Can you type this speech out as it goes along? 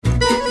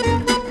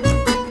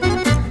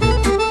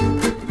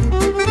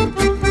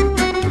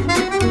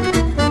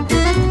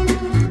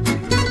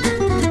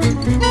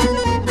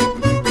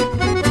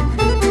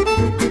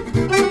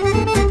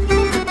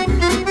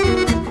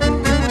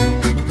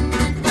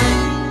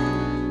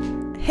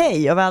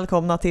Hej och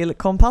välkomna till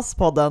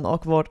Kompasspodden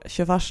och vårt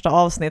 21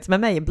 avsnitt med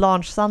mig,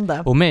 Blanche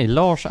Sande. Och mig,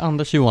 Lars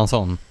Anders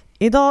Johansson.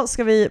 Idag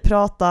ska vi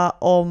prata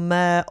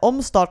om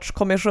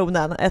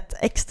omstartskommissionen, ett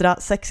extra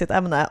sexigt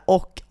ämne,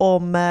 och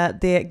om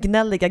de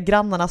gnälliga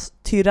grannarnas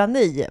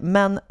tyranni.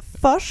 Men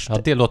först... Ja,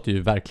 det låter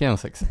ju verkligen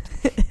sexigt.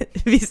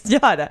 Visst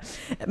gör det.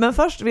 Men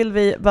först vill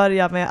vi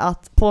börja med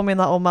att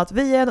påminna om att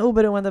vi är en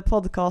oberoende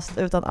podcast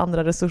utan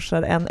andra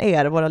resurser än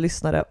er, våra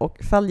lyssnare och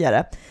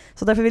följare.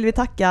 Så därför vill vi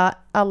tacka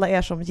alla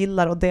er som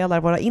gillar och delar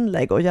våra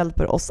inlägg och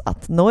hjälper oss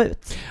att nå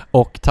ut.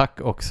 Och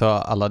tack också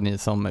alla ni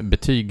som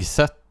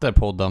betygsätter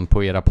podden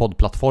på era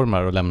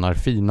poddplattformar och lämnar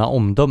fina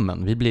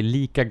omdömen. Vi blir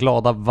lika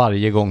glada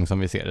varje gång som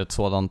vi ser ett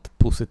sådant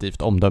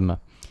positivt omdöme.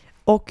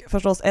 Och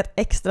förstås ett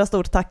extra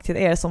stort tack till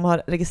er som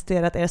har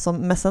registrerat er som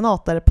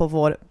mecenater på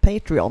vår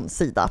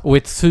Patreon-sida. Och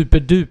ett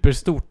superduper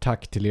stort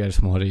tack till er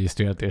som har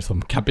registrerat er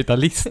som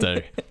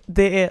kapitalister.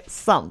 Det är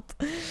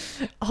sant.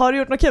 Har du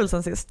gjort något kul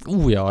sen sist?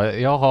 Oh ja,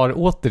 jag har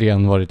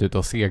återigen varit ute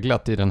och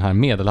seglat i den här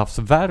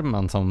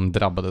medelhavsvärmen som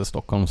drabbade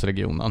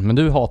Stockholmsregionen. Men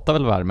du hatar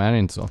väl värme, är det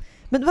inte så?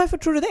 Men varför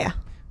tror du det?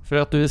 För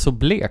att du är så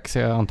blek, så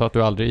jag antar att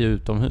du aldrig är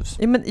utomhus.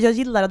 Ja, men jag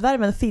gillar att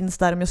värmen finns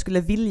där om jag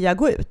skulle vilja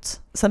gå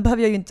ut. Sen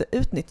behöver jag ju inte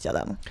utnyttja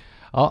den.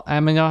 Ja,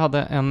 men jag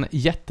hade en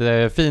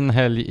jättefin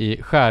helg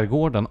i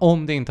skärgården,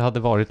 om det inte hade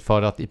varit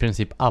för att i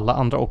princip alla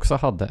andra också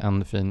hade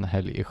en fin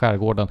helg i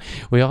skärgården.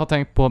 Och jag har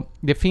tänkt på,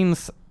 det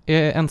finns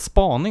en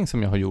spaning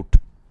som jag har gjort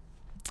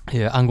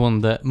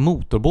angående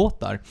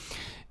motorbåtar.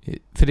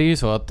 För det är ju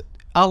så att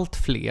allt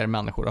fler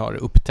människor har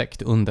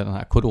upptäckt under den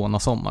här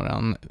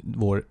coronasommaren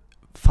vår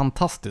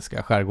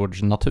fantastiska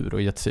skärgårdsnatur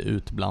och gett sig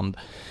ut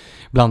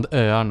bland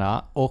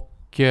öarna. Och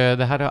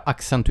det här har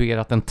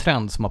accentuerat en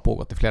trend som har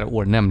pågått i flera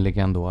år,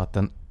 nämligen då att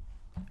den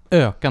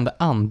ökande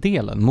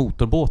andelen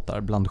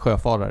motorbåtar bland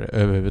sjöfarare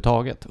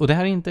överhuvudtaget. Och det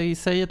här är inte i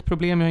sig ett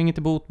problem, jag har inget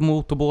emot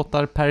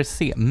motorbåtar per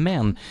se,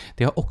 men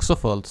det har också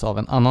följts av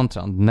en annan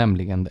trend,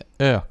 nämligen det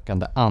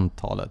ökande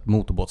antalet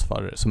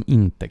motorbåtsförare som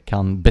inte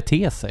kan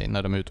bete sig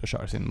när de är ute och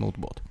kör sin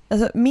motorbåt.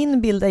 Alltså,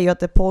 min bild är ju att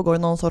det pågår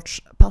någon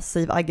sorts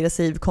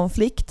passiv-aggressiv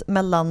konflikt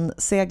mellan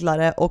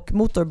seglare och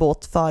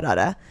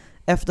motorbåtförare,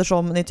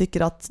 eftersom ni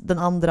tycker att den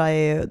andra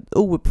är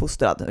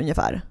ouppfostrad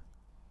ungefär.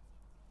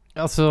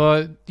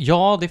 Alltså,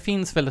 ja, det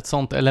finns väl ett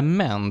sånt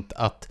element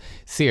att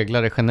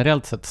seglare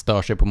generellt sett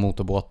stör sig på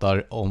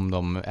motorbåtar om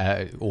de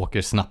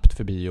åker snabbt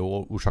förbi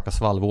och orsakar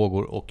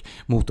svallvågor, och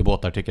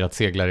motorbåtar tycker att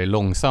seglare är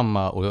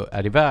långsamma och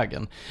är i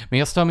vägen. Men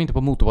jag stör mig inte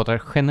på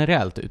motorbåtar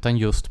generellt, utan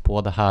just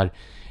på det här,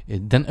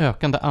 den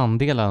ökande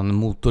andelen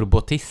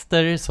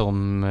motorbåtister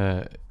som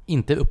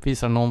inte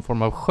uppvisar någon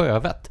form av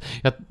sjövett.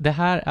 Det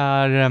här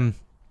är...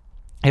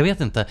 Jag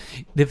vet inte,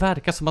 det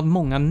verkar som att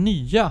många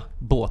nya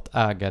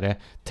båtägare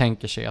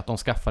tänker sig att de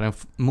skaffar en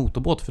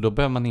motorbåt, för då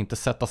behöver man inte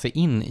sätta sig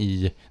in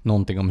i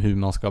någonting om hur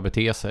man ska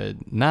bete sig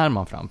när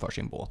man framför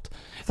sin båt.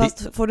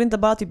 Fast får du inte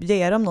bara typ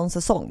ge dem någon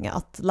säsong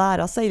att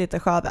lära sig lite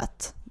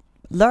sjövett?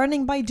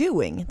 Learning by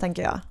doing,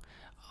 tänker jag.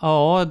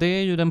 Ja, det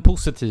är ju den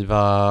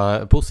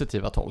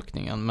positiva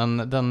tolkningen. Men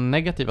den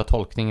negativa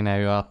tolkningen är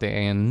ju att det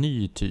är en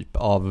ny typ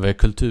av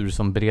kultur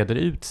som breder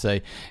ut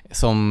sig,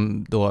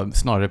 som då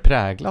snarare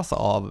präglas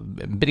av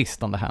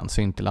bristande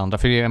hänsyn till andra.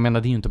 För jag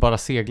menar, det är ju inte bara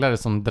seglare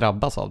som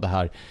drabbas av det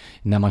här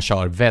när man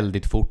kör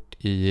väldigt fort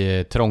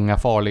i trånga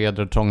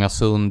farleder, trånga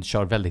sund,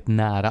 kör väldigt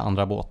nära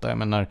andra båtar. Jag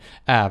menar,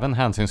 även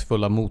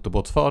hänsynsfulla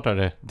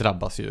motorbåtsförare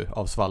drabbas ju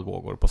av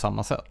svallvågor på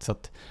samma sätt. Så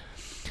att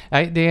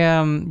nej, det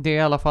är i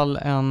alla fall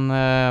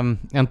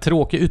en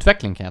tråkig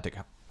utveckling, kan jag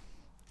tycka.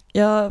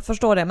 Jag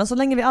förstår det, men så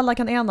länge vi alla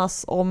kan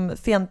enas om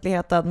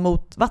fientligheten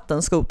mot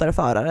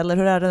vattenskoterförare, eller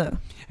hur är det nu?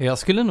 Jag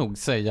skulle nog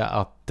säga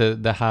att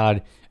det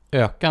här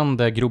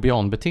ökande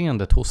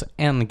grobianbeteendet hos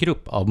en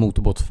grupp av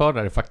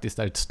motorbåtsförare faktiskt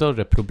är ett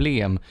större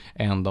problem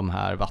än de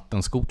här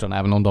vattenskotrarna,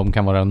 även om de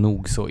kan vara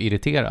nog så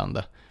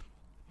irriterande.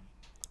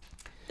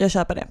 Jag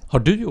köper det. Har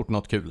du gjort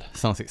något kul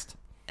sen sist?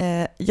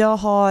 Jag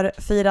har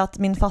firat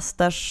min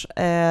fasters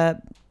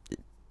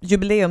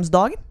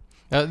jubileumsdag.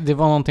 Ja, det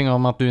var någonting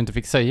om att du inte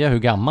fick säga hur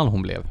gammal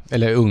hon blev.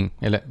 Eller ung.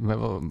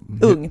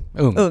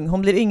 Ung.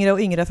 Hon blir yngre och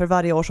yngre för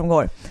varje år som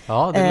går.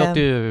 Ja, det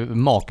låter ju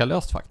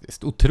makalöst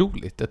faktiskt.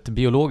 Otroligt. Ett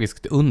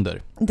biologiskt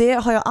under. Det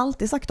har jag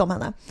alltid sagt om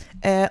henne.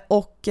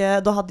 Och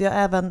då hade jag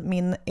även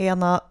min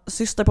ena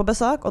syster på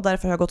besök, och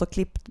därför har jag gått och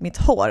klippt mitt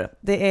hår.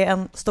 Det är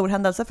en stor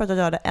händelse för att jag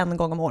gör det en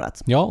gång om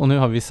året. Ja, och nu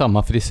har vi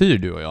samma frisyr,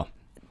 du och jag.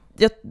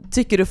 Jag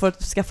tycker du får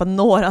skaffa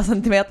några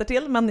centimeter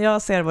till, men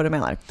jag ser vad du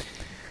menar.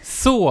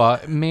 Så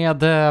med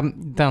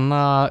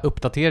denna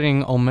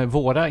uppdatering om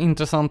våra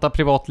intressanta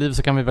privatliv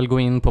så kan vi väl gå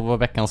in på vår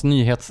veckans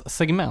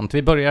nyhetssegment.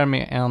 Vi börjar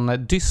med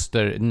en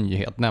dyster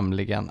nyhet,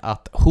 nämligen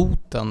att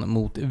hoten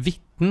mot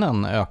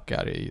vittnen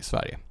ökar i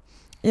Sverige.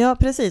 Ja,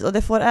 precis. Och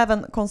det får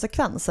även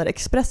konsekvenser.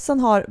 Expressen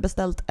har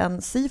beställt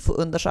en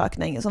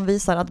SIFO-undersökning som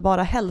visar att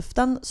bara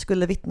hälften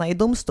skulle vittna i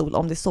domstol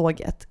om de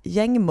såg ett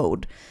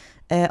gängmord.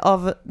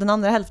 Av den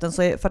andra hälften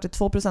så är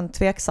 42%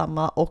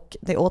 tveksamma och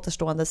det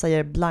återstående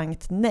säger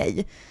blankt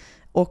nej.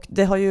 Och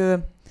det har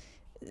ju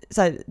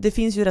så här, det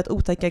finns ju rätt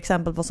otäcka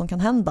exempel på vad som kan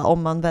hända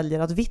om man väljer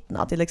att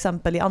vittna. Till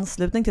exempel i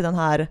anslutning till den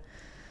här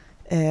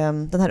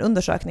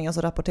undersökningen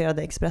så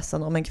rapporterade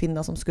Expressen om en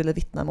kvinna som skulle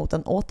vittna mot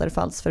en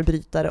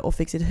återfallsförbrytare och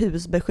fick sitt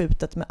hus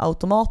beskjutet med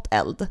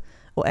automateld.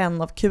 Och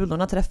en av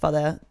kulorna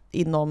träffade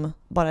inom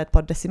bara ett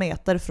par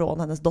decimeter från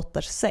hennes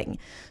dotters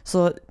säng.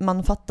 Så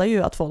man fattar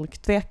ju att folk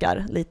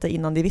tvekar lite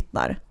innan de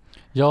vittnar.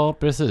 Ja,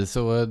 precis.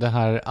 Och det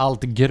här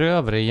allt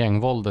grövre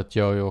gängvåldet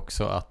gör ju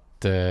också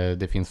att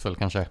det finns väl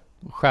kanske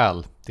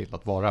skäl till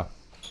att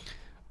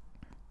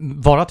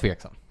vara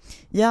tveksam.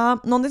 Ja,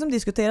 någonting som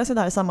diskuteras i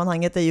det här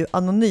sammanhanget är ju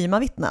anonyma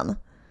vittnen.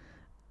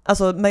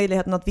 Alltså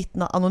möjligheten att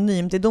vittna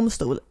anonymt i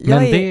domstol.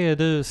 Men det är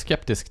du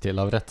skeptisk till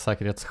av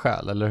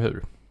rättssäkerhetsskäl, eller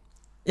hur?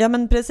 Ja,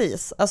 men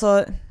precis.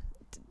 Alltså,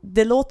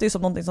 det låter ju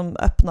som någonting som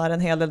öppnar en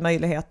hel del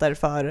möjligheter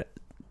för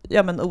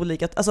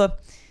olika... Alltså,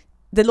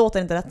 det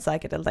låter inte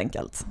rättssäkert helt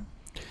enkelt.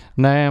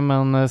 Nej,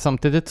 men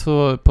samtidigt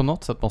så på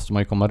något sätt måste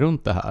man ju komma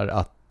runt det här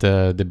att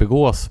det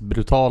begås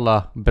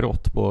brutala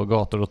brott på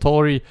gator och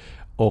torg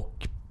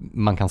och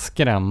man kan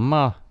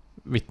skrämma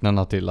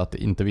vittnena till att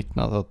inte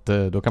vittna, så att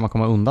då kan man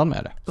komma undan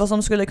med det. Vad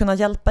som skulle kunna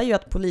hjälpa är ju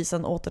att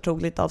polisen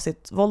återtog lite av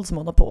sitt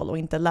våldsmonopol och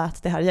inte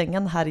lät det här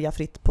gängen härja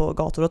fritt på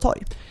gator och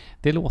torg.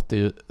 Det låter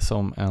ju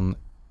som en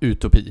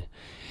utopi.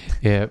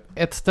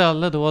 Ett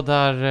ställe då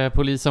där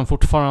polisen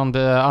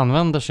fortfarande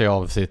använder sig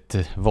av sitt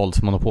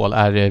våldsmonopol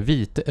är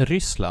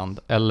Vitryssland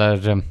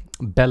eller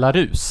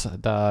Belarus,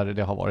 där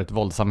det har varit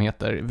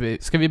våldsamheter.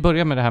 Ska vi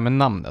börja med det här med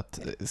namnet?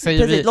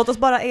 Precis, låt oss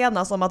bara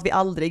enas om att vi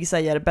aldrig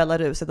säger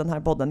Belarus i den här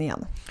podden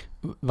igen.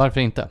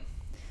 Varför inte?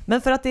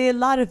 Men för att det är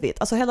larvigt.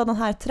 Alltså hela den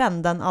här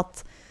trenden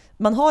att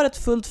man har ett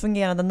fullt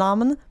fungerande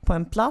namn på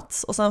en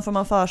plats och sen får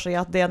man för sig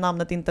att det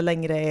namnet inte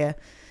längre är,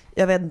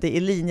 jag vet inte, i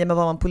linje med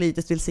vad man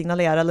politiskt vill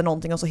signalera eller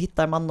någonting, och så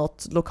hittar man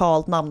något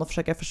lokalt namn och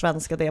försöker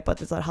försvenska det på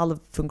ett så här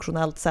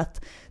halvfunktionellt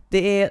sätt.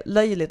 Det är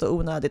löjligt och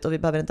onödigt och vi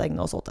behöver inte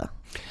ägna oss åt det.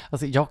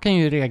 Alltså jag kan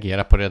ju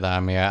reagera på det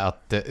där med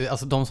att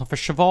alltså de som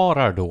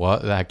försvarar då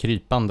det här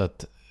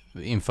krypandet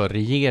inför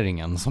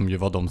regeringen, som ju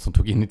var de som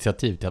tog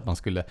initiativ till att man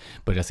skulle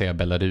börja säga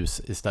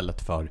Belarus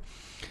istället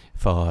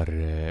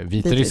för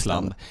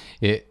Vitryssland.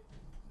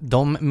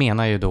 De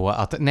menar ju då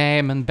att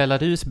nej, men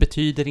Belarus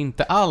betyder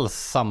inte alls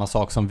samma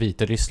sak som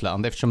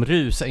Vitryssland, eftersom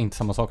Rus är inte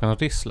samma sak som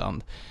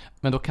Ryssland.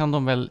 Men då kan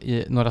de väl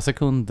i några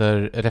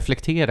sekunder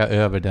reflektera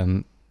över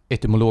den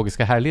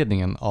etymologiska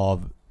härledningen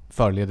av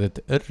förledet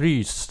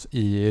rys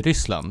i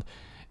Ryssland.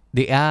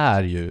 Det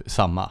är ju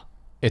samma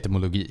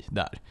etymologi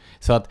där.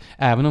 Så att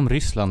även om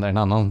Ryssland är en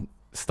annan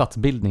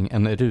statsbildning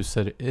än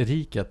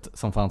Ruserriket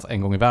som fanns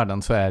en gång i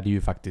världen, så är det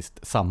ju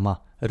faktiskt samma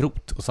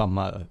rot och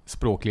samma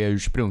språkliga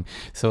ursprung.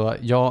 Så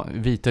ja,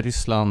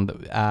 Vitryssland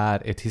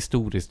är ett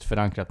historiskt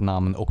förankrat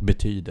namn och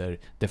betyder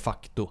de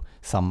facto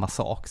samma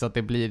sak. Så att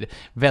det blir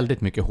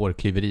väldigt mycket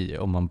hårklyveri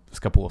om man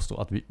ska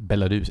påstå att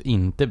Belarus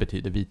inte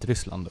betyder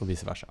Vitryssland och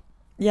vice versa.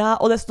 Ja,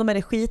 och dessutom är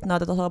det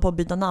skitnödigt att hålla på att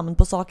byta namn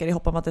på saker i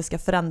hopp om att det ska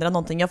förändra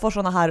någonting. Jag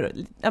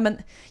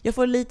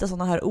får lite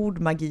såna här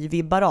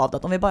ordmagi-vibbar av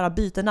att om vi bara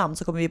byter namn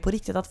så kommer vi på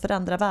riktigt att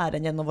förändra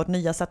världen genom vårt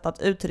nya sätt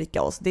att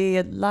uttrycka oss. Det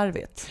är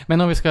larvigt.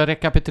 Men om vi ska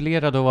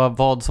rekapitulera då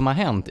vad som har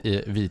hänt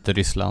i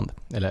Vitryssland,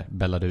 eller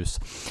Belarus,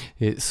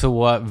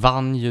 så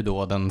vann ju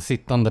då den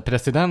sittande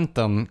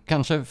presidenten,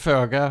 kanske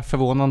föga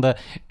förvånande,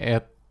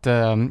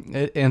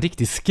 en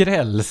riktig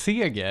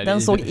skrällseger.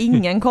 Den såg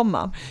ingen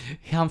komma.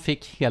 Han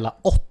fick hela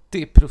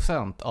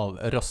 80% av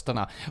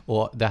rösterna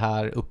och det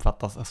här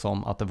uppfattas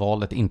som att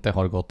valet inte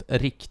har gått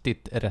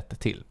riktigt rätt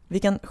till.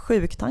 Vilken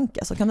sjuk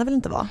tanke, så kan det väl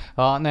inte vara?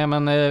 Ja, nej,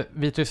 men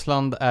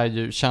Vitryssland är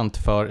ju känt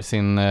för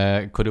sin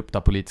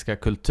korrupta politiska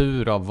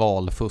kultur av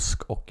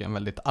valfusk och en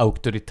väldigt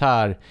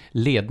auktoritär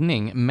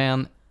ledning.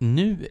 Men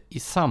nu i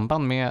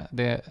samband med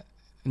det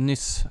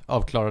nyss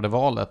avklarade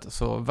valet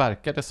så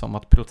verkar det som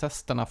att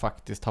protesterna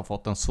faktiskt har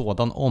fått en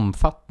sådan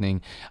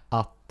omfattning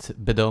att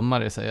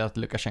bedömare säger att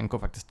Lukasjenko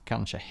faktiskt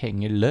kanske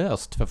hänger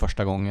löst för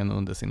första gången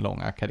under sin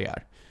långa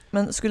karriär.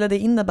 Men skulle det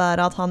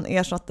innebära att han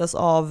ersattes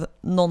av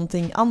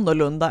någonting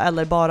annorlunda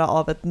eller bara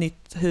av ett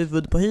nytt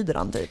huvud på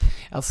hydran typ?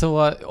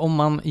 Alltså om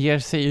man ger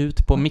sig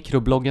ut på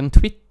mikrobloggen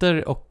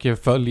Twitter och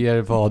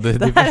följer vad...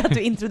 Det här att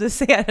du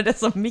introducerar det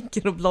som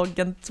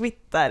mikrobloggen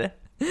Twitter.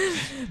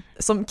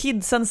 Som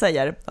kidsen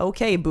säger,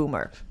 okej,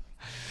 boomer.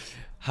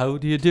 How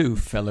do you do,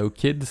 fellow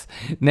kids?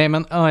 Nej,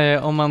 men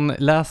om man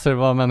läser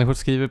vad människor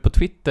skriver på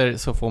Twitter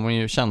så får man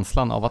ju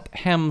känslan av att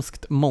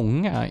hemskt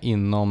många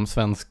inom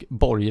svensk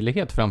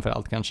borgerlighet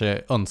framförallt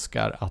kanske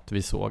önskar att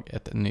vi såg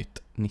ett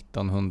nytt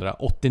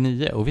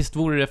 1989. Och visst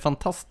vore det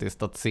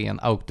fantastiskt att se en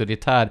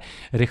auktoritär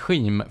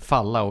regim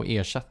falla och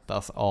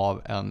ersättas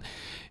av en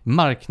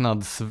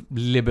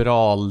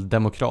marknadsliberal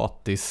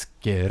demokratisk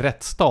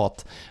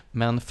rättsstat.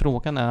 Men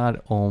frågan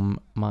är om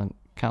man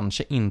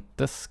kanske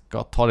inte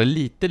ska ta det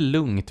lite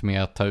lugnt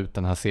med att ta ut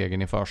den här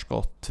segern i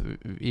förskott.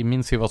 Vi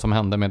minns ju vad som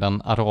hände med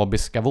den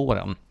arabiska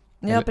våren.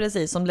 Ja,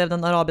 precis. Som blev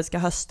den arabiska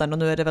hösten och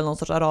nu är det väl någon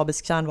sorts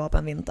arabisk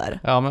kärnvapenvinter.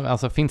 Ja, men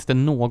alltså finns det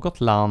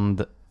något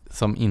land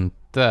som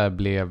inte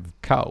blev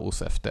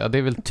kaos efter? Ja, det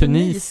är väl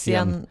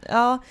Tunisien.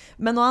 Ja,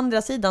 men å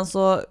andra sidan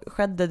så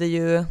skedde det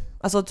ju...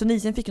 Alltså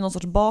Tunisien fick ju någon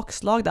sorts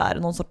bakslag där.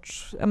 Någon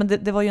sorts, ja, men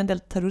det var ju en del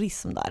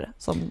terrorism där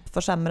som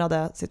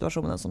försämrade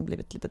situationen, som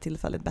blivit lite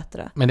tillfälligt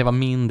bättre. Men det var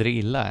mindre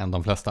illa än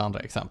de flesta andra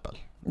exempel.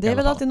 Det är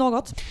väl alltid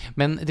något.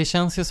 Men det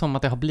känns ju som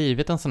att det har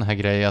blivit en sån här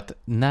grej att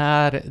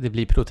när det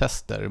blir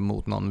protester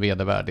mot någon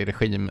vedervärdig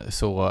regim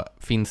så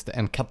finns det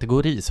en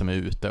kategori som är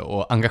ute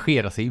och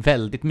engagerar sig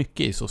väldigt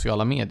mycket i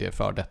sociala medier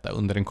för detta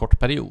under en kort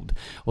period.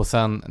 Och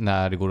sen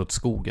när det går åt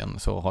skogen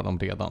så har de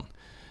redan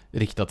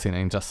riktat sina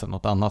intressen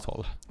åt annat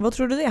håll. Vad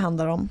tror du det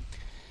handlar om?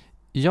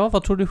 Ja,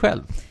 vad tror du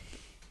själv?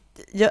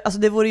 Alltså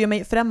det vore ju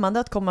mig främmande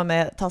att komma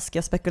med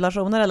taskiga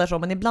spekulationer eller så,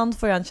 men ibland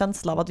får jag en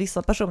känsla av att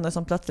vissa personer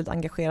som plötsligt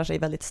engagerar sig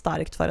väldigt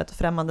starkt för ett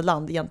främmande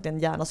land egentligen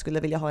gärna skulle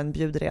vilja ha en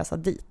bjudresa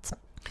dit.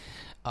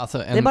 Alltså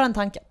det är bara en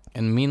tanke.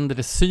 En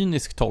mindre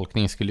cynisk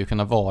tolkning skulle ju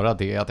kunna vara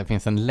det att det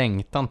finns en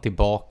längtan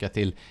tillbaka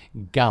till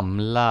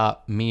gamla,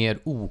 mer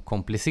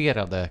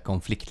okomplicerade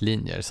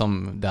konfliktlinjer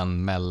som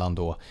den mellan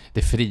då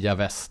det fria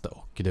väst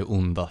och det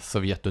onda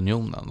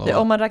Sovjetunionen. Ja,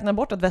 om man räknar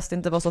bort att väst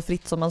inte var så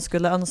fritt som man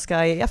skulle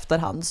önska i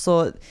efterhand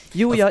så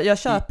jo, jag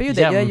köper ju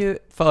det. Jag är ju...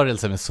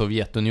 Jämförelse med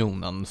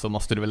Sovjetunionen så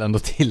måste du väl ändå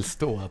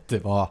tillstå att det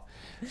var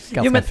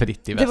ganska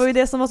fritt i väst. Det var ju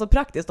det som var så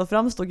praktiskt och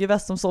framstod ju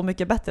väst som så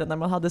mycket bättre när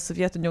man hade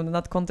Sovjetunionen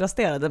att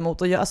kontrastera det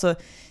mot. Och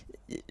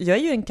jag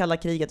är ju en kalla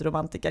kriget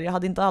romantiker. Jag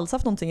hade inte alls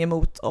haft någonting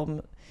emot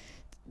om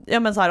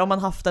man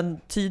haft en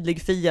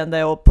tydlig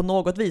fiende och på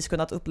något vis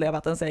kunnat uppleva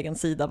att ens egen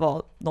sida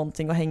var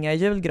någonting att hänga i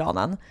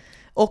julgranen.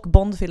 Och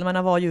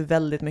Bondfilmerna var ju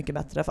väldigt mycket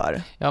bättre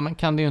för. Ja, men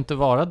kan det ju inte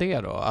vara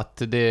det då?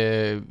 Att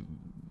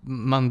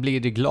man blir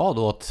glad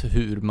åt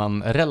hur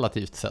man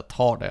relativt sett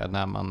har det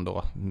när man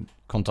då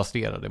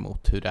kontrasterar det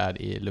mot hur det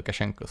är i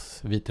Lukasjenkos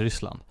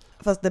Vitryssland.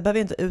 Fast det behöver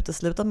ju inte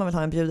utesluta att man vill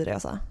ha en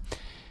bjudresa.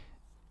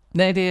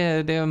 Nej,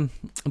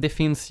 det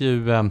finns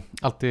ju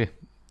alltid,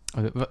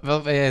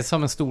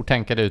 som en stor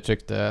tänkare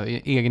uttryckte,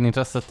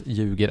 egenintresset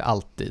ljuger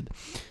alltid.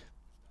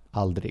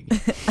 Aldrig.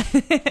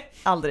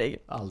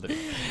 Aldrig.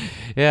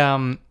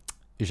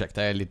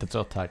 Ursäkta, jag är lite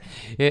trött här.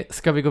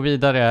 Ska vi gå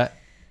vidare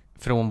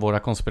från våra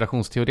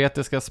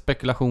konspirationsteoretiska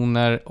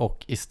spekulationer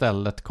och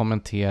istället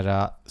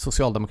kommentera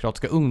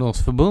Socialdemokratiska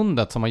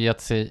ungdomsförbundet som har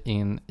gett sig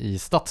in i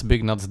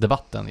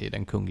stadsbyggnadsdebatten i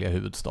den kungliga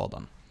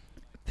huvudstaden.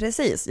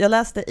 Precis, jag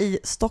läste i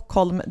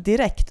Stockholm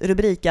Direkt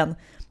rubriken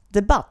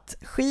Debatt,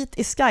 skit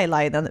i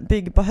skylinen,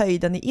 bygg på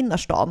höjden i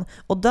innerstan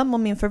och döm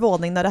om min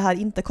förvåning när det här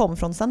inte kom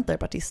från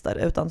centerpartister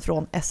utan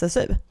från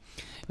SSU.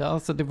 Ja,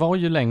 alltså det var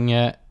ju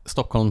länge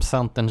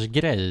Stockholmscenterns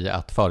grej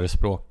att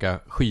förespråka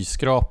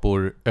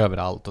skyskrapor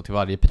överallt och till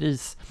varje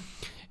pris.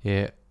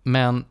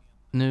 Men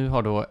nu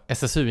har då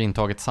SSU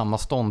intagit samma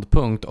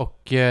ståndpunkt och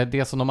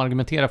det som de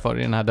argumenterar för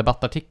i den här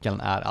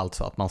debattartikeln är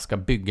alltså att man ska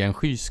bygga en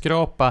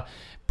skyskrapa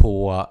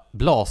på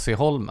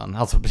Blasieholmen,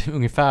 alltså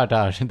ungefär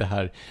där det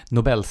här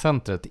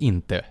Nobelcentret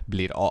inte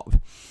blir av.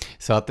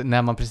 Så att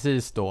när man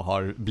precis då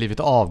har blivit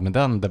av med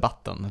den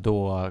debatten,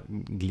 då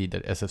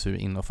glider SSU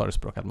in och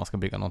förespråkar att man ska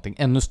bygga någonting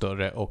ännu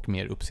större och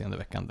mer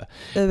uppseendeväckande.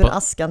 Över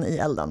askan i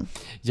elden.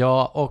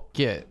 Ja,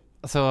 och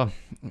alltså,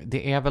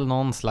 det är väl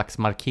någon slags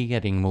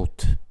markering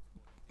mot...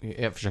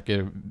 Jag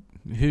försöker...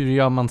 Hur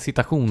gör man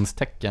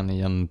citationstecken i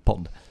en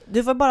podd?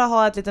 Du får bara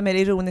ha ett lite mer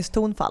ironiskt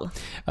tonfall.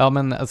 Ja,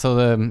 men alltså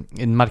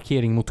en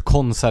markering mot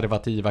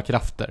konservativa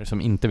krafter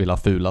som inte vill ha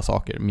fula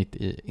saker mitt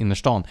i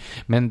innerstan.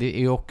 Men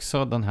det är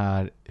också den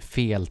här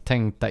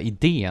feltänkta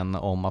idén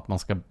om att man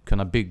ska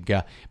kunna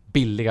bygga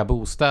billiga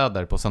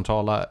bostäder på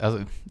centrala...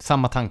 Alltså,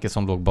 samma tanke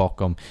som låg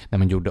bakom när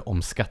man gjorde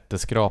om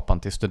skatteskrapan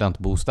till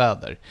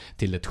studentbostäder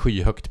till ett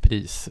skyhögt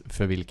pris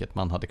för vilket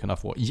man hade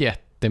kunnat få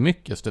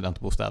jättemycket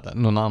studentbostäder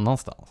någon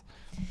annanstans.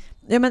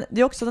 Ja, men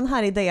det är också den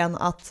här idén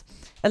att,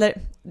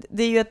 eller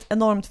det är ju ett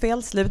enormt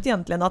felslut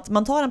egentligen, att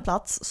man tar en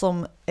plats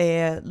som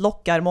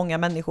lockar många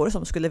människor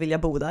som skulle vilja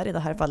bo där, i det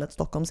här fallet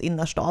Stockholms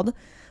innerstad,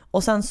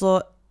 och sen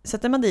så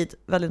sätter man dit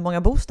väldigt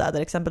många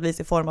bostäder, exempelvis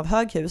i form av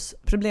höghus.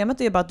 Problemet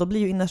är ju bara att då blir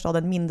ju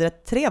innerstaden mindre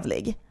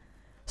trevlig.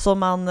 Så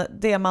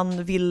det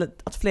man vill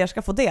att fler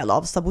ska få del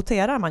av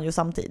saboterar man ju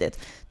samtidigt.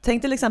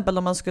 Tänk till exempel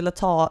om man skulle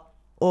ta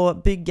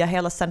och bygga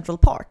hela Central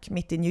Park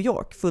mitt i New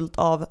York fullt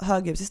av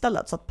höghus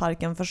istället så att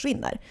parken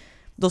försvinner.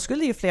 Då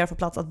skulle ju fler få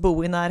plats att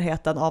bo i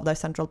närheten av där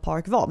Central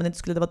Park var, men inte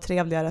skulle det vara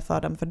trevligare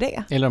för dem för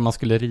det. Eller om man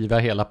skulle riva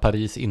hela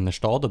Paris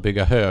innerstad och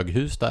bygga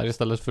höghus där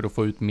istället för att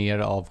få ut mer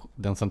av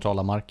den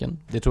centrala marken.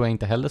 Det tror jag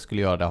inte heller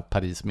skulle göra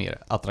Paris mer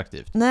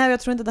attraktivt. Nej, jag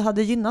tror inte det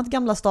hade gynnat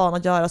gamla stan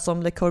att göra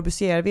som Le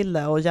Corbusier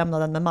ville och jämna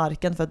den med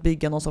marken för att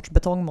bygga någon sorts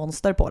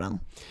betongmonster på den.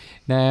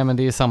 Nej, men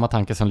det är samma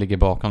tanke som ligger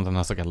bakom den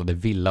här så kallade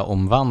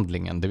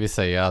villaomvandlingen. Det vill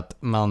säga att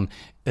man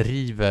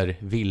river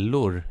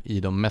villor i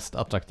de mest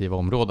attraktiva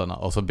områdena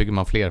och så bygger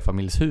man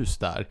flerfamiljshus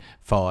där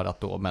för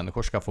att då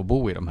människor ska få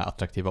bo i de här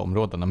attraktiva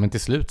områdena. Men till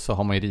slut så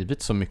har man ju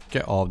rivit så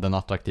mycket av den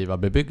attraktiva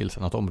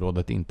bebyggelsen att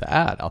området inte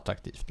är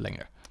attraktivt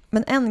längre.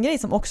 Men en grej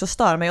som också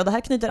stör mig, och det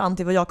här knyter an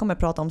till vad jag kommer att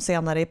prata om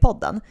senare i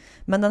podden,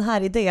 men den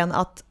här idén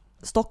att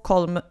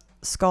Stockholm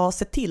ska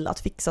se till att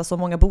fixa så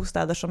många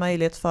bostäder som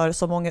möjligt för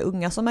så många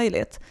unga som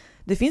möjligt.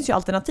 Det finns ju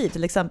alternativ,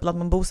 till exempel att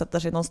man bosätter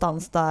sig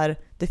någonstans där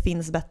det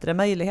finns bättre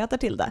möjligheter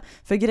till det.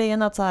 För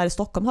grejen är att så här,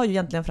 Stockholm har ju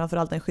egentligen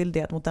framförallt en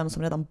skyldighet mot dem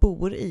som redan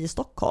bor i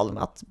Stockholm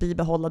att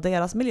bibehålla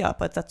deras miljö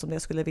på ett sätt som de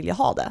skulle vilja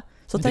ha det.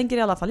 Så tänker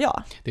i alla fall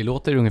jag. Det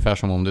låter ungefär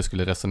som om du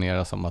skulle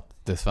resonera som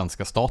att det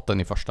svenska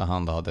staten i första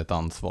hand hade ett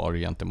ansvar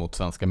gentemot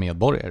svenska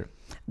medborgare.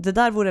 Det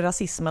där vore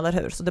rasism, eller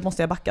hur? Så det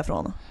måste jag backa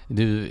från.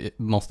 Du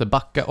måste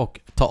backa och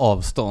ta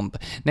avstånd.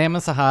 Nej,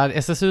 men så här,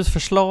 SSUs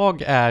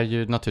förslag är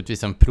ju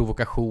naturligtvis en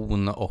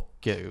provokation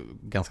och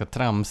ganska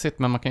tramsigt,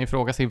 men man kan ju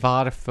fråga sig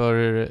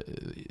varför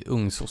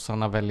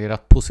ungsossarna väljer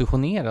att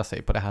positionera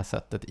sig på det här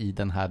sättet i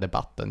den här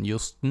debatten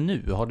just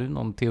nu. Har du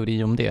någon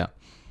teori om det?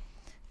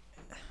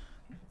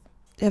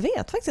 Jag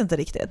vet faktiskt inte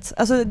riktigt.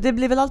 Alltså, det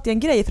blir väl alltid en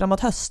grej framåt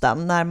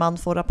hösten när man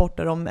får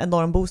rapporter om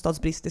enorm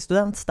bostadsbrist i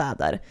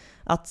studentstäder.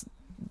 Att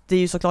det är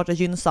ju såklart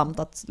gynnsamt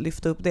att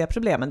lyfta upp det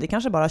problemen. Det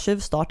kanske bara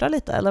tjuvstartar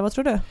lite, eller vad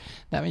tror du?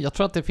 Nej, men jag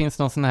tror att det finns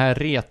någon sån här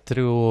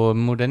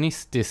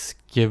retromodernistisk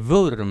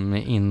vurm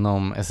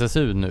inom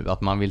SSU nu,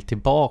 att man vill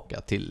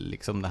tillbaka till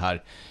liksom det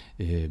här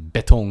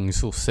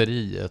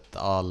betongsosseriet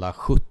alla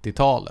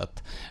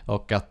 70-talet,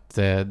 och att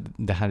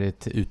det här är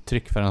ett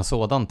uttryck för en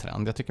sådan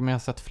trend. Jag tycker man har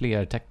sett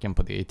fler tecken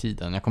på det i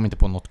tiden. Jag kommer inte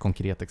på något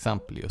konkret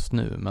exempel just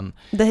nu, men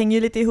det hänger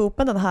ju lite ihop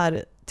med den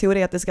här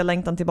teoretiska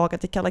längtan tillbaka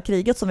till kalla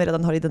kriget som vi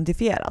redan har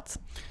identifierat.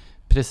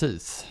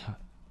 Precis.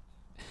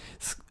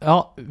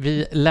 Ja,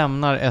 vi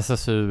lämnar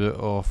SSU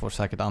och får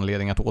säkert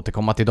anledning att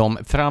återkomma till dem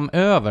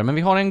framöver. Men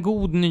vi har en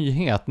god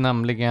nyhet,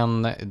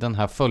 nämligen den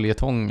här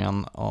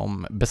följetongen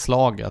om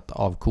beslaget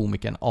av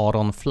komikern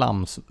Aron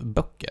Flams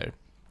böcker.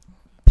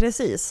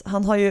 Precis,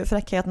 han har ju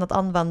fräckheten att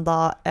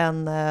använda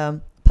en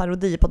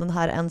parodi på den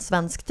här En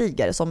svensk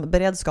tiger som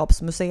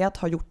Beredskapsmuseet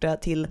har gjort det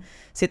till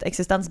sitt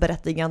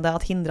existensberättigande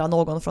att hindra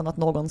någon från att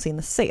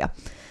någonsin se.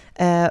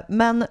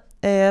 Men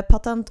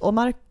Patent- och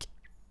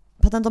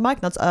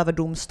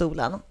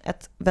marknadsöverdomstolen,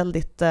 ett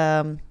väldigt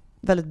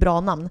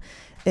bra namn,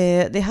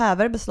 det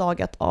häver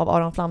beslaget av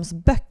Aron Flams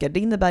böcker. Det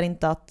innebär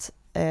inte att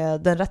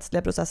den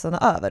rättsliga processen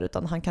är över,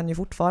 utan han kan ju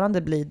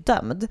fortfarande bli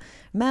dömd.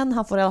 Men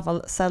han får i alla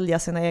fall sälja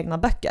sina egna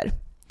böcker.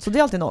 Så det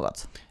är alltid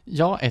något.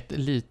 Ja, ett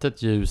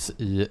litet ljus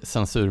i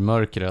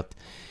censurmörkret.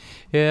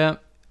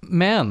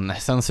 Men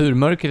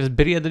censurmörkret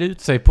breder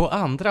ut sig på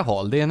andra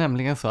håll. Det är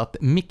nämligen så att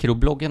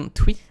mikrobloggen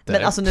Twitter...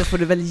 Men alltså nu får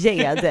du väl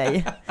ge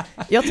dig.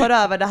 Jag tar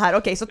över det här.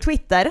 Okej, så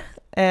Twitter,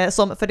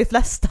 som för de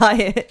flesta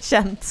är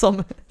känt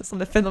som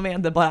det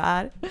fenomen det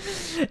bara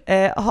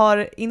är,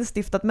 har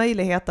instiftat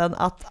möjligheten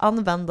att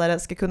användare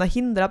ska kunna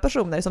hindra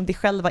personer som de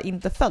själva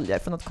inte följer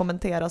från att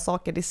kommentera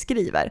saker de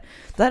skriver.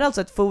 Det här är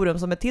alltså ett forum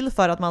som är till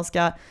för att man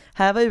ska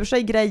häva ur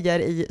sig grejer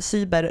i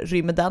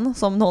cyberrymden,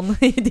 som någon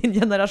i din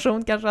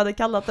generation kanske hade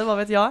kallat det, vad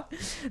vet jag,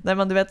 när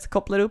man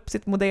kopplar upp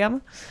sitt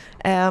modem.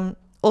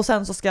 Och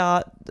sen så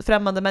ska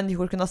främmande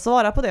människor kunna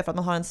svara på det för att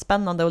man har en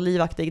spännande och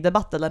livaktig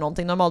debatt eller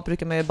någonting. Normalt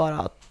brukar man ju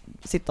bara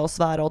sitta och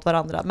svära åt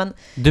varandra. Men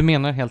du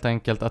menar helt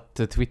enkelt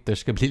att Twitter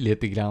ska bli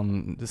lite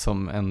grann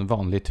som en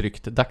vanlig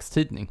tryckt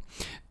dagstidning?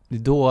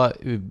 Då,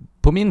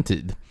 på min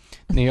tid,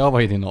 när jag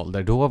var i din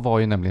ålder, då var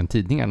ju nämligen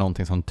tidningar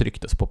någonting som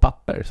trycktes på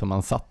papper, som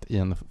man satt i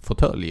en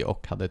fåtölj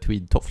och hade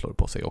tweedtofflor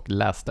på sig och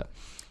läste.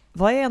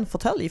 Vad är en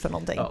fåtölj för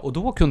någonting? Ja, och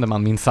då kunde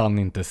man minsann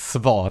inte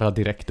svara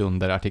direkt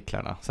under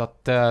artiklarna. Så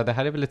att det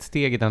här är väl ett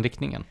steg i den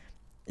riktningen.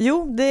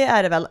 Jo, det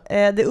är det väl.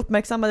 Det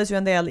uppmärksammades ju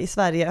en del i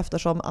Sverige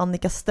eftersom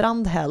Annika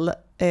Strandhäll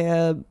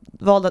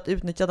valde att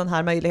utnyttja den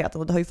här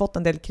möjligheten, och det har ju fått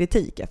en del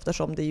kritik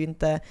eftersom det ju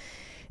inte...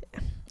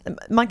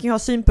 Man kan ju ha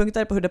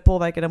synpunkter på hur det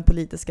påverkar den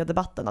politiska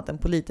debatten, att en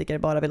politiker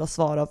bara vill ha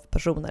svar av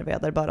personer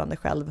vederbörande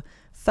själv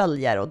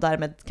följer och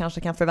därmed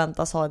kanske kan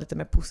förväntas ha en lite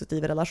mer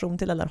positiv relation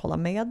till eller hålla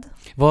med.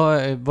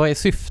 Vad är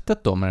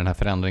syftet då med den här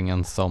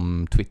förändringen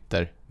som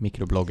Twitter,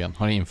 mikrobloggen,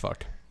 har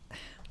infört?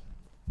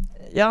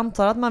 Jag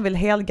antar att man vill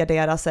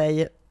helgardera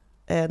sig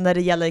när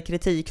det gäller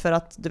kritik för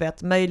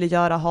att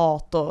möjliggöra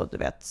hat och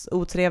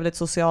otrevligt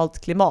socialt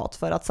klimat,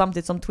 för att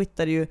samtidigt som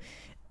Twitter ju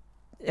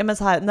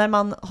så här, när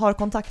man har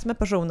kontakt med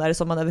personer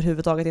som man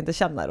överhuvudtaget inte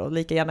känner och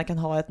lika gärna kan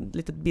ha ett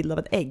litet bild av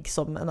ett ägg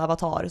som en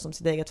avatar, som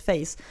sitt eget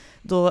face,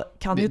 då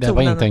kan ju det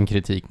var inte en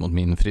kritik mot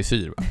min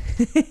frisyr, va?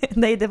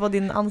 Nej, det var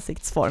din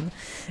ansiktsform.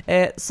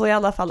 Så i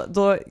alla fall,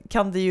 då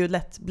kan det ju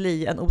lätt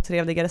bli en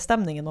otrevligare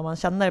stämning än om man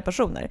känner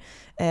personer.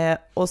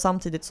 Och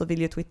samtidigt så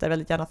vill ju Twitter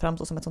väldigt gärna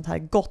framstå som ett sånt här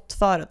gott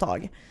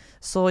företag.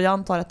 Så jag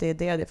antar att det är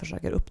det de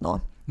försöker uppnå.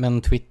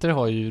 Men Twitter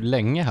har ju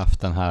länge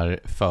haft den här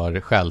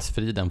för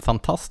själsfriden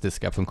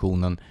fantastiska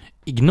funktionen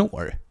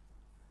ignore.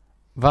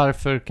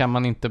 Varför kan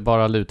man inte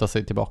bara luta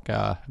sig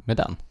tillbaka med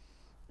den?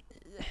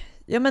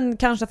 Ja, men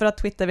kanske för att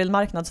Twitter vill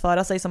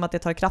marknadsföra sig som att det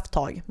tar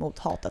krafttag mot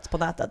hatet på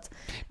nätet.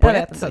 På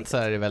ett sätt så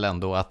är det väl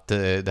ändå att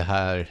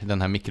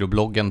den här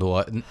mikrobloggen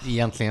då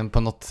egentligen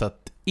på något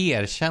sätt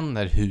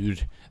erkänner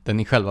hur den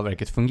i själva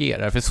verket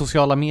fungerar. För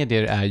sociala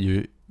medier är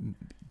ju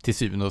till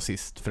syvende och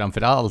sist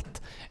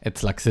framförallt ett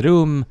slags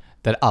rum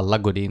där alla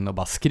går in och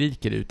bara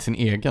skriker ut sin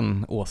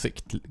egen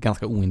åsikt,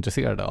 ganska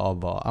ointresserade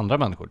av vad andra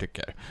människor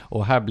tycker.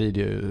 Och här blir det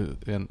ju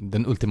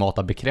den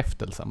ultimata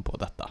bekräftelsen på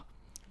detta.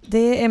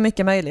 Det är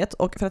mycket möjligt,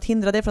 och för att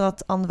hindra det från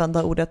att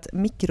använda ordet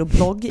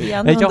mikroblogg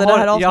igen jag under det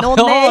här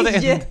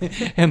avsnittet.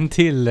 har en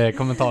till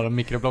kommentar om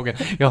mikrobloggen.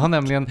 Jag har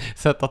nämligen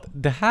sett att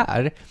det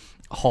här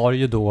har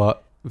ju då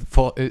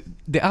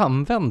det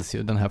används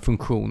ju den här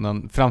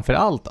funktionen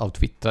framförallt av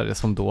twittrare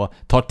som då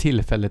tar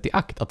tillfället i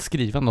akt att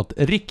skriva något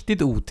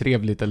riktigt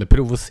otrevligt eller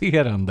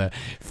provocerande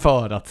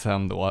för att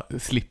sen då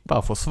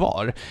slippa få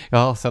svar. Jag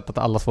har sett att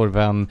allas vår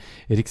vän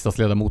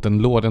riksdagsledamoten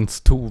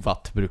Lorentz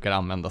Tovatt brukar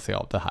använda sig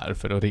av det här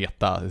för att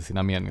reta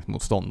sina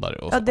meningsmotståndare.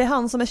 Och ja, det är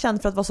han som är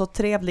känd för att vara så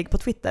trevlig på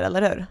Twitter,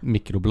 eller hur?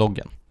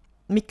 Mikrobloggen.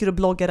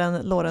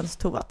 Mikrobloggaren Lorentz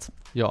Tovatt.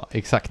 Ja,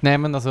 exakt. Nej,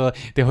 men alltså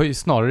det har ju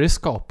snarare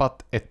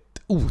skapat ett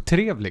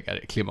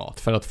otrevligare klimat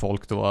för att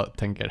folk då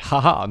tänker,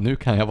 haha, nu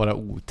kan jag vara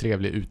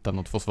otrevlig utan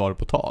att få svar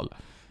på tal.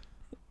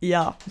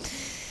 Ja.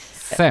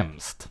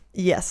 Sämst.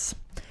 Yes.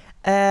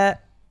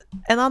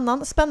 En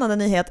annan spännande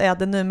nyhet är att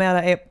det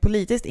numera är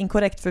politiskt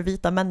inkorrekt för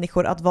vita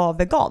människor att vara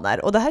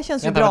veganer. Och det här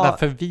känns ju bra. Vänta,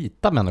 för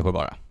vita människor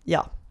bara?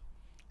 Ja.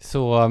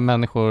 Så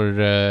människor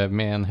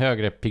med en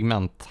högre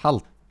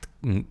pigmenthalt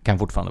kan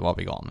fortfarande vara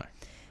veganer?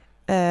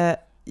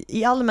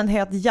 I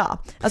allmänhet, ja.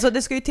 Alltså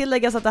det ska ju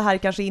tilläggas att det här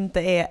kanske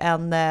inte är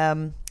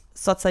en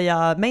så att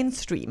säga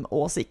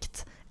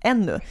mainstream-åsikt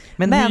ännu.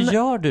 Men hur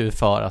gör du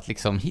för att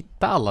liksom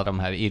hitta alla de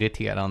här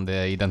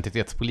irriterande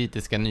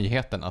identitetspolitiska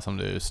nyheterna som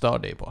du stör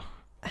dig på?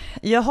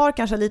 Jag har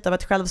kanske lite av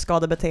ett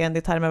självskadebeteende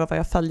i termer av vad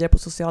jag följer på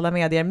sociala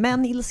medier,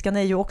 men ilskan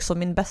är ju också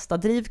min bästa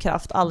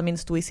drivkraft, all min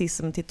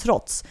stoicism till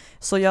trots.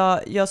 Så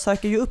jag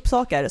söker ju upp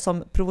saker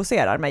som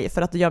provocerar mig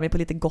för att det gör mig på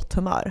lite gott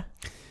humör.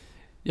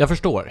 Jag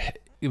förstår.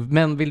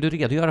 Men vill du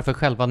redogöra för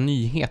själva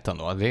nyheten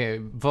då?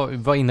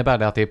 Vad innebär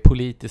det att det är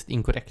politiskt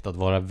inkorrekt att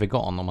vara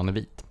vegan om man är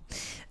vit?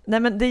 Nej,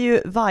 men det är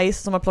ju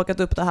Vice som har plockat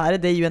upp det här.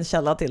 Det är ju en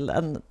källa till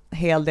en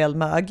hel del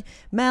mög.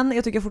 Men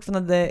jag tycker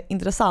fortfarande det är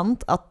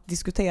intressant att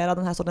diskutera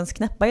den här sortens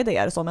knäppa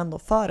idéer som ändå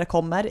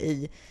förekommer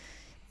i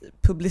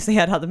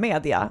publicerad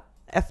media.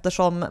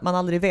 Eftersom man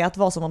aldrig vet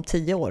vad som om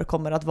 10 år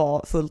kommer att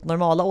vara fullt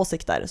normala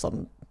åsikter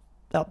som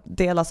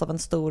delas av en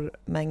stor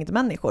mängd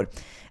människor.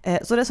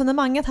 Så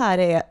resonemanget här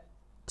är,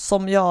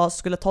 som jag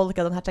skulle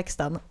tolka den här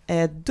texten,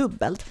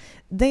 dubbelt.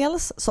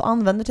 Dels så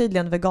använder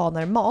tydligen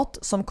veganer mat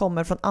som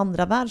kommer från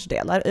andra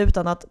världsdelar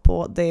utan att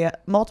på de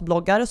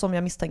matbloggar som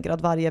jag misstänker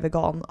att varje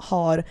vegan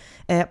har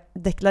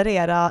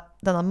deklarera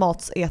denna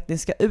mats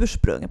etniska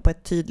ursprung på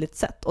ett tydligt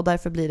sätt, och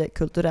därför blir det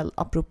kulturell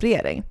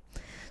appropriering.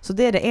 Så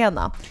det är det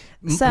ena.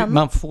 Sen,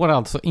 man får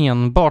alltså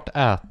enbart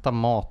äta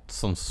mat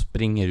som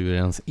springer ur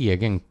ens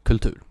egen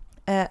kultur.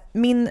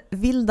 Min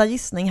vilda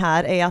gissning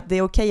här är att det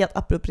är okej att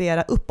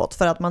appropriera uppåt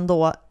för att man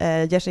då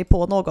ger sig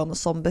på någon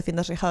som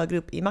befinner sig högre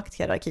upp i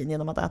makthierarkin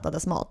genom att äta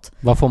dess mat.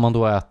 Vad får man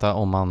då äta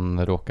om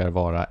man råkar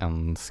vara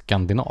en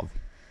skandinav?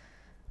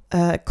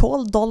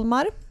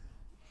 Kåldolmar.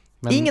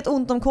 Men inget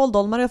ont om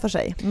kåldolmar för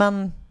sig,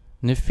 men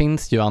nu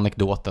finns ju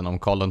anekdoten om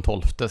Karl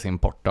XII:s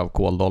import av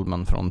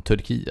kåldolmen från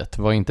Turkiet.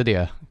 Var inte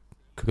det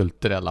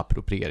kulturell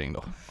appropriering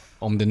då?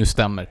 Om det nu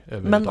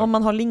stämmer. Men om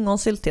man har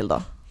lingonsylt till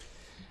då?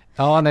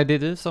 Ja, nej, det är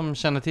du som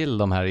känner till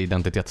de här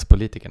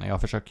identitetspolitikerna.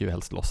 Jag försöker ju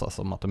helst låtsas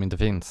som att de inte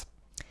finns.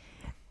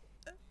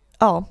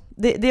 Ja,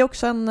 det är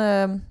också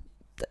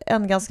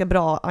en ganska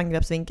bra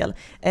angreppsvinkel.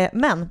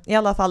 Men i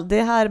alla fall,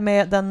 det här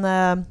med den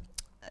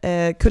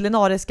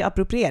kulinariska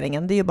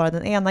approprieringen, det är ju bara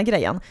den ena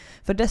grejen.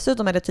 För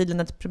dessutom är det tydligen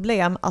ett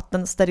problem att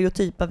den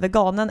stereotypa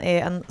veganen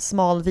är en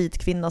smal vit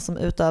kvinna som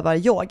utövar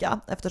yoga,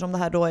 eftersom det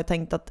här då är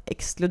tänkt att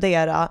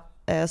exkludera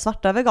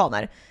svarta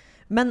veganer.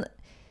 Men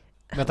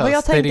vänta, vad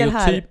jag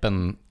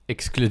stereotypen här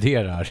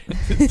exkluderar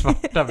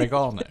svarta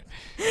veganer.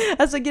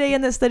 Alltså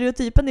grejen är,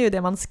 stereotypen är ju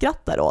det man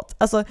skrattar åt.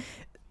 Alltså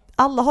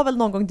alla har väl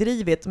någon gång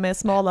drivit med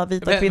smala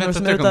vita kvinnor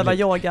som utövar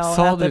yoga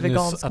och äter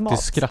vegansk mat. Sa du att du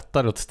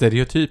skrattar åt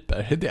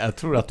stereotyper? Jag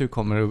tror att du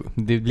kommer att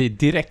det blir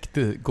direkt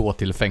gå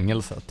till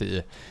fängelset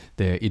i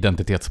det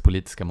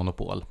identitetspolitiska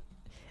monopol.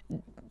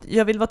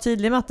 Jag vill vara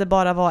tydlig med att det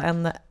bara var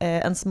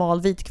en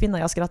smal vit kvinna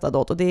jag skrattade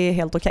åt, och det är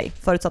helt okej,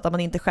 förutsatt att man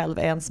inte själv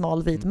är en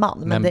smal vit man,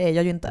 men det är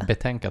jag ju inte.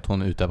 Betänk att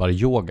hon utövar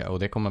yoga, och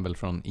det kommer väl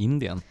från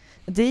Indien.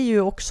 Det är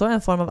ju också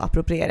en form av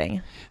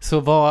appropriering. Så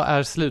vad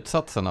är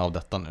slutsatsen av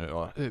detta nu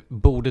då?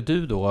 Borde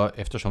du då,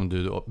 eftersom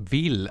du då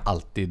vill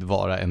alltid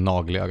vara en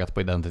nagelögat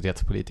på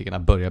identitetspolitikerna,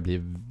 börja bli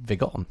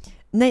vegan?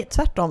 Nej,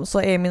 tvärtom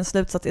så är min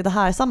slutsats i det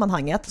här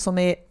sammanhanget, som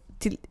är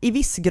i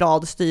viss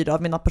grad styrd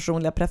av mina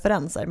personliga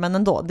preferenser, men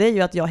ändå, det är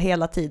ju att jag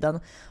hela tiden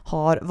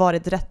har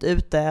varit rätt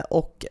ute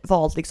och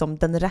valt liksom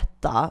den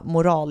rätta,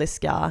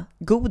 moraliska,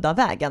 goda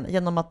vägen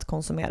genom att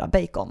konsumera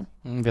bacon.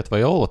 Vet du vad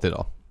jag åt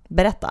idag?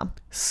 Berätta.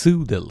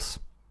 Soodles.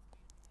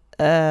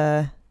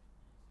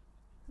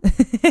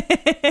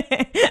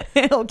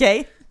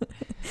 Okej.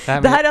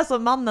 Det här är alltså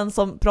mannen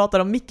som pratar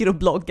om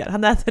mikrobloggar.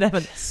 Han äter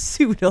även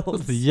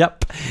soodles.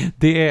 Japp.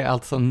 Det är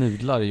alltså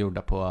nudlar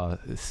gjorda på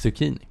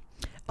zucchini.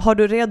 Har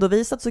du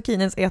redovisat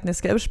zucchinins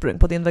etniska ursprung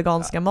på din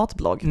veganska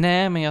matblogg?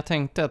 Nej, men jag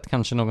tänkte att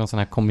kanske någon sån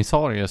här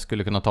kommissarie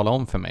skulle kunna tala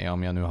om för mig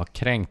om jag nu har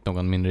kränkt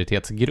någon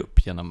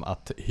minoritetsgrupp genom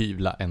att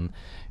hyvla en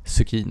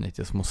zucchini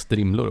till små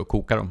strimlor och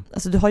koka dem.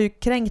 Alltså du har ju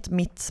kränkt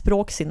mitt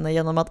språksinne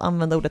genom att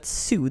använda ordet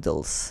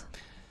sudels.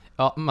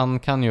 Ja, man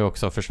kan ju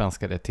också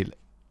försvenska det till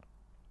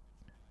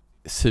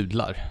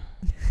sudlar.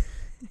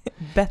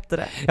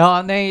 Bättre.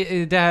 Ja,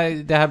 nej,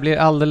 det här blir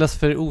alldeles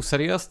för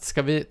oseriöst.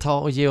 Ska vi ta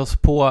och ge oss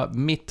på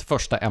mitt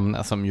första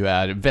ämne som ju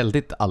är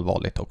väldigt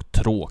allvarligt och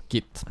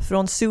tråkigt.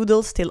 Från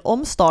sudels till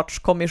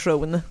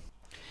omstartskommission.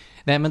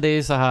 Nej, men det är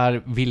ju så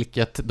här,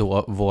 vilket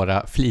då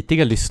våra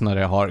flitiga lyssnare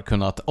har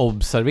kunnat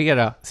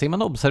observera. Ser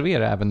man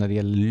observera även när det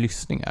gäller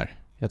lyssningar?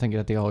 Jag tänker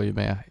att det har ju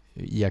med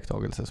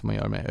iakttagelser som man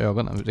gör med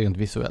ögonen rent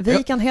visuellt.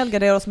 Vi kan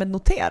helgardera oss med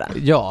notera.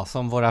 Ja,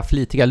 som våra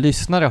flitiga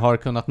lyssnare har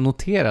kunnat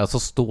notera så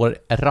står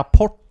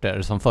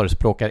rapporter som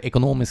förespråkar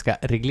ekonomiska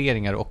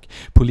regleringar och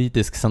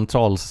politisk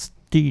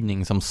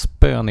centralstyrning som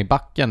spön i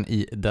backen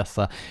i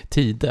dessa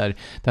tider.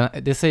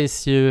 Det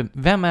sägs ju,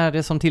 vem är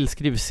det som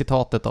tillskrivs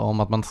citatet om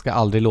att man ska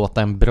aldrig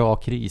låta en bra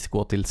kris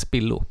gå till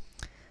spillo?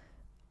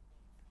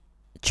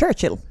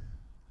 Churchill.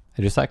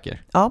 Är du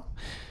säker? Ja.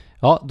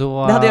 Ja,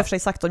 då... Det hade jag för sig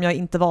sagt om jag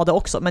inte var det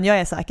också, men jag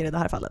är säker i det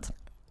här fallet.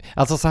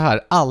 Alltså så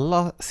här,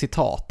 alla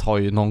citat har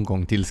ju någon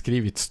gång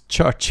tillskrivits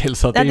Churchill.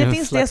 Så att Ja, det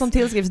finns slags... det som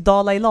tillskrivs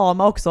Dalai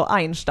Lama också,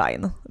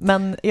 Einstein.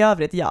 Men i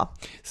övrigt, ja.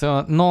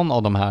 Så någon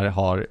av de här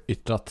har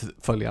yttrat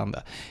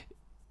följande.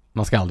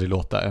 Man ska aldrig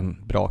låta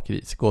en bra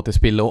kris gå till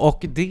spillo.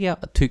 Och det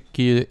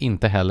tycker ju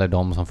inte heller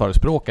de som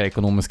förespråkar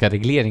ekonomiska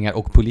regleringar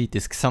och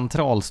politisk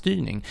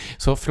centralstyrning.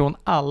 Så från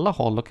alla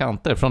håll och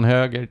kanter, från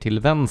höger till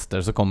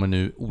vänster, så kommer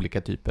nu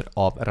olika typer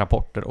av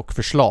rapporter och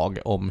förslag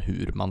om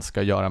hur man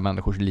ska göra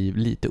människors liv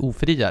lite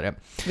ofriare.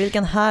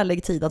 Vilken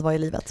härlig tid att vara i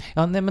livet.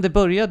 Ja, nej, men det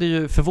började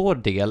ju för vår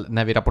del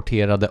när vi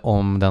rapporterade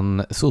om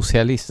den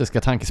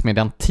socialistiska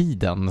tankesmedjan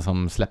Tiden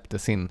som släppte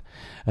sin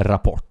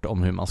rapport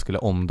om hur man skulle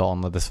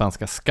omdana det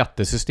svenska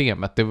skattesystemet.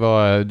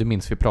 Det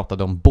minns vi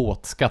pratade om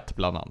båtskatt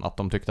bland annat.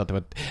 De tyckte att det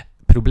var ett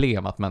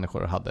problem att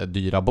människor hade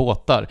dyra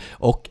båtar.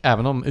 Och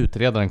även om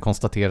utredaren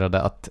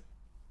konstaterade att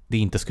det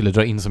inte skulle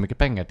dra in så mycket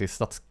pengar till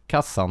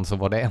statskassan, så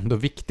var det ändå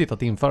viktigt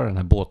att införa den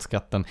här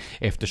båtskatten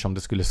eftersom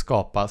det skulle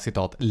skapa,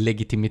 citat,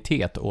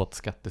 legitimitet åt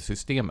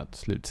skattesystemet,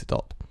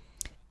 slutcitat.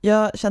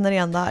 Jag känner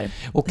igen det här.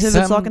 Och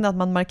huvudsaken är att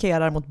man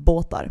markerar mot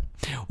båtar.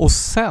 Och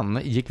sen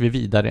gick vi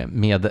vidare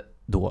med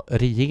då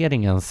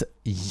regeringens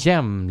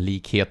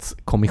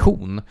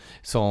jämlikhetskommission,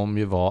 som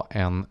ju var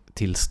en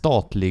till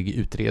statlig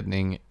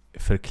utredning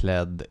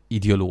förklädd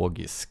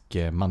ideologisk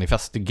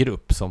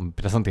manifestgrupp som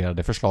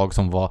presenterade förslag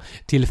som var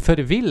till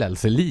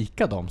förvillelse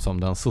lika de som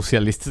den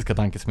socialistiska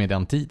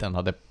tankesmedjan Tiden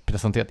hade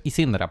presenterat i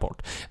sin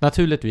rapport.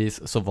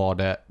 Naturligtvis så var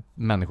det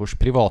människors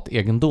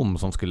privategendom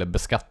som skulle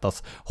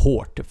beskattas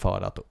hårt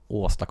för att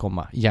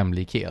åstadkomma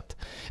jämlikhet.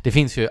 Det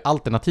finns ju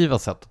alternativa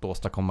sätt att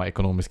åstadkomma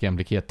ekonomisk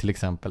jämlikhet, till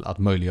exempel att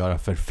möjliggöra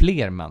för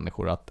fler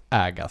människor att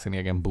äga sin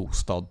egen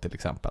bostad till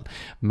exempel.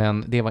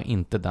 Men det var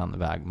inte den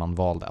väg man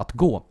valde att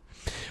gå.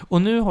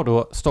 Och nu har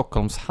då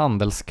Stockholms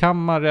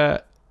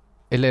handelskammare,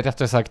 eller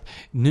rättare sagt,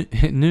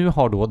 nu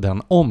har då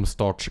den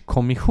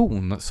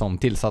omstartskommission som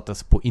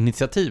tillsattes på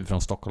initiativ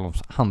från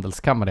Stockholms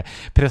handelskammare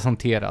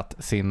presenterat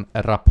sin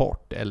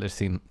rapport, eller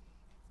sin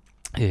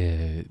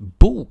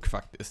bok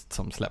faktiskt,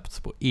 som släppts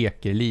på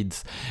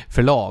Ekerlids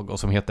förlag och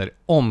som heter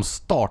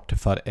Omstart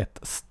för ett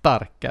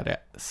starkare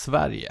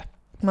Sverige.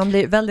 Man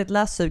blir väldigt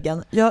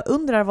lässugen. Jag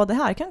undrar vad det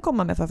här kan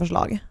komma med för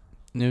förslag.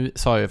 Nu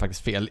sa jag ju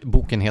faktiskt fel.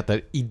 Boken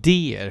heter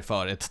Idéer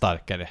för ett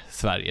starkare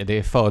Sverige. Det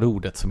är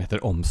förordet som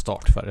heter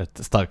Omstart för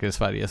ett starkare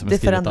Sverige. Som det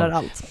förändrar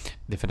allt.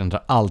 Det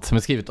förändrar allt, som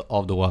är skrivet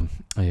av då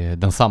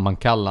den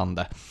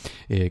sammankallande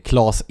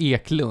Claes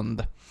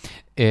Eklund.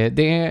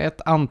 Det är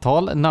ett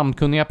antal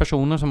namnkunniga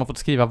personer som har fått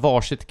skriva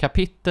varsitt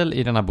kapitel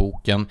i den här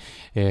boken.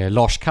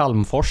 Lars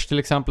Kalmfors till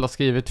exempel har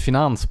skrivit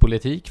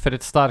Finanspolitik för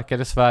ett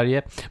starkare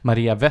Sverige.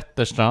 Maria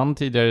Wetterstrand,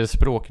 tidigare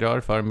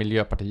språkrör för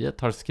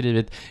Miljöpartiet, har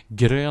skrivit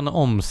Grön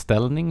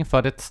omställning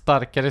för ett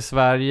starkare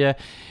Sverige.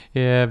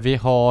 Vi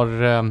har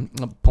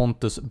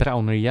Pontus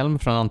Braunerhjelm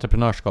från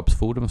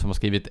Entreprenörskapsforum som har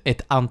skrivit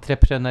Ett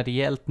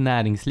entreprenöriellt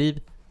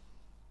näringsliv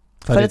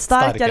för ett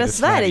starkare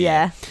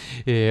Sverige.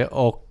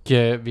 Och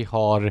vi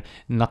har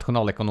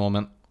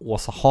nationalekonomen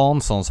Åsa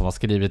Hansson som har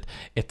skrivit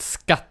Ett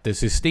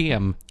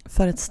skattesystem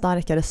för ett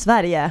starkare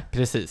Sverige.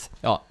 Precis,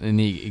 ja,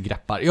 ni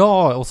greppar.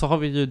 Ja, och så har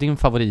vi ju din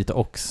favorit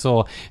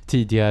också,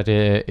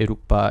 tidigare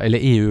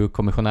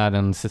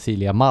EU-kommissionären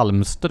Cecilia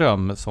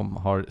Malmström som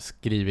har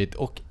skrivit,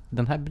 och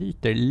den här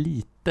bryter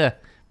lite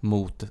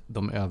mot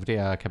de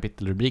övriga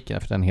kapitelrubrikerna,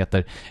 för den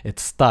heter Ett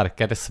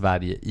starkare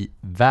Sverige i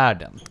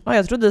världen. Ja,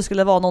 jag trodde det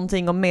skulle vara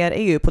någonting om mer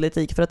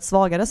EU-politik för ett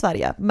svagare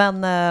Sverige,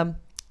 men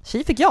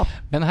tji fick jag.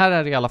 Men här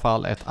är det i alla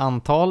fall ett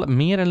antal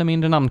mer eller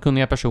mindre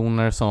namnkunniga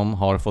personer som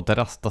har fått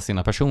rasta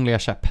sina personliga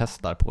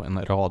käpphästar på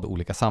en rad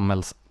olika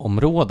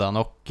samhällsområden,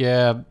 och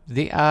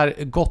det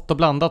är gott och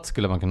blandat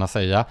skulle man kunna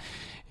säga.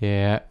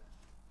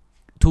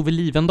 Tove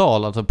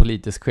Livendal, alltså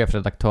politisk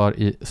chefredaktör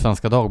i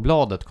Svenska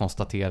Dagbladet,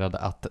 konstaterade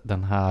att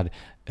den här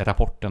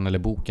rapporten eller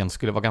boken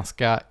skulle vara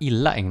ganska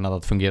illa ägnad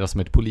att fungera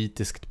som ett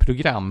politiskt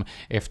program,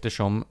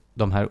 eftersom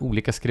de här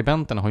olika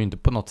skribenterna har ju inte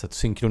på något sätt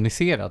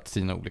synkroniserat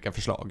sina olika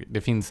förslag.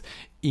 Det finns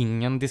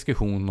ingen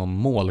diskussion om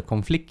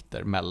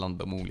målkonflikter mellan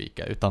de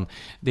olika, utan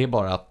det är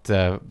bara att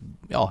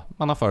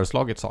man har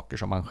föreslagit saker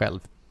som man själv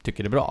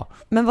tycker är bra.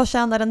 Men vad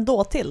tjänar den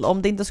då till?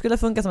 Om det inte skulle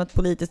funka som ett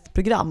politiskt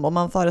program, om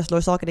man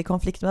föreslår saker i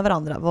konflikt med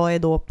varandra, vad är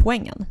då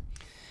poängen?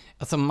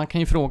 Alltså man kan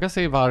ju fråga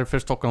sig varför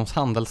Stockholms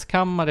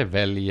handelskammare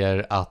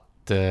väljer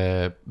att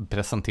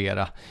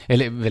presentera,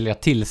 eller välja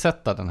att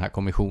tillsätta den här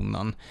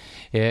kommissionen.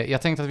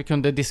 Jag tänkte att vi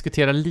kunde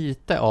diskutera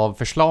lite av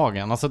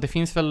förslagen. Alltså det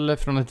finns väl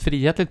från ett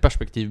frihetligt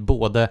perspektiv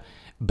både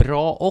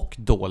bra och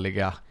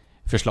dåliga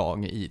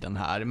förslag i den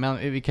här. Men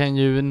vi kan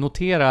ju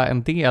notera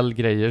en del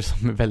grejer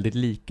som är väldigt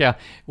lika,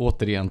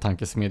 återigen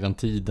tankesmedjan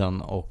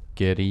Tiden och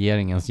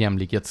regeringens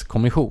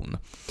jämlikhetskommission.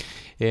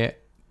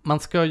 Man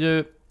ska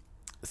ju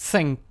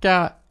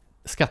sänka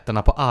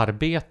skatterna på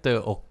arbete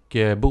och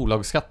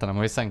bolagsskatterna,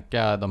 man vill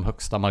sänka de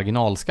högsta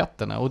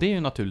marginalskatterna, och det är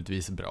ju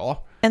naturligtvis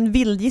bra. En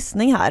vild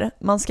gissning här,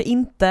 man ska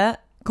inte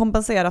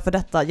kompensera för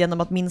detta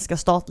genom att minska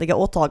statliga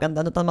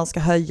åtaganden, utan man ska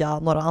höja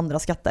några andra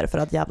skatter för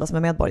att jävlas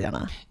med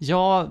medborgarna.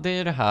 Ja, det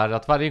är det här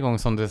att varje gång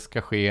som det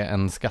ska ske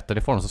en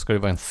skattereform så ska det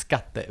vara en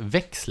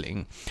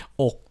skatteväxling.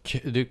 Och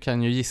du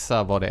kan ju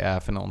gissa vad det är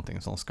för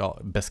någonting som ska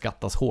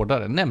beskattas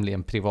hårdare,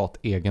 nämligen privat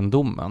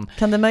egendomen.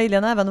 Kan det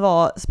möjligen även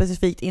vara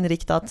specifikt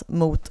inriktat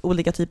mot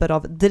olika typer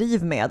av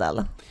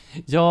drivmedel?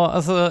 Ja,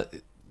 alltså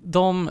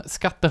de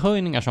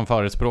skattehöjningar som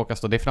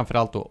förespråkas då, det är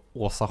framförallt då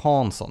Åsa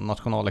Hansson,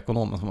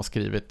 nationalekonomen, som har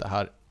skrivit det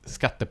här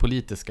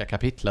skattepolitiska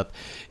kapitlet.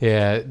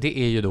 Det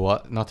är ju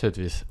då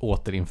naturligtvis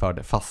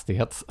återinförd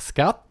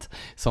fastighetsskatt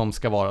som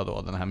ska vara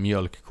då den här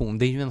mjölkkon.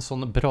 Det är ju en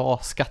sån bra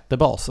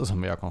skattebas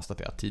som vi har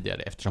konstaterat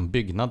tidigare, eftersom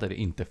byggnader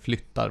inte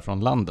flyttar från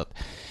landet.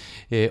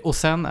 Och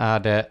sen är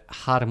det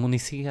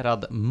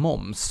harmoniserad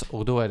moms,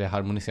 och då är det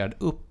harmoniserad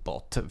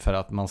uppåt för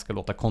att man ska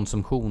låta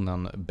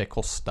konsumtionen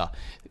bekosta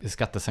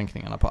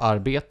skattesänkningarna på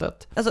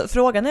arbetet. Alltså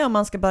frågan är om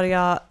man ska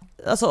börja,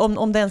 alltså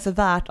om det ens är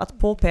värt att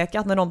påpeka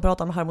att när någon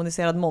pratar om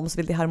harmoniserad moms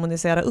vill de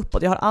harmonisera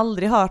uppåt. Jag har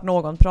aldrig hört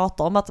någon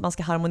prata om att man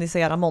ska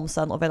harmonisera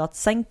momsen och velat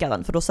sänka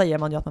den, för då säger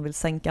man ju att man vill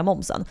sänka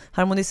momsen.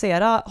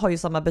 Harmonisera har ju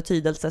samma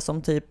betydelse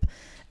som typ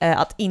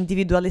att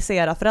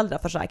individualisera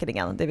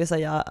föräldraförsäkringen, det vill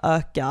säga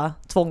öka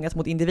tvånget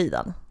mot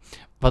individen.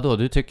 Vadå,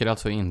 du tycker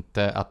alltså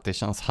inte att det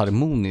känns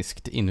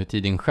harmoniskt inuti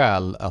din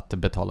själ att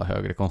betala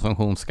högre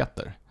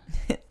konsumtionsskatter?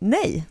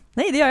 Nej,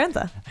 det gör jag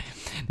inte.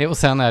 Och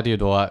sen är det ju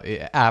då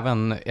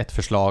även ett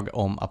förslag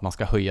om att man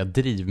ska höja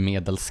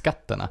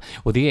drivmedelsskatterna.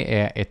 Och det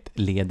är ett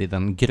led i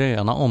den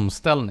gröna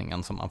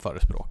omställningen som man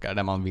förespråkar,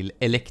 där man vill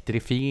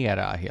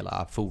elektrifiera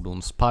hela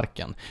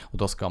fordonsparken. Och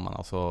då ska man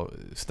alltså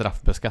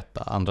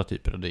straffbeskatta andra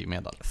typer av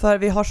drivmedel. För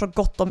vi har så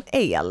gott om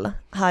el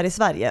här i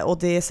Sverige, och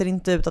det ser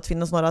inte ut att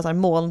finnas några så här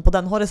moln på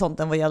den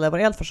horisonten vad gäller vår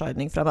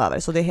elförsörjning framöver.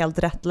 Så det är helt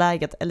rätt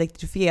läge att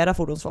elektrifiera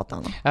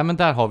fordonsflottan. Ja, men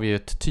där har vi ju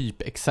ett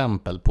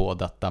typexempel på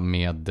detta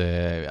med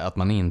att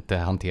man inte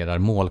hanterar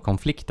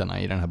målkonflikterna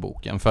i den här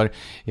boken. För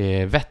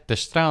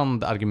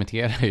Wetterstrand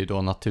argumenterar ju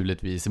då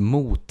naturligtvis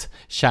mot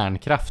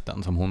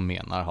kärnkraften, som hon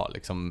menar har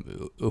liksom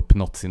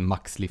uppnått sin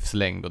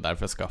maxlivslängd och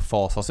därför ska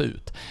fasas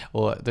ut.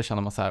 Och då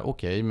känner man så här,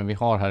 okej, men vi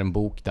har här en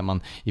bok där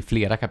man i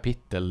flera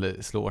kapitel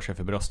slår sig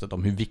för bröstet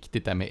om hur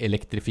viktigt det är med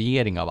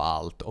elektrifiering av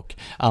allt, och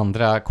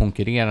andra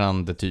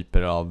konkurrerande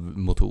typer av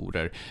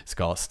motorer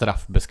ska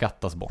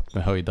straffbeskattas bort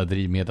med höjda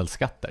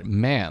drivmedelsskatter.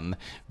 Men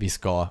vi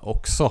ska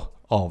också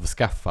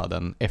avskaffa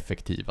den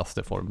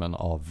effektivaste formen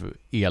av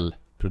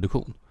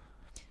elproduktion.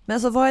 Men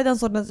så vad är den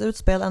sortens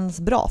utspel ens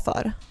bra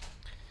för?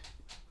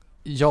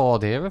 Ja,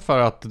 det är väl för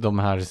att de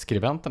här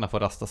skribenterna får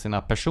rasta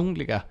sina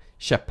personliga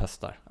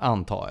käpphästar,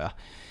 antar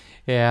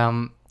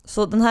jag.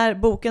 Så den här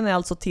boken är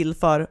alltså till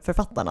för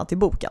författarna till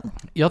boken?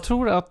 Jag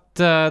tror att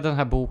den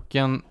här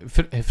boken,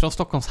 från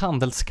Stockholms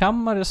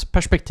handelskammares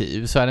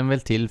perspektiv, så är den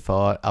väl till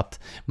för att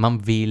man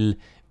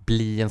vill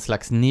bli en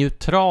slags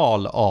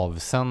neutral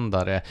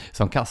avsändare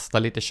som kastar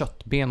lite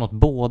köttben åt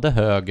både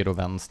höger och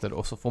vänster,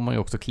 och så får man ju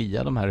också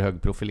klia de här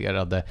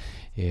högprofilerade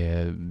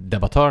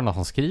debattörerna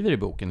som skriver i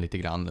boken lite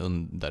grann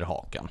under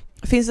hakan.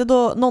 Finns det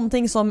då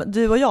någonting som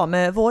du och jag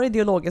med vår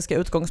ideologiska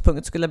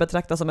utgångspunkt skulle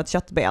betrakta som ett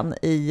köttben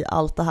i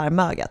allt det här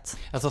möget?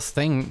 Alltså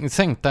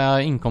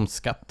sänkta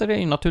inkomstskatter är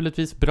ju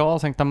naturligtvis bra,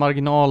 sänkta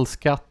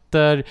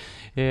marginalskatter,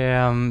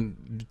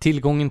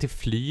 tillgången till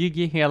flyg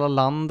i hela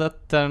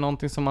landet är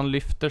någonting som man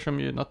lyfter, som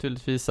ju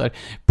naturligtvis är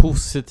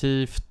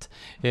positivt.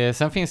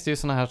 Sen finns det ju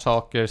såna här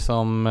saker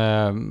som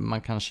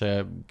man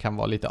kanske kan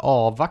vara lite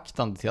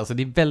avvaktande till. Alltså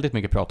det är väldigt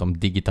mycket prat om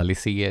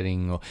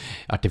digitalisering och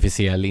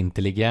artificiell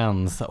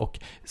intelligens, och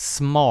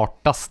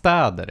smarta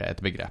städer är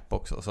ett begrepp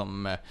också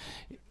som,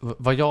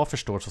 vad jag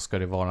förstår, så ska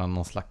det vara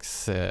någon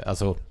slags,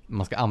 alltså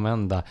man ska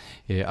använda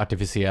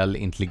artificiell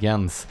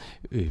intelligens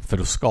för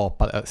att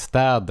skapa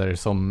städer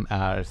som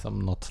är som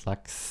något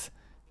slags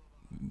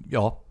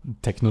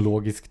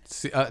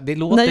teknologiskt. Det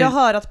låter... När jag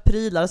hör att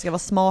prylar ska vara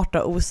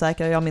smarta och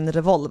osäkra, jag min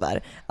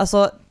revolver.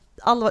 Alltså,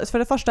 för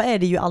det första är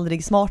det ju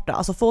aldrig smarta.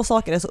 Alltså få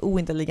saker är så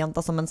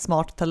ointelligenta som en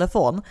smart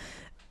telefon.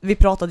 Vi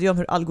pratade ju om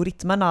hur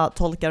algoritmerna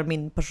tolkar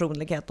min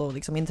personlighet och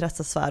liksom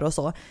intressesfär och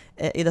så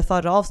i det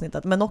förra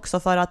avsnittet. Men också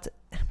för att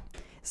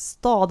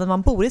staden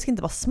man bor i ska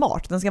inte vara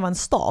smart. Den ska vara en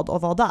stad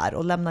och vara där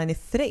och lämna en i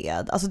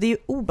fred. Alltså det är ju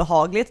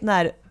obehagligt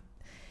när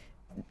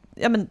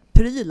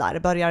prylar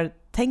börjar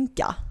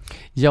tänka.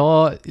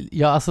 Ja,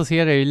 jag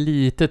associerar ju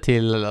lite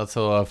till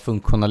alltså,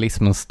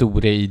 funktionalismens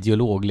stora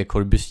ideolog Le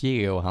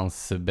Corbusier och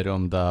hans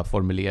berömda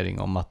formulering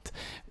om att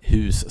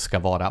hus ska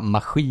vara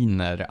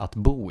maskiner att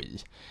bo i.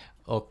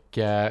 Och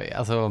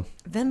alltså...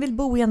 Vem vill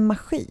bo i en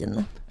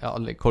maskin? Ja,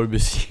 Le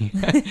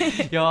Corbusier.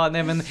 Ja,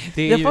 nej men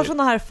det är jag får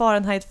såna här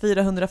Fahrenheit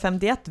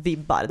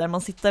 451-vibbar där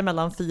man sitter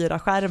mellan 4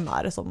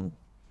 skärmar som...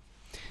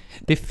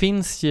 Det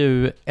finns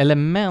ju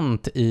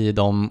element i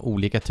de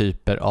olika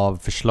typer av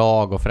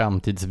förslag och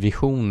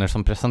framtidsvisioner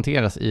som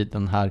presenteras i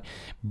den här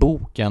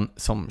boken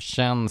som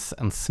känns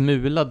en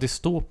smula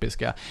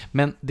dystopiska.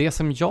 Men det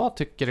som jag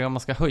tycker, om man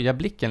ska höja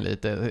blicken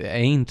lite,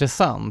 är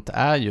intressant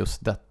är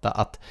just detta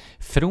att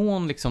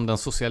från liksom den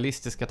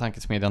socialistiska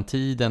tankesmedjan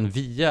tiden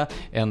via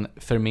en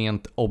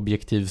förment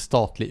objektiv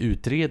statlig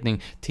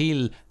utredning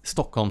till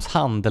Stockholms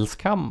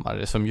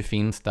handelskammare som ju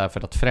finns där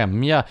för att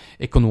främja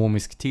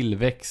ekonomisk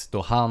tillväxt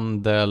och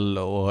handel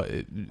och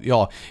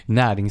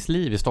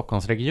näringsliv i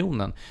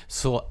Stockholmsregionen,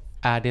 så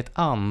är det ett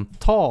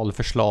antal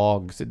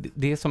förslag.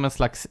 Det är som en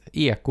slags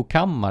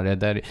ekokammare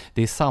där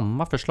det är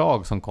samma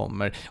förslag som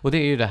kommer. Och det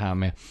är ju det här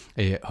med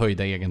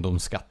höjda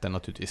egendomsskatter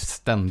naturligtvis,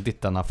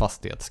 ständigt denna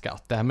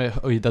fastighetsskatt. Det här med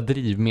höjda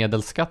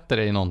drivmedelsskatter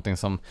är ju någonting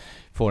som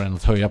får en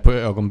att höja på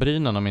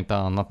ögonbrynen om inte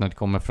annat när det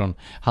kommer från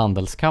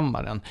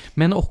handelskammaren.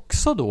 Men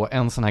också då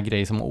en sån här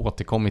grej som har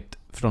återkommit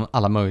från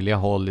alla möjliga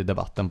håll i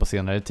debatten på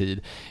senare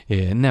tid,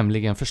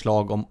 nämligen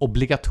förslag om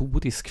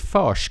obligatorisk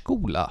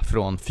förskola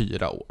från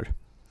 4 år.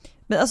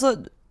 Men alltså,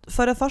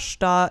 för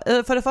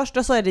det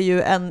första så är det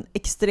ju en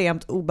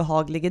extremt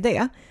obehaglig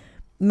idé.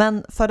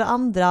 Men för det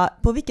andra,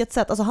 på vilket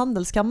sätt? Alltså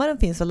handelskammaren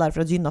finns väl där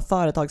för att gynna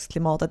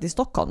företagsklimatet i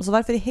Stockholm. Så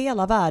varför i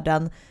hela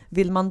världen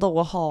vill man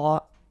då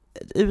ha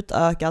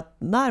utökat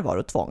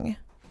närvarotvång?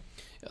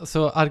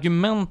 Så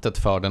argumentet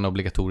för den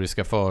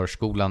obligatoriska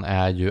förskolan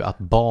är ju att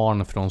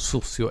barn från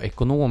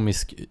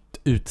socioekonomiskt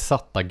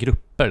utsatta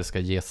grupper ska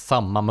ges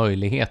samma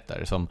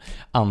möjligheter som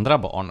andra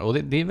barn. Och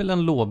det är väl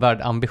en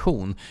lovvärd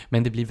ambition,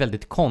 men det blir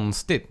väldigt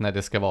konstigt när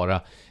det ska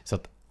vara så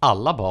att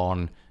alla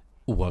barn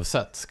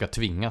oavsett ska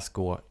tvingas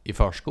gå i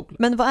förskola.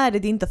 Men vad är det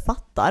de inte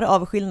fattar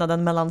av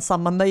skillnaden mellan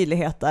samma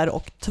möjligheter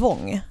och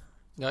tvång?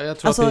 Ja, jag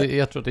tror att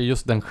det är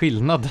just den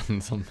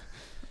skillnaden som...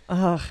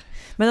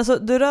 Men alltså,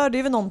 du rörde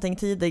ju någonting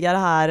tidigare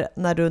här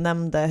när du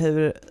nämnde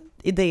hur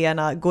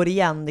idéerna går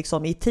igen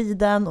liksom, i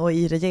tiden och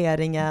i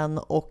regeringen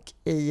och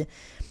i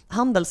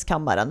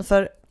handelskammaren.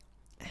 För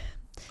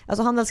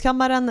alltså,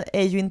 handelskammaren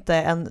är ju inte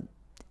en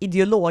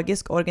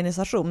ideologisk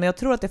organisation, men jag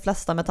tror att de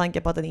flesta med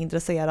tanke på att den är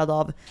intresserad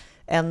av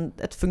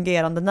ett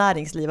fungerande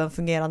näringsliv, en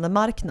fungerande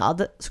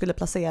marknad, skulle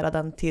placera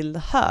den till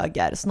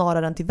höger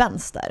snarare än till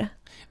vänster.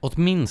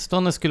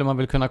 Åtminstone skulle man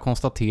väl kunna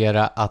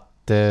konstatera att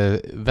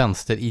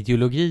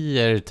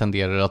vänsterideologier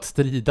tenderar att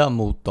strida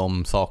mot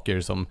de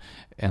saker som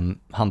en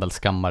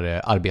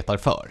handelskammare arbetar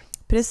för.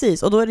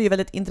 Precis, och då är det ju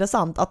väldigt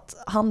intressant att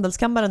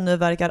handelskammaren nu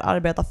verkar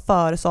arbeta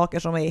för saker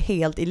som är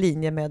helt i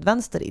linje med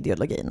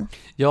vänsterideologin.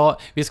 Ja,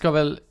 vi ska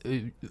väl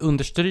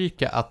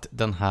understryka att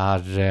den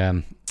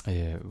här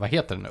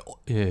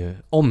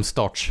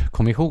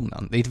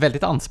omstartskommissionen, det är ett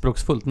väldigt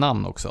anspråksfullt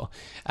namn också,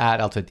 är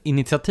alltså ett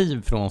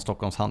initiativ från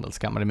Stockholms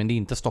handelskammare, men det är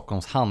inte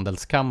Stockholms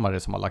handelskammare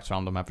som har lagt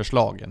fram de här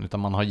förslagen, utan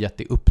man har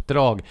gett i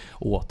uppdrag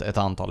åt ett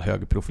antal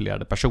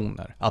högprofilerade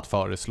personer att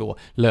föreslå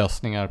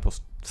lösningar på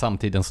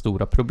samtidens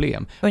stora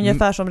problem.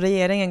 Ungefär som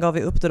regeringen gav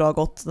i uppdrag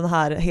åt den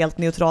här helt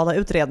neutrala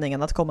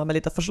utredningen att komma med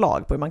lite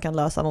förslag på hur man kan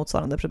lösa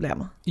motsvarande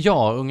problem.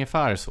 Ja,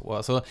 ungefär så.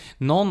 Alltså,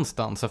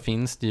 någonstans så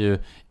finns det ju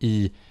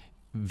i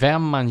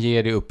vem man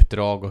ger i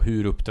uppdrag och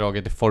hur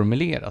uppdraget är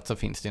formulerat, så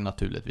finns det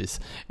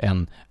naturligtvis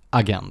en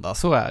agenda,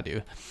 så är det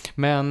ju.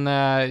 Men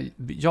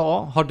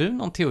har du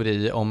någon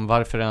teori om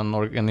varför en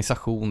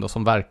organisation då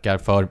som verkar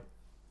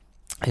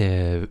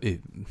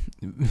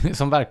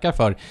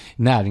för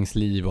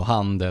näringsliv och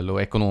handel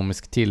och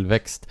ekonomisk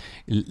tillväxt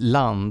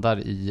landar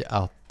i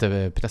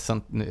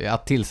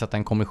att tillsätta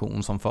en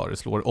kommission som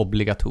föreslår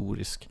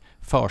obligatorisk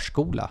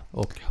förskola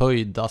och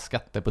höjda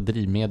skatter på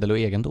drivmedel och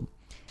egendom?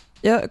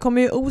 Jag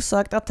kommer ju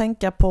osökt att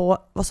tänka på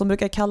vad som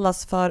brukar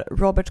kallas för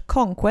Robert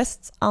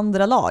Conquests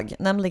andra lag,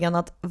 nämligen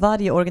att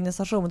varje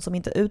organisation som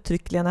inte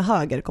uttryckligen är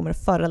höger kommer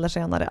förr eller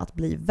senare att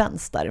bli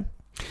vänster.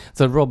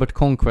 Så Robert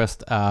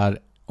Conquest är,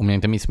 om jag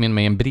inte missminner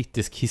mig, en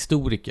brittisk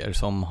historiker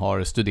som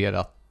har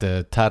studerat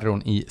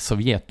terrorn i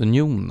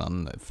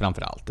Sovjetunionen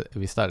framförallt.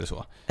 Visst är det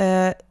så?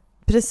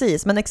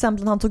 Precis, men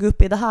exemplen han tog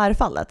upp i det här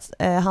fallet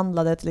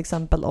handlade till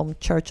exempel om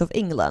Church of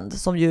England,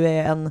 som ju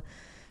är en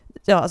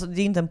ja, alltså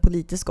det är inte en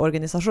politisk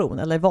organisation,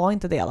 eller var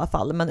inte det i alla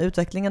fall, men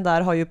utvecklingen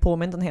där har ju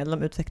påmint en hel del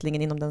om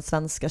utvecklingen inom den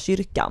svenska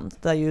kyrkan,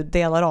 där ju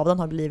delar av den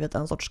har blivit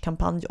en sorts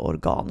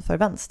kampanjorgan för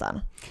vänstern.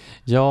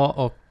 Ja,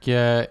 och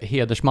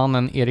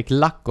hedersmannen Erik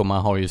Lackoma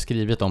har ju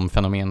skrivit om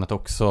fenomenet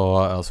också,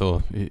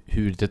 alltså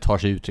hur det tar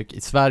sig uttryck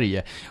i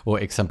Sverige,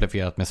 och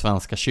exemplifierat med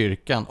svenska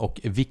kyrkan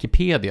och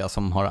Wikipedia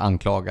som har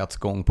anklagats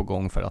gång på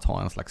gång för att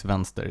ha en slags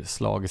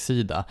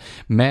vänsterslagsida.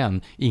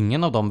 Men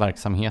ingen av de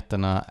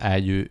verksamheterna är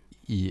ju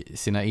i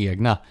sina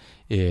egna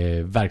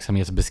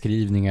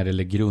verksamhetsbeskrivningar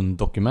eller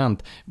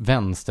grunddokument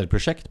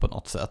vänsterprojekt på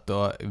något sätt.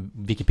 Och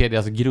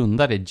Wikipedias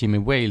grundare Jimmy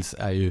Wales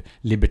är ju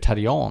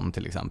libertarian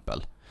till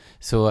exempel.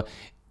 Så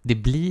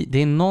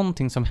det är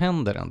någonting som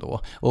händer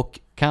ändå. Och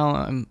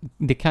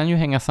det kan ju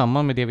hänga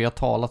samman med det vi har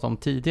talat om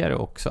tidigare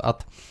också,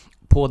 att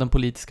på den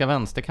politiska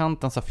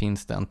vänsterkanten så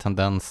finns det en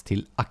tendens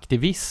till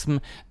aktivism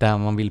där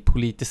man vill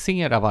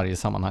politisera varje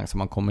sammanhang som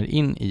man kommer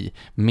in i,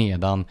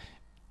 medan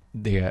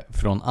det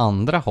från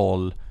andra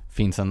håll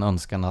finns en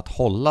önskan att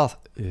hålla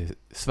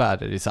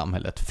sfärer i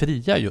samhället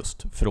fria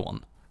just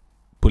från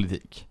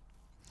politik.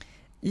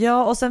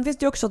 Ja, och sen finns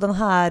det ju också den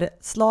här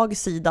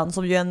slagsidan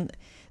som ju är en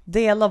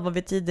del av vad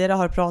vi tidigare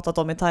har pratat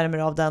om i termer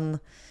av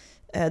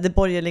det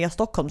borgerliga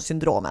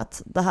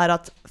Stockholmssyndromet. Det här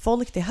att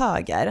folk till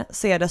höger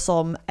ser det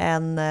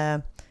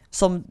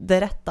som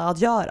det rätta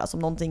att göra, som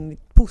någonting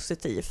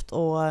positivt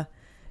och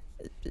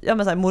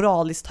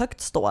moraliskt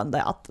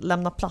högtstående att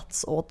lämna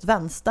plats åt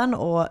vänstern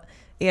och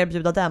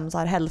erbjuda dem så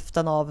här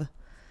hälften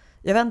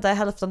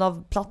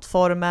av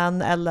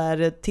plattformen,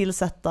 eller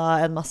tillsätta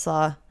en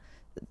massa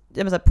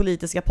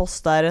politiska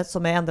poster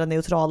som är ändå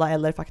neutrala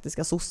eller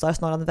faktiska sossar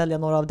snarare än välja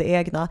några av det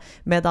egna,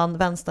 medan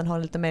vänstern har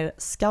en lite mer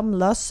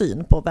skamlös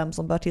syn på vem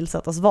som bör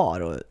tillsättas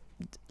var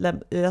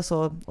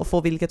och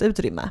få vilket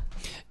utrymme.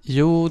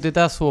 Jo, det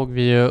där såg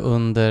vi ju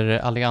under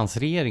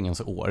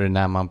alliansregeringens år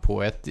när man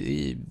på ett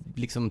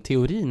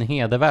teorin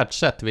hedervärt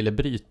sätt ville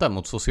bryta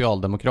mot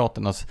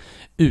Socialdemokraternas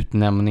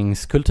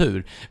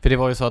utnämningskultur. För det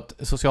var ju så att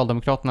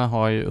Socialdemokraterna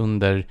har ju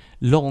under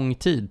lång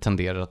tid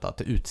tenderat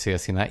att utse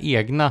sina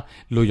egna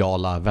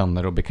lojala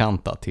vänner och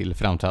bekanta till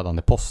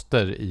framträdande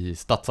poster i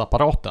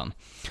statsapparaten.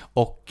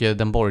 Och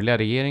den borgerliga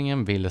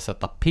regeringen ville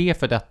sätta P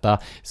för detta,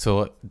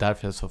 så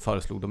därför så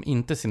föreslog de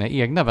inte sina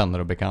egna vänner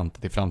och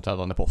bekanta till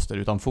framträdande poster,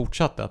 utan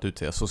fortsatte att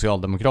utse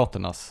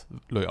Socialdemokraternas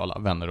lojala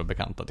vänner och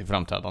bekanta till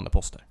framträdande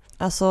poster.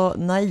 Alltså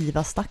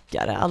naiva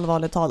stackare,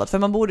 allvarligt talat. För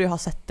man borde ju ha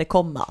sett det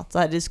komma.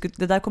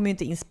 Det där kommer ju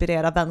inte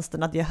inspirera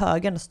vänstern att ge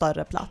högern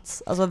större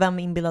plats. Alltså vem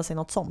inbillar sig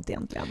något sånt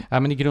egentligen? Ja,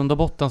 men i grund och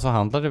botten så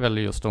handlar det väl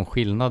just om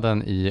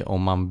skillnaden i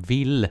om man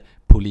vill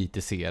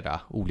politisera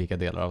olika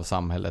delar av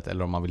samhället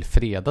eller om man vill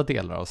freda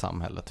delar av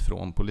samhället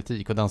från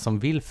politik. Och den som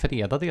vill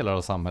freda delar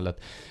av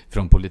samhället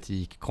från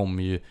politik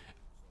kommer ju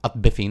att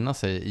befinna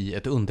sig i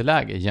ett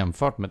underläge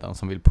jämfört med den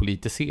som vill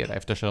politisera,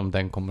 eftersom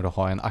den kommer att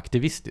ha en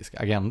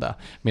aktivistisk agenda,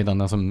 medan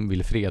den som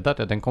vill freda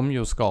det, den kommer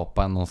ju att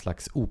skapa någon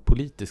slags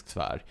opolitisk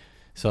sfär.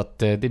 Så att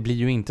det blir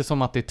ju inte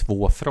som att det är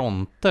två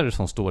fronter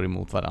som står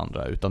emot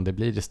varandra, utan det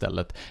blir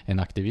istället en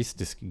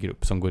aktivistisk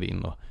grupp som går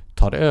in och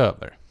tar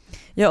över.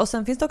 Ja, och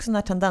sen finns det också den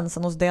här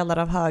tendensen hos delar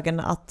av högern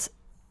att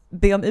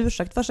be om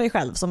ursäkt för sig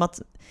själv, som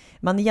att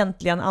man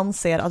egentligen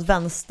anser att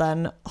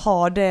vänstern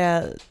har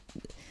det.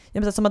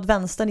 Som att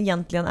vänstern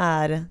egentligen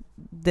är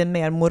den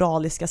mer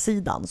moraliska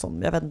sidan som,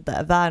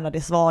 värnar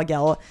det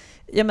svaga och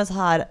så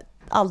här,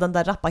 all den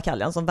där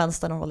rappakaljan som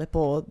vänstern har hållit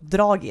på och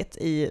dragit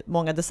i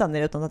många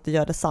decennier utan att det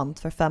gör det sant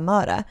för 5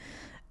 öre.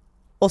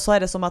 Och så är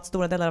det som att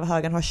stora delar av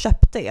högern har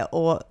köpt det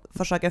och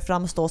försöker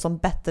framstå som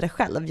bättre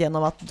själv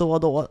genom att då och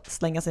då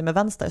slänga sig med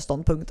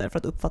vänsterståndpunkter för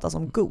att uppfattas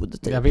som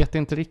god. Typ. Jag vet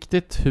inte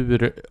riktigt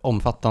hur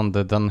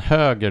omfattande den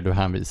höger du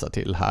hänvisar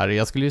till här.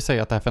 Jag skulle ju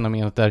säga att det här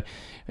fenomenet är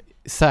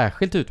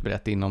särskilt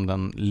utbrett inom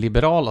den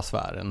liberala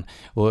sfären.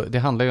 Och det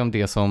handlar ju om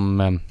det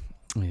som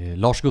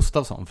Lars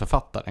Gustafsson,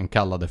 författaren,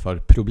 kallade för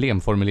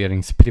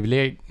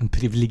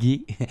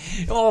problemformuleringsprivilegiet.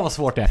 Ja, vad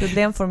svårt det är.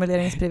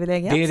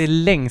 Problemformuleringsprivilegiet. Det är det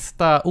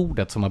längsta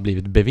ordet som har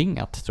blivit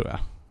bevingat, tror jag.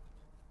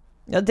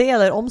 Ja, det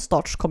gäller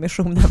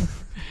omstartskommissionen.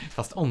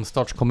 Fast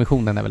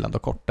omstartskommissionen är väl ändå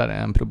kortare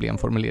än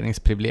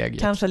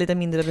problemformuleringsprivilegiet. Kanske lite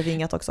mindre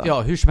bevingat också.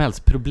 Ja, hur som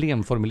helst,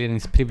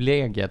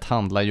 problemformuleringsprivilegiet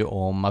handlar ju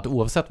om att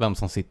oavsett vem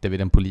som sitter vid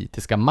den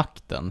politiska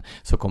makten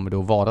så kommer det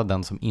att vara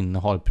den som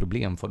innehar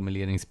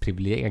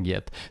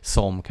problemformuleringsprivilegiet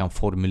som kan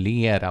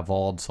formulera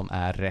vad som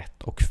är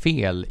rätt och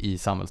fel i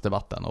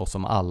samhällsdebatten och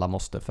som alla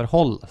måste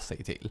förhålla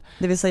sig till.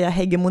 Det vill säga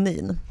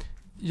hegemonin.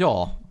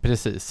 Ja,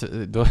 precis.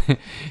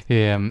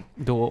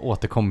 Då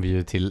återkommer vi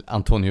ju till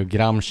Antonio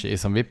Gramsci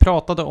som vi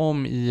pratade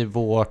om i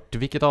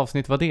vilket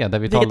avsnitt var det?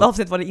 Vilket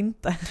avsnitt var det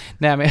inte?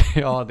 Nej, men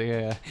ja,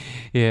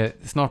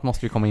 snart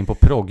måste vi komma in på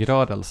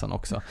proggrörelsen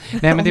också.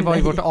 Nej, men det var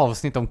ju vårt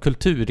avsnitt om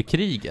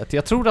kulturkriget.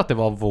 Jag tror att det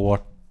var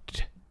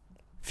vårt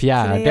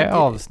 4:e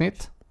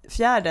avsnitt.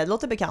 4:e,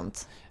 låter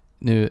bekant.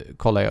 Nu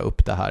kollar jag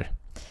upp det här.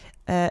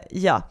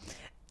 Ja.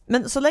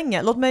 Men så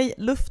länge, låt mig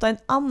lufta en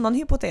annan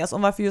hypotes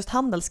om varför just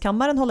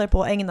Handelskammaren håller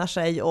på att ägna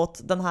sig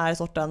åt den här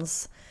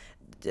sortens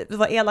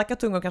vad elaka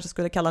tungor kanske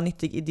skulle kalla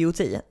nyttig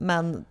idioti,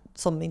 men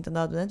som inte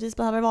nödvändigtvis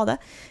behöver vara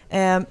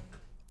det.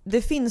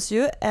 Det finns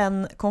ju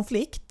en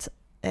konflikt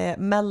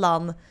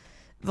mellan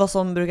vad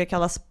som brukar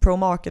kallas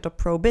pro-market och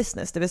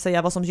pro-business, det vill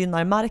säga vad som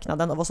gynnar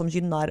marknaden och vad som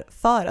gynnar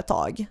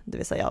företag, det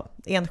vill säga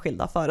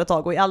enskilda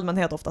företag och i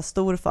allmänhet ofta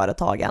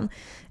storföretagen.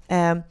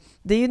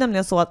 Det är ju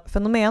nämligen så att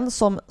fenomen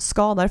som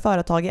skadar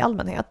företag i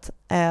allmänhet,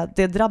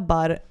 det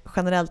drabbar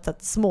generellt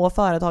sett små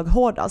företag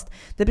hårdast.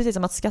 Det är precis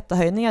som att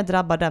skattehöjningar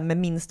drabbar dem med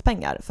minst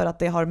pengar för att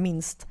det har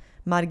minst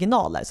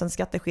marginaler. Så en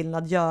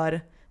skatteskillnad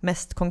gör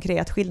mest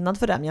konkret skillnad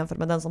för dem jämfört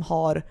med den som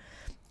har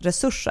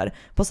resurser.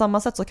 På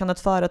samma sätt så kan ett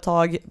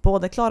företag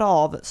både klara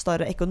av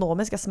större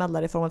ekonomiska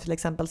smällar i form av till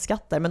exempel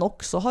skatter, men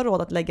också ha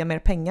råd att lägga mer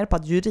pengar på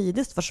att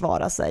juridiskt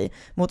försvara sig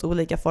mot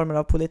olika former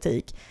av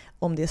politik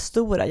om det är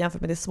stora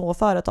jämfört med de små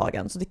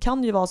företagen. Så det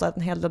kan ju vara så att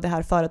en hel del av de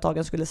här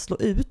företagen skulle slå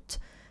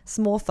ut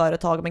små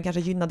företag men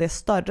kanske gynna det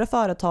större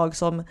företag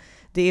som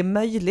det är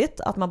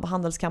möjligt att man på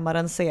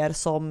Handelskammaren ser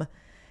som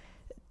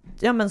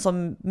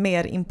som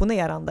mer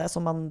imponerande,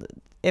 som man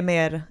är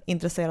mer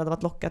intresserad av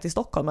att locka till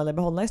Stockholm eller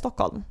behålla i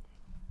Stockholm.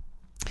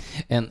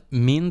 En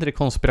mindre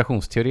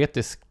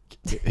konspirationsteoretisk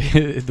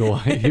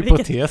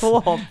hypotes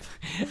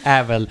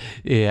är väl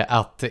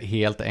att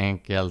helt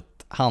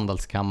enkelt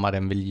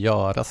Handelskammaren vill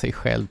göra sig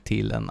själv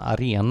till en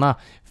arena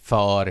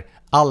för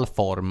all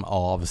form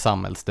av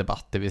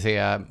samhällsdebatt, det vill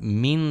säga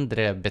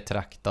mindre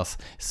betraktas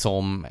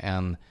som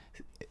en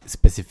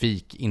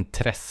specifik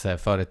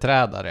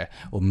intresseföreträdare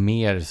och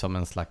mer som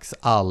en slags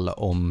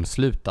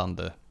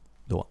allomslutande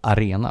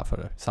arena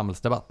för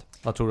samhällsdebatt.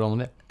 Vad tror du om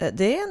det?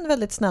 Det är en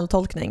väldigt snäll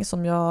tolkning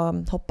som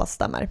jag hoppas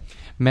stämmer.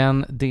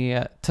 Men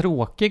det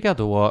tråkiga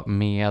då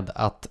med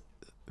att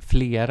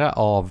flera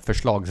av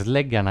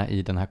förslagsläggarna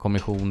i den här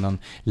kommissionen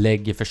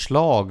lägger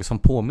förslag som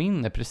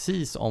påminner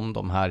precis om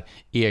de här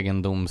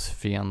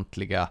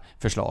egendomsfientliga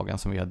förslagen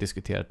som vi har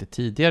diskuterat i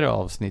tidigare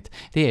avsnitt,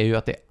 det är ju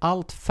att det är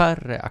allt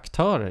färre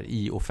aktörer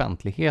i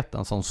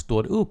offentligheten som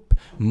står upp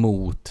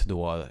mot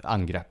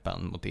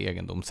angreppen mot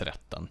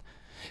egendomsrätten.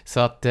 Så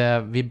att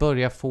vi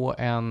börjar få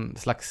en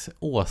slags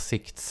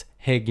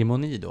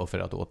åsiktshegemoni då, för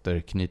att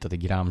återknyta till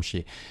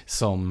Gramsci,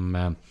 som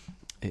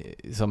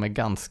är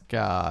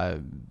ganska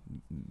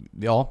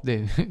det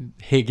är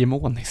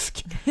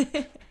hegemonisk.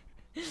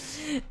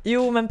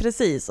 Jo, men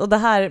precis. Och det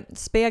här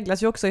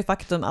speglas ju också i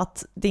faktum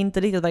att det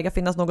inte riktigt verkar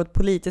finnas något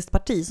politiskt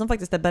parti som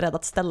faktiskt är beredd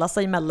att ställa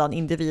sig mellan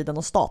individen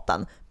och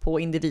staten på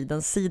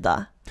individens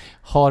sida.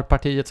 Har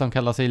partiet som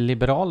kallar sig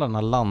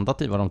Liberalerna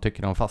landat i vad de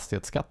tycker om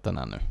fastighetsskatten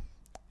ännu?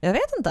 Jag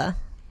vet inte.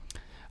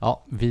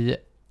 Ja, vi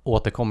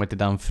återkommer till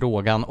den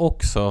frågan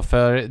också,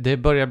 för det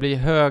börjar bli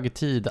hög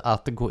tid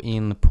att gå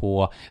in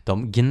på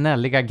de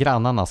gnälliga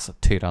grannarnas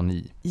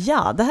tyranni.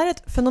 Ja, det här är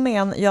ett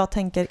fenomen jag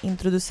tänker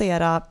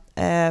introducera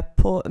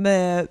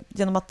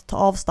genom att ta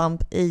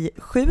avstamp i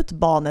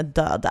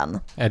skjutbanedöden.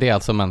 Är det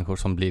alltså människor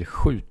som blir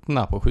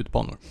skjutna på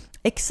skjutbanor?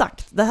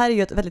 Exakt. Det här är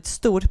ju ett väldigt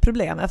stort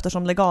problem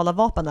eftersom legala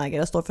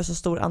vapenägare står för så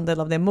stor andel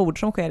av det mord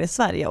som sker i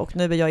Sverige, och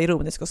nu är jag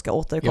ironisk och ska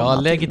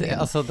återkomma till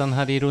alltså den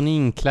här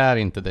ironin klär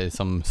inte dig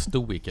som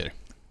stoiker.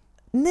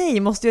 Nej,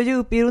 måste jag ge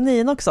upp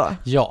ironin också?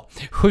 Ja,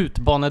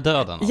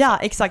 skjutbanedöden. Alltså. Ja,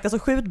 exakt. Alltså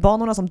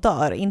skjutbanorna som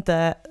dör,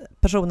 inte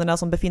personerna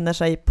som befinner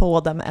sig på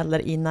dem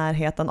eller i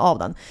närheten av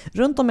den.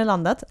 Runt om i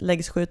landet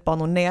läggs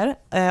skjutbanor ner,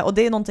 och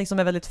det är någonting som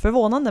är väldigt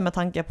förvånande med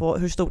tanke på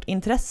hur stort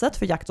intresset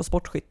för jakt och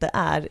sportskytte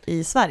är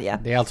i Sverige.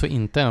 Det är alltså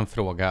inte en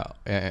fråga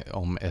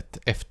om ett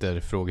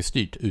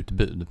efterfrågestyrt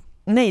utbud.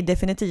 Nej,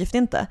 definitivt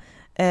inte.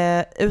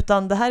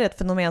 Utan det här är ett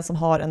fenomen som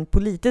har en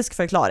politisk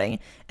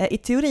förklaring. I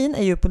teorin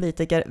är ju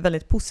politiker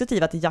väldigt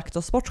positiva till jakt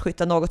och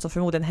sportskytte, något som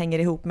förmodligen hänger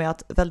ihop med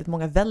att väldigt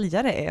många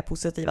väljare är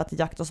positiva till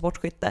jakt och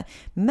sportskytte.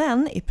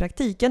 Men i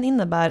praktiken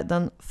innebär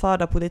den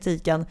förda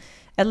politiken,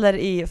 eller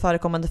i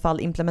förekommande fall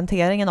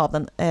implementeringen av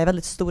den,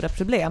 väldigt stora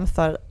problem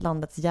för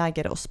landets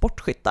jägare och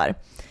sportskyttar.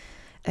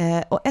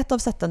 Och ett av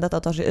sätten detta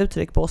tar sig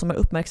uttryck på, som har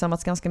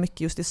uppmärksammats ganska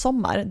mycket just i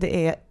sommar,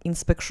 det är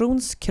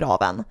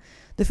inspektionskraven.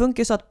 Det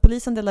funkar så att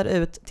polisen delar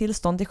ut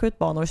tillstånd till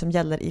skjutbanor som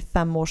gäller i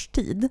 5 års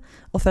tid,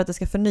 och för att det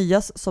ska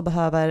förnyas så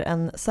behöver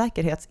en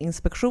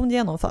säkerhetsinspektion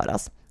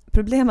genomföras.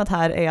 Problemet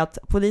här är att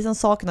polisen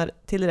saknar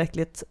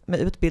tillräckligt med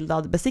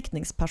utbildad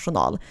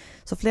besiktningspersonal,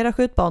 så flera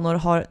skjutbanor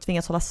har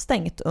tvingats hålla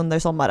stängt under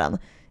sommaren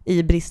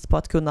i brist på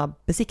att kunna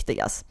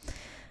besiktigas.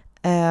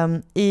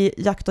 I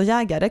Jakt och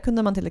jägare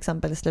kunde man till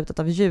exempel i slutet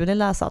av juli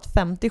läsa att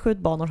 50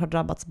 skjutbanor har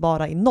drabbats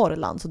bara i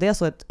Norrland, så det är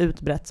så ett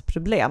utbrett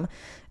problem.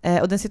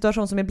 Och den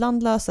situation som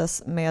ibland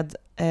löses med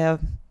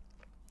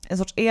en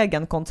sorts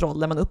egen kontroll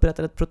där man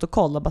upprättar ett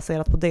protokoll, och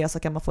baserat på det så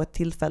kan man få ett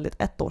tillfälligt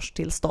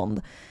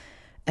 1-årstillstånd.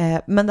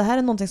 Men det här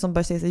är någonting som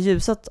bör ses i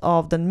ljuset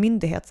av den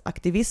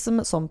myndighetsaktivism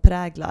som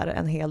präglar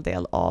en hel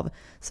del av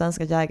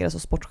svenska jägares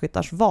och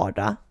sportskyttars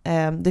vardag.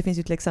 Det finns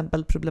ju till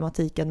exempel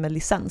problematiken med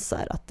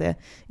licenser, att det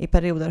i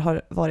perioder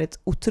har varit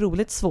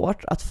otroligt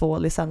svårt att få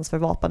licens för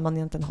vapen man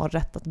egentligen har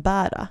rätt att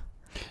bära.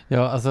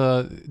 Ja,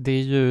 alltså det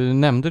är ju,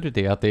 nämnde du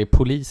det, att det är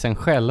polisen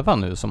själva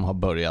nu som har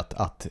börjat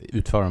att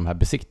utföra de här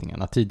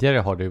besiktningarna. Tidigare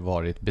har det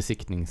varit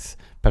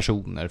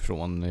besiktningspersoner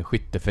från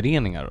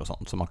skytteföreningar och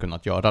sånt som har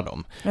kunnat göra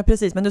dem. Ja,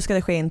 precis, men nu ska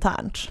det ske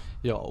internt.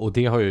 Ja, och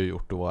det har ju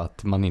gjort då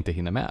att man inte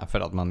hinner med för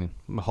att man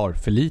har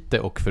för lite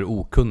och för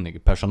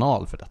okunnig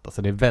personal för detta.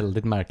 Så det är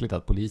väldigt märkligt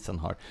att polisen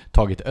har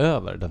tagit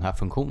över den här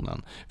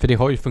funktionen. För det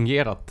har ju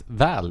fungerat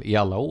väl i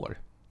alla år.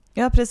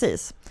 Ja,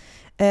 precis.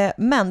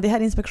 Men de här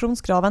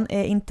inspektionskraven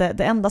är inte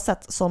det enda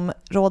sätt som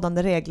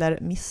rådande regler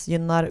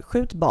missgynnar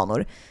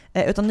skjutbanor.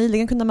 Utan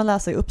nyligen kunde man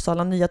läsa i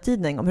Uppsala Nya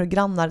Tidning om hur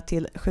grannar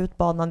till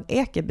skjutbanan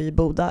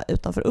Ekebyboda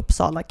utanför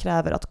Uppsala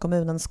kräver att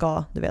kommunen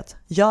ska,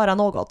 göra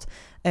något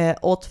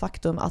åt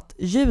faktum att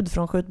ljud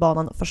från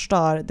skjutbanan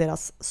förstör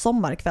deras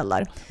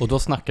sommarkvällar. Och då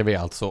snackar vi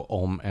alltså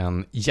om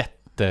en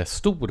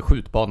jättestor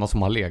skjutbana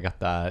som har legat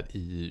där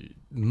i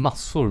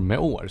massor med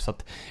år. Så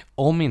att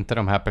om inte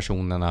de här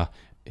personerna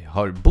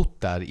har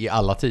bott där i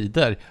alla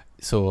tider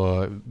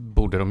så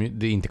borde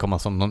det inte komma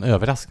som någon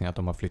överraskning att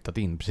de har flyttat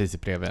in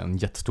precis bredvid en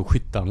jättestor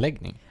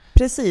skytteanläggning.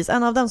 Precis,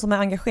 en av dem som är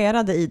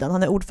engagerade i den,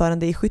 han är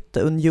ordförande i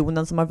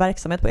Skytteunionen som har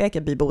verksamhet på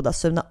Ekebyboda,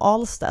 Sune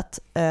Ahlstedt,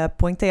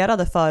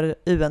 poängterade för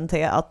UNT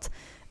att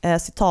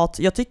citat,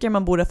 jag tycker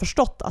man borde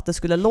förstått att det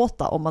skulle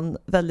låta om man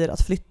väljer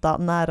att flytta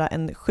nära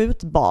en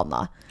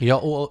skjutbana. Ja,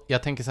 och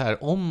jag tänker så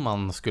här, om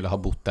man skulle ha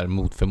bott där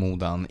mot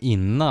förmodan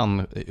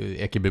innan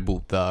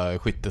Ekebyboda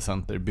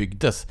skyttecenter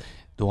byggdes,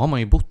 då har man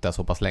ju bott där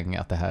så pass länge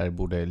att det här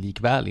borde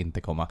likväl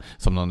inte komma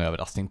som någon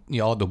överraskning.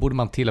 Ja, då borde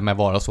man till och med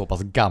vara så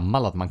pass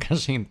gammal att man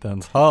kanske inte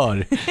ens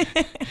hör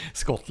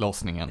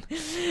skottlossningen.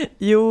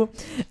 Jo,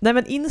 nej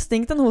men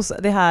instinkten hos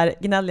de här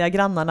gnälliga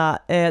grannarna,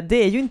 det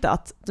är ju inte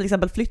att till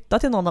exempel flytta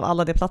till någon av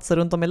alla de platser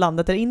runt om i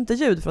landet där inte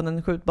ljud från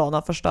en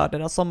skjutbana förstör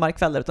deras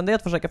sommarkvällar, utan det är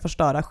att försöka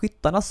förstöra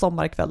skyttarnas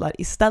sommarkvällar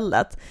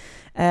istället.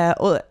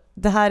 Och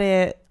det här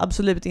är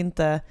absolut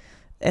inte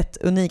ett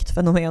unikt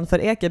fenomen för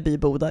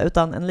Ekebyboda,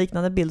 utan en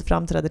liknande bild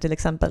framträder till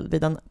exempel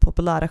vid den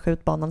populära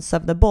skjutbanan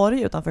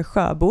Sövneborg utanför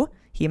Sjöbo,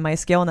 hemma i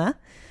Skåne,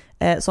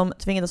 som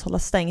tvingades hålla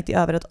stängt i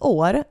över ett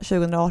år,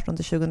 2018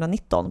 till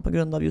 2019, på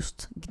grund av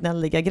just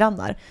gnälliga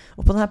grannar.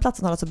 Och på den här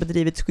platsen har alltså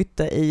bedrivits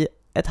skytte i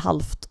ett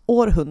halvt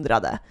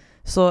århundrade.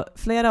 Så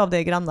flera av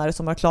de grannar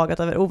som har klagat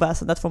över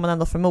oväsendet får man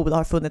ändå förmoda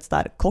har funnits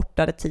där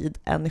kortare tid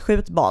än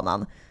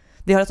skjutbanan.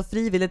 De har alltså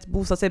frivilligt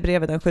bosatt sig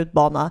bredvid en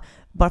skjutbana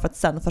bara för att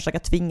sen försöka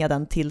tvinga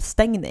den till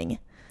stängning.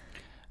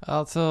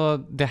 Alltså,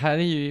 det här är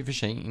ju i och för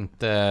sig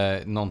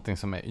inte någonting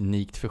som är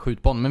unikt för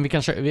skjutbanan, men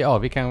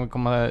vi kan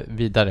komma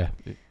vidare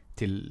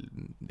till.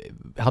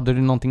 Hade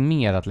du någonting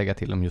mer att lägga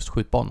till om just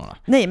skjutbanorna?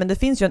 Nej, men det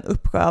finns ju en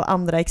uppsjö av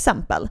andra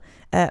exempel.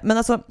 Men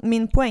alltså,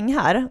 min poäng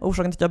här,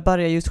 orsaken till att jag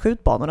börjar just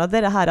skjutbanorna, det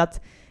är det här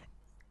att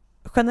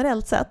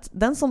generellt sett,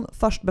 den som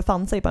först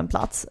befann sig på en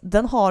plats,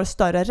 den har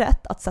större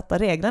rätt att sätta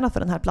reglerna för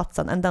den här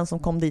platsen än den som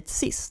kom dit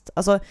sist.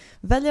 Alltså,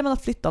 väljer man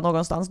att flytta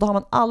någonstans, då har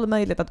man all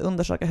möjlighet att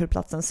undersöka hur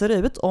platsen ser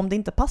ut. Om det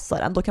inte passar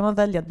en, då kan man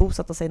välja att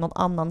bosätta sig någon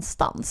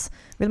annanstans.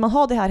 Vill man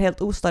ha det här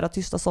helt ostörda,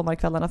 tysta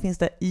sommarkvällarna finns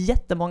det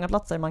jättemånga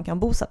platser man kan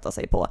bosätta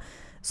sig på.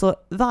 Så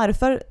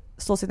varför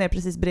stå sig ner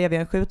precis bredvid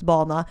en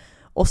skjutbana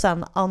och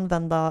sen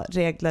använda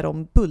regler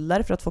om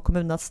buller för att få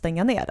kommunen att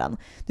stänga ner den?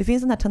 Det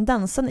finns den här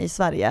tendensen i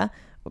Sverige,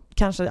 och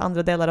kanske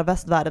andra delar av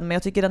västvärlden, men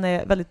jag tycker den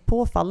är väldigt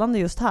påfallande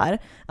just här,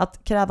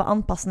 att kräva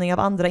anpassning av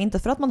andra, inte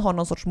för att man har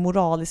någon sorts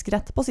moralisk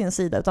rätt på sin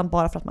sida, utan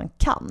bara för att man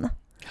kan.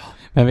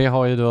 Men vi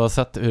har ju då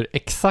sett hur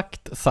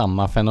exakt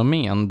samma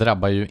fenomen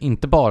drabbar ju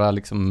inte bara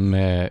liksom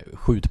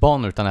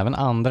skjutbanor utan även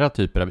andra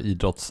typer av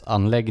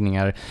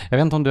idrottsanläggningar. Jag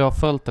vet inte om du har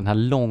följt den här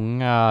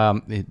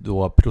långa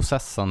då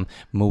processen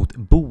mot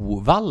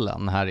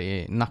Bovallen här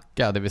i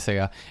Nacka, det vill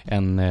säga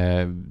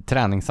en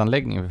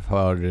träningsanläggning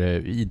för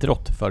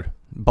idrott för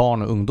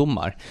barn och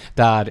ungdomar,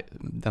 där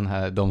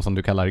de som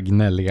du kallar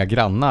gnälliga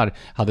grannar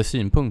hade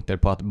synpunkter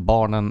på att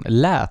barnen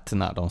lät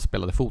när de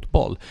spelade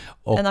fotboll.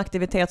 Och en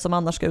aktivitet som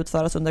annars ska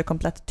utföras under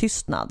komplett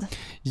tystnad.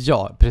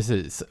 Ja,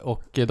 precis.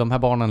 Och de här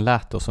barnen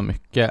lät då så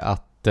mycket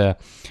att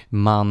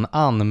man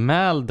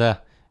anmälde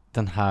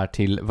den här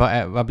till,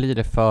 vad blir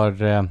det för...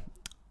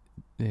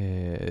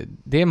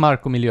 det är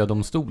Mark- och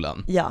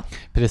miljödomstolen. Ja.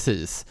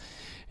 Precis.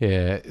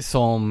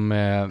 Som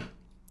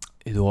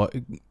då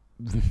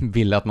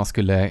ville att man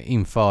skulle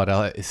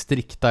införa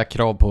strikta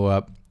krav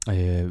på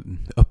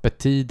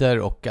öppettider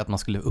och att man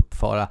skulle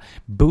uppföra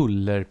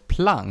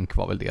bullerplank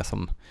var väl det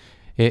som...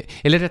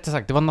 Eller rättare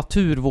sagt, det var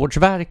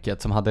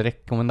Naturvårdsverket som hade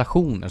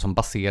rekommendationer som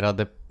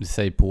baserade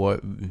sig på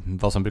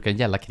vad som brukar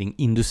gälla kring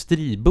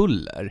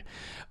industribuller.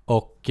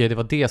 Och det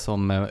var det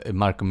som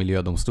Mark- och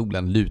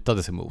miljödomstolen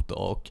lutade sig mot.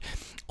 Och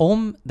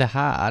om det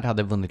här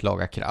hade vunnit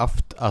laga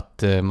kraft,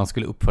 att man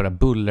skulle uppföra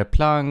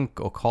bullerplank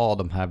och ha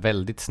de här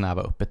väldigt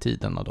snäva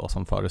öppettiderna då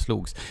som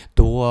föreslogs,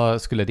 då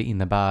skulle det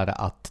innebära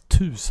att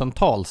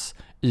tusentals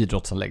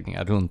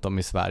idrottsanläggningar runt om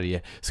i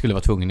Sverige skulle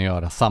vara tvungna att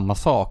göra samma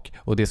sak,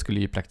 och det skulle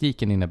ju i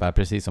praktiken innebära,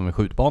 precis som med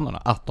skjutbanorna,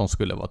 att de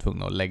skulle vara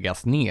tvungna att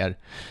läggas ner.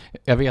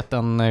 Jag vet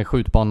en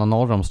skjutbana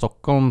norr om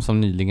Stockholm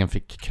som nyligen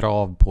fick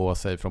krav på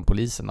sig från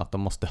polisen att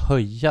de måste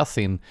höja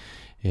sin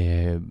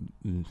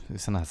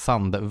sån här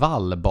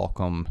sandvall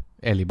bakom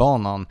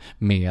älgbanan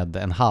med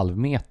en halv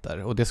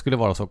meter. Och det skulle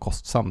vara så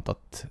kostsamt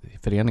att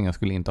föreningen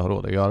skulle inte ha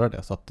råd att göra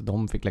det. Så att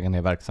de fick lägga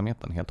ner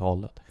verksamheten helt och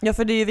hållet. Ja,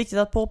 för det är ju viktigt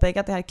att påpeka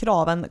att de här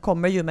kraven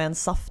kommer ju med en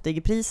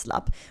saftig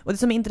prislapp. Och det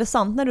som är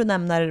intressant när du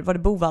nämner, var det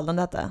Bovallen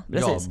det hette?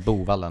 Precis. Ja,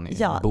 Bovallen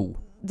i Bo.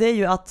 Det är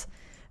ju att,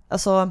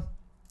 alltså,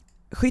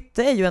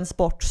 skytte är ju en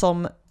sport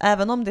som,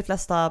 även om de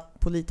flesta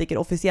politiker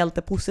officiellt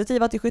är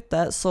positiva till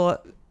skytte, så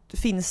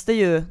finns det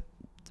ju,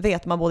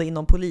 vet man både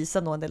inom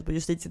polisen och en del på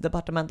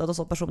justitiedepartementet och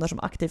så, personer som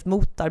aktivt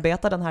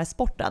motarbetar den här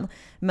sporten.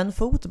 Men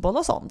fotboll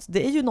och sånt,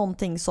 det är ju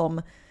någonting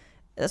som,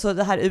 alltså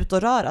det här ut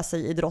och röra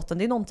sig i idrotten,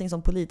 det är någonting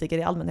som politiker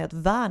i allmänhet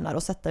värnar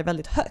och sätter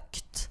väldigt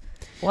högt.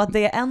 Och att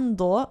det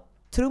ändå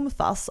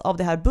trumfas av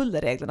de här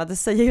bullerreglerna, det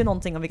säger ju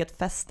någonting om vilket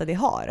fäste de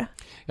har.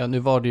 Ja, nu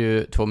var det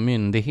ju 3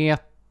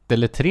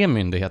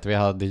 myndigheter. Vi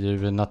hade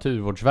ju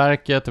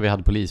Naturvårdsverket och vi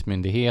hade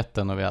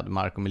Polismyndigheten och vi hade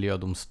Mark- och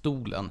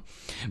miljödomstolen.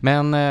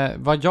 Men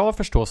vad jag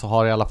förstår så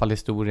har i alla fall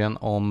historien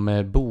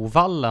om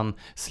Bovallen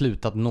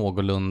slutat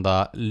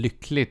någorlunda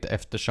lyckligt,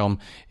 eftersom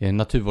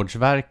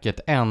Naturvårdsverket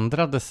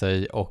ändrade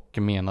sig och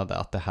menade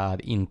att det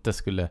här inte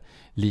skulle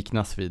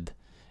liknas vid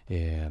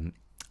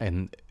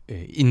en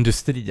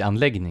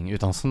industrianläggning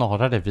utan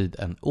snarare vid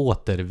en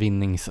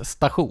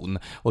återvinningsstation.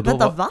 Och då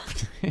Vänta, va?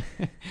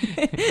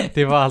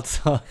 Det var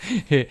alltså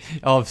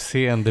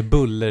avseende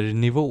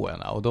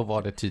bullernivåerna, och då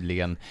var det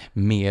tydligen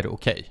mer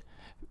okej.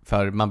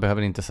 För man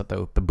behöver inte sätta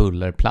upp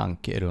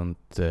bullerplank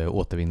runt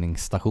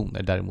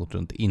återvinningsstationer, däremot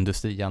runt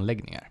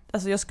industrianläggningar.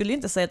 Alltså jag skulle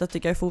inte säga att jag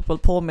tycker att fotboll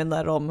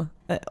påminner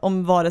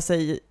om vare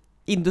sig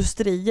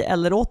industri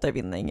eller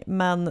återvinning,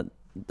 men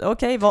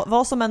okej,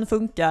 vad som än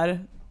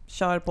funkar,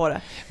 kör på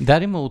det.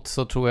 Däremot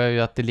så tror jag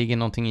ju att det ligger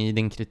någonting i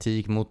din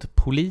kritik mot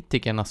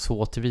politikerna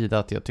så tillvida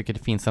att jag tycker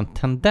det finns en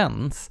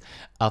tendens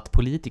att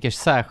politiker,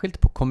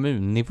 särskilt på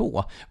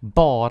kommunnivå,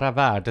 bara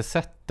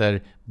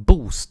värdesätter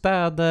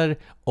bostäder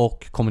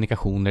och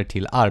kommunikationer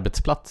till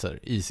arbetsplatser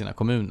i sina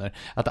kommuner.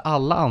 Att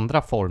alla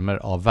andra former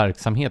av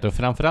verksamheter, och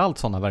framförallt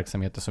sådana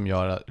verksamheter som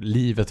gör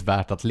livet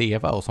värt att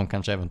leva och som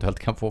kanske eventuellt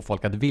kan få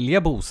folk att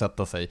vilja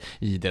bosätta sig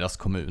i deras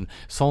kommun,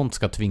 sånt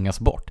ska tvingas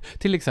bort.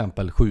 Till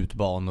exempel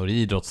skjutbanor,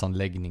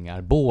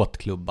 idrottsanläggningar,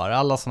 båtklubbar,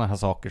 alla sådana här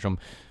saker som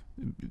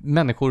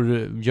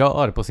människor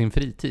gör på sin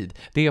fritid.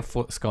 Det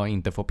ska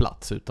inte få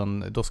plats,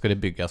 utan då ska det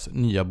byggas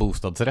nya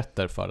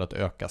bostadsrätter för att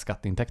öka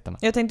skatteintäkterna.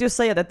 Jag tänkte ju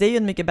säga att det är ju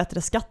en mycket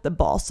bättre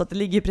skattebas, så att det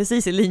ligger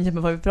precis i linje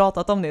med vad vi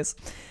pratat om nyss.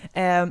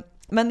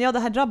 Men ja, det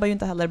här drabbar ju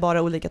inte heller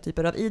bara olika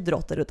typer av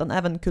idrotter utan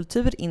även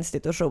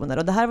kulturinstitutioner.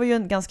 Och det här var ju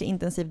en ganska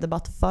intensiv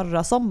debatt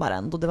förra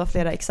sommaren då det var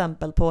flera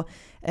exempel på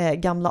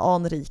gamla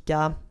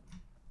anrika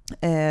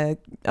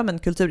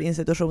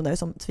kulturinstitutioner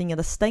som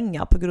tvingades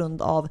stänga på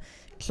grund av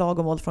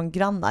klagomål från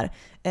grannar.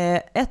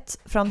 Ett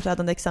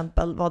framträdande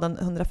exempel var den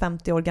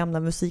 150 år gamla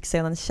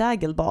musikscenen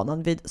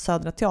Kägelbanan vid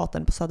Södra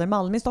Teatern på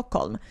Södermalm i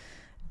Stockholm.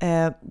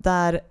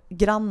 Där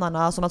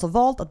grannarna, som alltså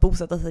valt att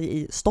bosätta sig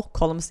i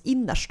Stockholms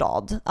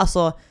innerstad,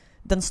 alltså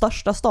den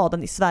största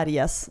staden i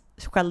Sveriges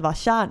själva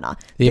kärna.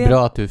 Det är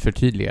bra att du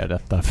förtydligar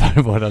detta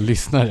för våra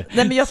lyssnare.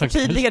 Nej, men jag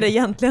förtydligar det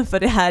egentligen för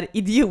det här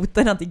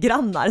idioterna till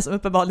grannar som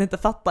uppenbarligen inte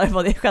fattar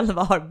vad de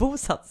själva har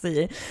bosatt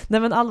sig i. Nej,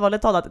 men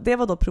allvarligt talat, det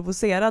var då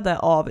provocerade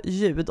av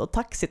ljud- och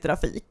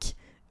taxitrafik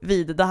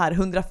vid det här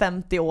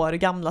 150 år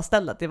gamla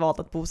stället de valt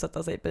att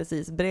bosätta sig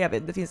precis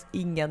bredvid. Det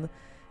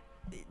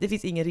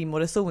finns ingen rim och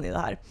reson i det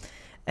här.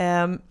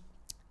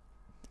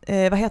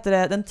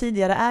 Den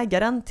tidigare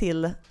ägaren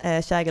till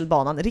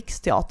Kägelbanan,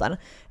 Riksteatern,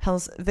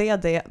 hans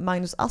vd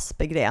Magnus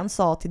Aspegren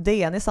sa till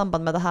DN i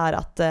samband med det här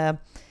att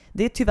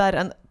det är tyvärr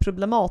en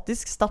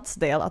problematisk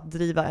stadsdel att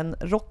driva en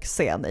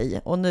rockscen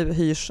i, och nu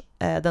hyrs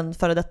den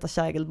före detta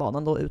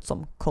Kägelbanan då ut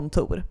som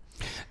kontor.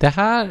 Det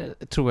här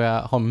tror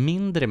jag har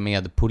mindre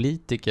med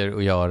politiker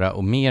att göra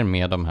och mer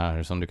med de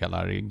här som du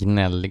kallar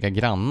gnälliga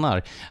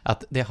grannar.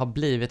 Att det har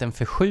blivit en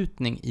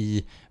förskjutning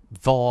i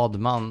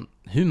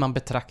hur man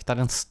betraktar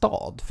en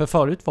stad. För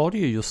förut var det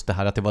ju just det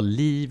här att det var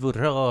liv och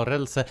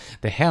rörelse,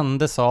 det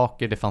hände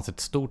saker, det fanns ett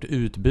stort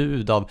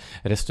utbud av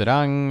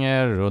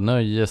restauranger och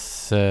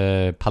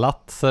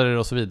nöjespalatser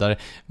och så vidare.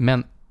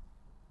 Men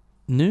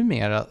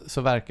numera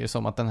så verkar det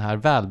som att den här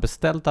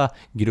välbeställda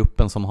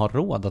gruppen som har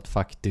råd att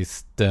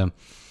faktiskt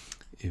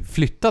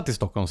flytta till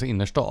Stockholms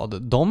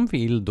innerstad, de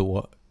vill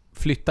då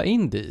flytta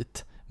in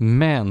dit,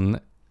 men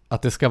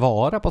att det ska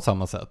vara på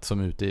samma sätt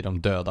som ute i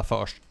de döda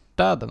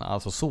förstäderna,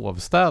 alltså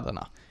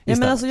sovstäderna. Ja,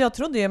 men alltså jag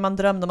trodde ju man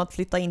drömde om att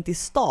flytta in till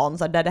stan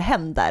så här, där det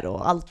händer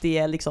och alltid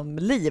är liksom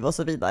liv och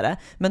så vidare.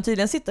 Men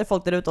tydligen sitter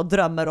folk där ute och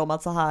drömmer om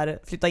att så här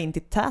flytta in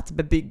till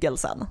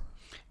tätbebyggelsen.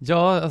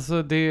 Ja,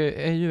 alltså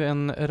det är ju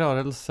en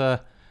rörelse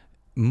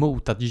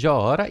mot att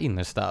göra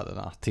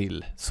innerstäderna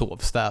till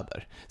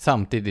sovstäder.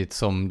 Samtidigt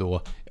som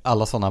då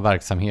alla sådana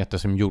verksamheter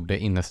som gjorde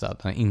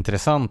innerstäderna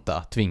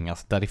intressanta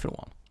tvingas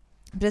därifrån.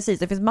 Precis,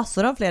 det finns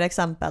massor av fler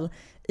exempel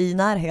i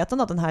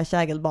närheten av den här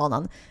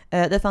Kägelbanan.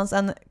 Det fanns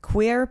en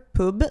queer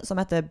pub som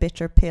hette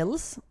Bitter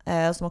Pills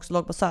som också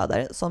låg på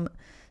Söder, som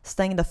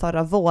stängde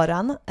förra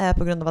våren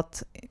på grund av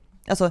att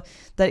alltså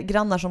där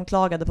grannar som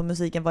klagade på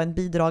musiken var en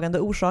bidragande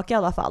orsak i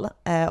alla fall.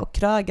 Och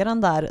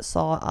krögaren där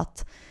sa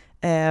att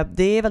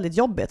det är väldigt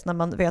jobbigt när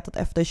man vet att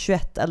efter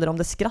 21 eller om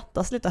det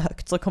skrattas lite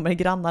högt så kommer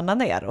grannarna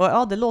ner. Och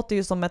ja, det låter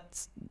ju som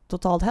ett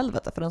totalt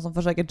helvete för den som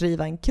försöker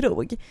driva en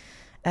krog.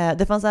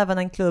 Det fanns även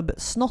en klubb,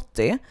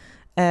 Snotty.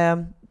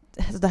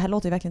 Det här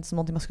låter ju verkligen inte som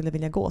någonting man skulle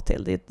vilja gå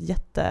till. Det är ett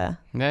jätte...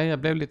 Nej,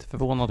 jag blev lite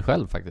förvånad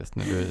själv faktiskt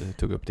när du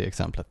tog upp det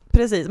exemplet.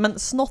 Precis, men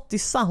Snotty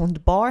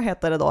Soundbar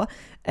heter det då.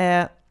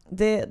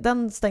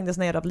 Den stängdes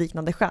ner av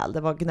liknande skäl.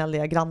 Det var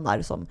gnälliga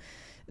grannar som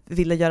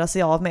ville göra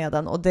sig av med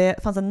den. Och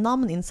det fanns en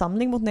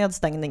namninsamling mot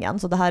nedstängningen.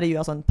 Så det här är ju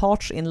alltså en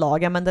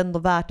partsinlaga, men det är ändå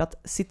värt att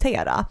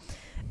citera.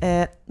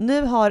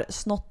 Nu har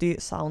Snotty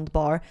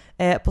Soundbar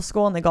på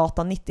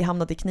Skånegatan 90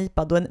 hamnat i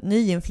knipa då en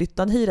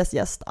nyinflyttad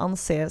hyresgäst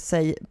anser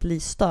sig bli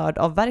störd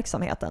av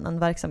verksamheten. En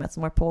verksamhet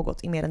som har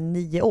pågått i mer än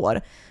 9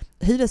 år.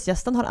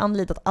 Hyresgästen har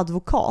anlitat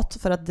advokat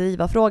för att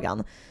driva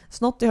frågan.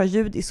 Snotty har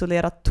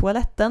ljudisolerat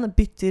toaletten,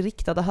 bytt till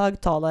riktade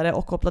högtalare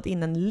och kopplat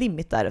in en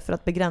limiter för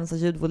att begränsa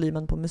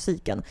ljudvolymen på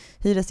musiken.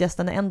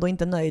 Hyresgästen är ändå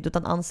inte nöjd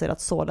utan anser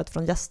att sålet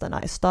från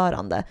gästerna är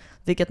störande,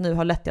 vilket nu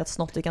har lett till att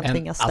Snotty kan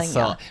tvingas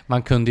stänga. Alltså,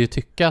 man kunde ju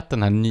tycka att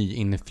den här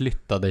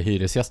nyinflyttade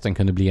hyresgästen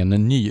kunde bli en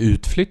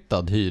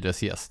nyutflyttad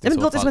hyresgäst. Ja, men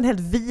det låter som en helt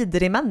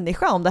vidrig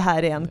människa om det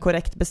här är en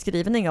korrekt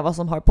beskrivning av vad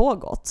som har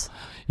pågått.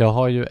 Jag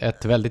har ju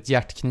ett väldigt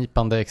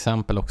hjärtknipande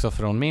exempel också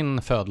från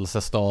min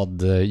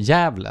födelsestad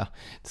Gävle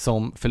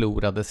som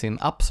förlorade sin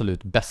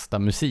absolut bästa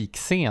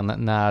musikscen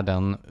när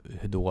den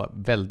då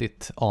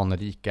väldigt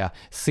anrika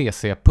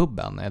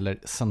CC-pubben eller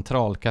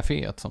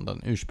Centralcaféet som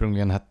den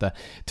ursprungligen hette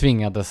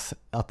tvingades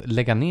att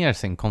lägga ner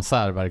sin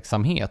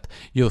konsertverksamhet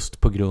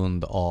just på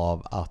grund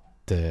av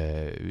att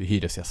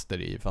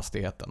hyresgäster i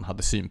fastigheten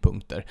hade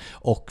synpunkter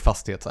och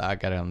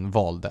fastighetsägaren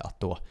valde att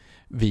då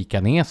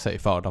vika ner sig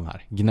för de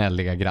här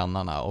gnälliga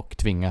grannarna och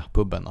tvinga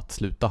pubben att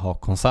sluta ha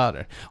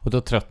konserter. Och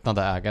då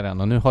tröttnade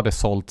ägaren och nu har det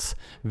sålts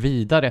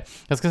vidare.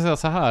 Jag ska säga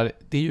så här,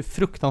 det är ju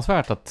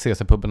fruktansvärt att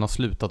CC-pubben har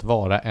slutat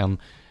vara en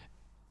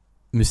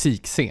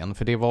musikscen,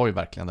 för det var ju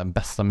verkligen den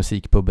bästa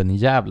musikpubben i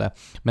Gävle.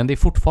 Men det är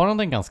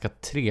fortfarande en ganska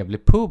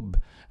trevlig pub.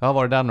 Jag har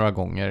varit där några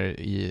gånger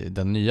i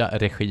den nya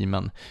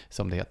regimen,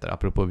 som det heter,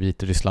 apropå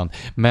Vitryssland.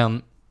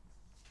 Men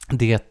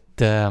det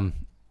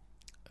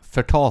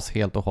förtas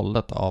helt och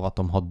hållet av att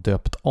de har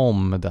döpt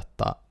om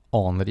detta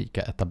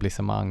anrika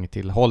etablissemang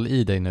till, håll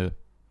i dig nu.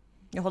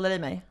 Jag håller i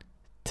mig.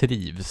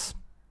 Trivs.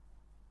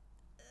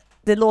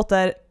 Det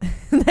låter...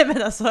 Nej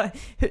men alltså,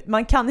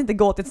 man kan inte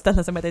gå till ett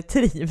ställe som heter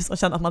Trivs och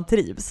känna att man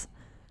trivs.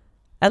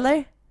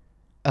 Eller?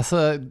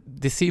 Alltså,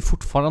 det ser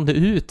fortfarande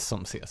ut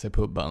som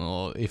CC-pubben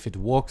och If It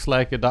Walks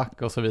Like a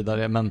Duck och så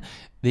vidare, men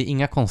det är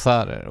inga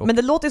konserter. Och men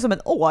det låter ju som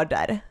en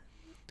order.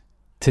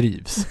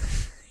 Trivs.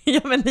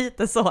 Ja, men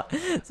lite så.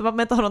 Så man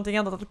inte har någonting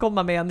annat att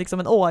komma med än liksom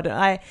en order.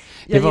 Nej,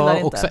 jag gillar inte.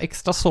 Det var också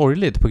extra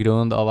sorgligt på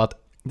grund av att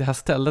det här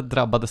stället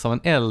drabbades av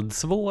en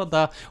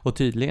eldsvåda och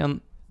tydligen...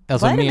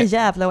 Alltså vad är det med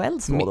Gävle och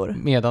eldsvådor?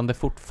 Medan det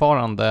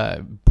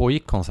fortfarande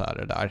pågick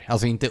konserter där.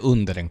 Alltså inte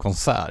under en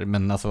konsert,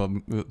 men alltså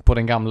på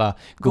den gamla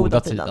goda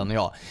tiden.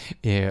 Ja.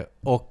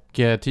 Och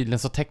tydligen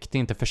så täckte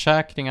inte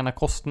försäkringarna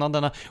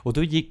kostnaderna. Och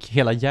då gick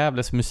hela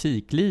Gävles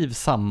musikliv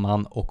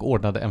samman och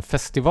ordnade en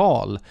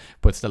festival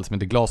på ett ställe som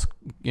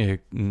heter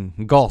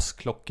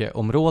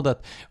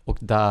Gasklockeområdet.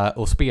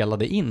 Och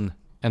spelade in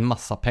en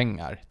massa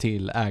pengar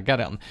till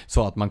ägaren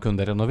så att man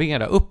kunde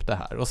renovera upp det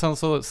här. Och sen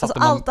så satte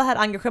alltså allt det här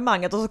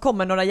engagemanget och så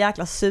kommer några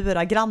jäkla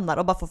sura grannar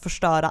och bara får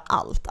förstöra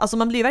allt. Alltså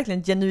man blir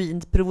verkligen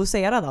genuint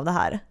provocerad av det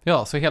här.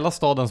 Ja, så hela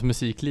stadens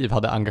musikliv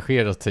hade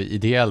engagerat sig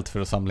ideellt för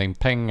att samla in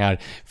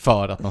pengar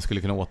för att man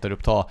skulle kunna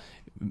återuppta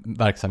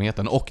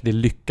verksamheten och det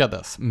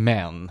lyckades.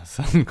 Men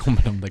sen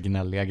kommer de där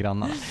gnälliga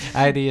grannarna.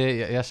 Nej,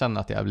 jag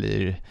känner att jag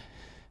blir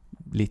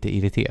lite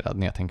irriterad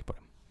när jag tänker på det.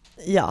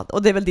 Ja,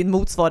 och det är väl din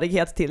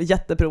motsvarighet till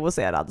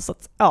jätteprovocerad. Så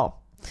att,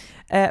 ja.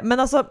 Men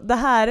alltså det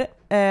här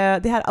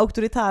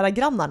auktoritära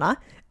grannarna,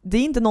 det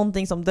är inte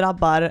någonting som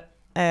drabbar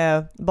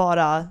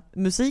bara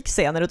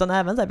musikscener utan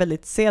även så här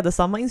väldigt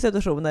sedesamma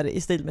institutioner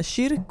i stil med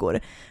kyrkor.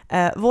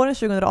 Våren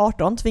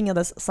 2018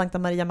 tvingades Sankta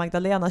Maria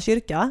Magdalena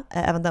kyrka,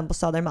 även den på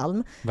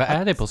Södermalm. Vad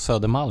är det på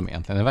Södermalm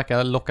egentligen? Det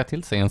verkar locka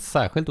till sig en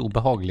särskilt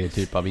obehaglig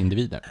typ av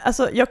individer.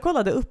 Alltså jag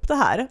kollade upp det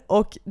här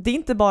och det är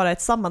inte bara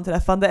ett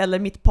sammanträffande eller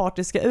mitt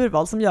partiska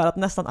urval som gör att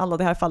nästan alla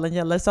de här fallen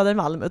gäller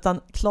Södermalm,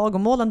 utan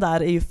klagomålen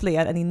där är ju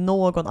fler än i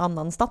någon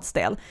annan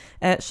stadsdel.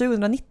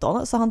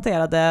 2019 så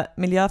hanterade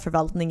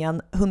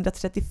miljöförvaltningen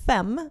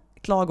 135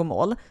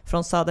 klagomål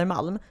från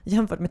Södermalm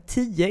jämfört med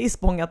 10 i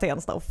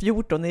Spånga-Tensta och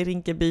 14 i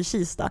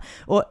Rinkeby-Kista.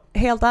 Och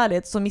helt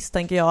ärligt så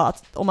misstänker jag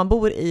att om man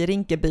bor i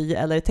Rinkeby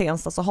eller i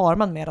Tensta så har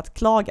man mer att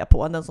klaga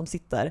på än den som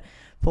sitter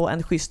på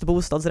en schysst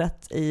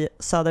bostadsrätt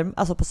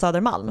alltså på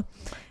Södermalm.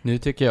 Nu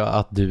tycker jag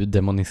att du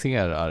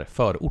demoniserar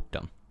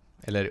förorten.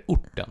 Eller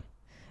orten.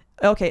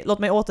 Okej, låt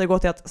mig återgå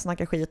till att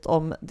snacka skit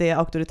om de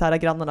auktoritära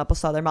grannarna på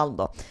Södermalm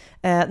då.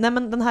 Nej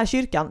men den här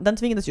kyrkan, den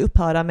tvingades ju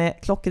upphöra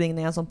med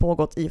klockringningen som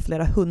pågått i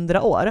flera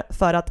 100 år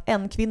för att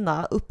en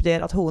kvinna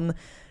uppger att hon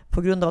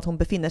på grund av att hon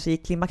befinner sig i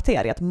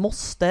klimakteriet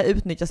måste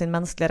utnyttja sin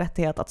mänskliga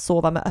rättighet att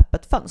sova med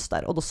öppet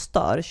fönster, och då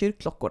stör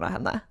kyrkklockorna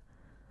henne.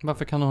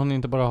 Varför kan hon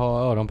inte bara ha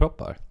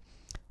öronproppar?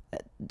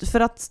 För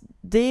att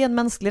det är en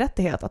mänsklig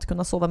rättighet att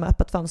kunna sova med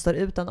öppet fönster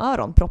utan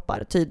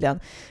öronproppar, tydligen.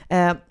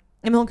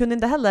 Men hon kunde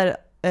inte heller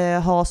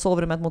ha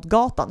sovrummet mot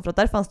gatan, för att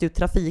där fanns det ju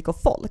trafik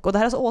och folk. Och det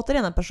här är så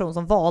återigen en person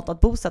som valt att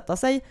bosätta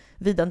sig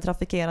vid en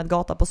trafikerad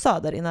gata på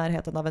Söder i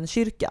närheten av en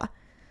kyrka.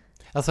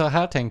 Alltså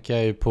här tänker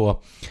jag ju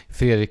på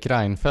Fredrik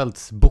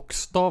Reinfeldts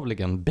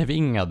bokstavligen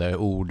bevingade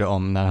ord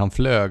om när han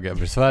flög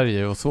över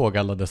Sverige och såg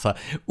alla dessa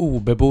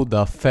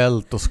obebodda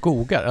fält och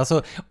skogar.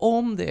 Alltså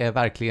om det är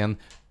verkligen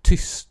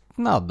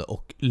tystnad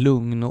och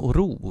lugn och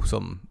ro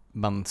som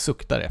man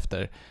suktar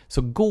efter,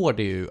 så går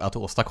det ju att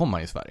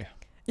åstadkomma i Sverige.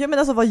 Ja, men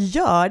alltså vad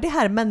gör de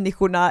här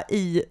människorna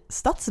i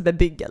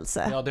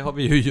stadsbebyggelse? Ja, det har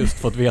vi ju just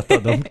fått veta.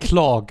 De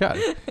klagar.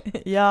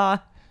 Ja.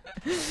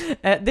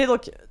 Det är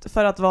dock,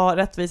 för att vara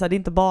rättvisa, det är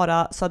inte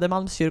bara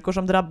Södermalmskyrkor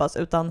som drabbas,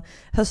 utan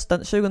hösten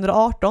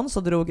 2018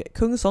 så drog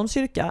Kungsholms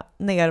kyrka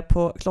ner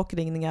på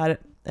klockringningar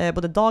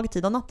både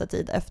dagtid och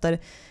nattetid efter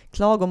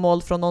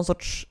klagomål från någon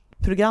sorts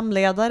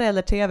programledare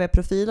eller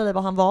tv-profil eller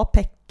vad han var,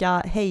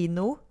 Pekka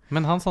Heino.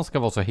 Men han som ska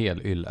vara så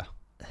helylle.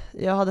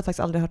 Jag hade faktiskt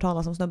aldrig hört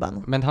talas om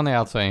snubben. Men han är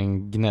alltså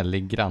en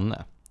gnällig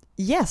granne.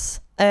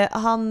 Yes.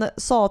 Han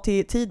sa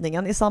till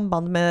tidningen i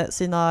samband med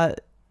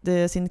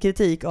sin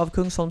kritik av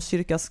Kungsholms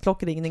kyrkas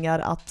klockringningar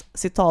att,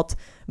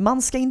 citat,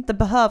 man ska inte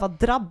behöva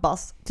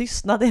drabbas.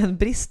 Tystnad är en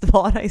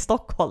bristvara i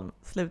Stockholm.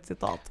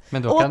 Slutcitat.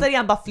 Men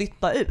återigen bara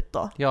flytta ut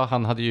då. Ja,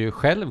 han hade ju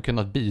själv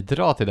kunnat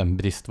bidra till den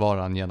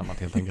bristvaran genom att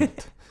helt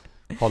enkelt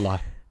hålla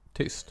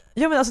tyst.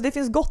 Ja, men alltså det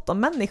finns gott om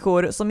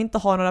människor som inte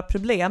har några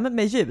problem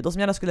med ljud och som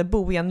gärna skulle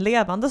bo i en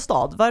levande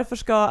stad. Varför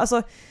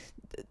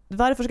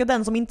ska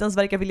den som inte ens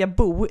verkar vilja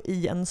bo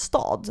i en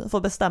stad få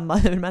bestämma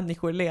hur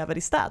människor lever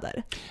i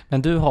städer?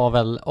 Men du har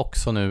väl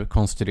också nu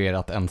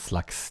konstruerat en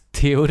slags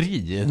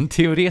teori, en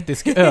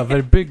teoretisk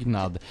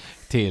överbyggnad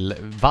till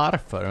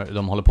varför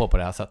de håller på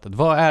det här sättet.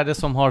 Vad är det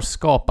som har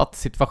skapat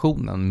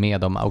situationen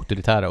med de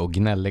auktoritära och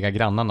gnälliga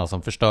grannarna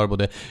som förstör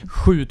både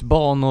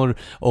skjutbanor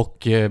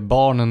och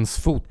barnens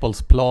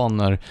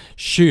fotbollsplaner,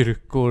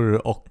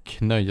 kyrkor och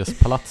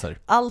nöjespalatser?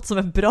 Allt som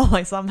är bra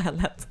i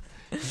samhället.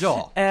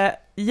 Ja.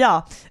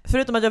 Ja,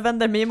 förutom att jag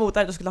vänder mig emot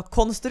att jag skulle ha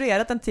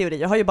konstruerat en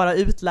teori. Jag har ju bara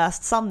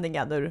utläst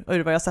sanningen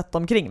ur vad jag sett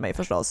omkring mig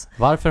förstås.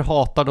 Varför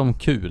hatar de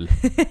kul?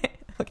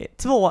 Okej,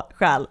 2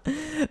 skäl.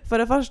 För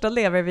det första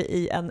lever vi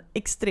i en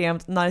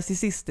extremt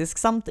narcissistisk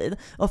samtid.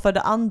 Och för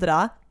det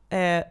andra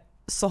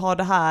så har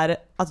det här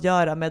att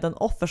göra med en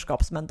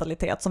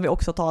offerskapsmentalitet som vi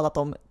också talat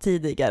om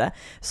tidigare.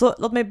 Så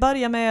låt mig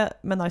börja med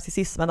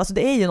narcissismen. Alltså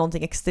det är ju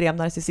någonting extremt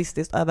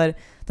narcissistiskt över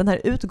den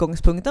här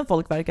utgångspunkten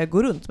folk verkar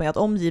gå runt med, att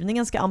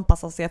omgivningen ska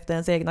anpassa sig efter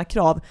ens egna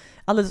krav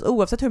alldeles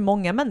oavsett hur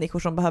många människor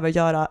som behöver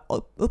göra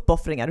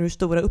uppoffringar och hur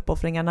stora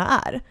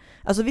uppoffringarna är.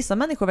 Alltså vissa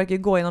människor verkar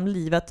gå genom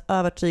livet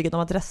övertygade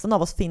om att resten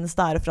av oss finns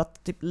där för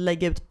att typ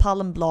lägga ut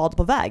palmblad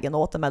på vägen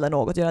åt dem eller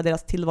något, göra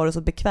deras tillvaro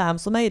så bekväm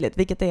som möjligt,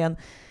 vilket är en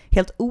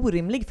helt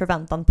orimlig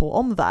förväntan på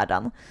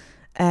omvärlden.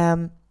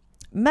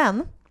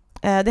 Men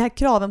det här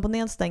kraven på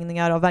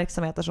nedstängningar av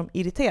verksamheter som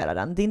irriterar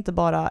den, det är inte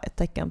bara ett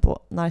tecken på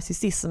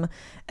narcissism.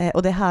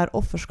 Och det här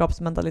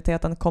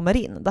offerskapsmentaliteten kommer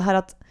in. Det här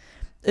att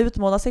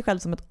utmåla sig själv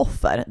som ett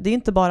offer, det är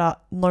inte bara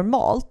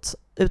normalt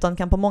utan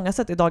kan på många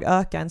sätt idag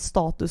öka en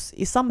status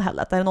i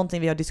samhället. Det här är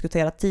någonting vi har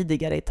diskuterat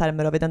tidigare i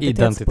termer av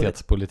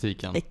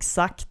identitetspolitiken.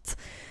 Exakt.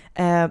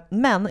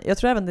 Men jag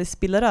tror även det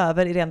spiller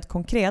över i rent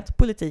konkret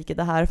politik i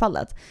det här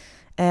fallet.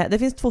 Det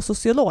finns 2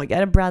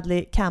 sociologer,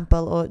 Bradley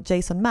Campbell och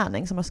Jason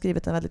Manning, som har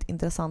skrivit en väldigt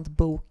intressant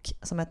bok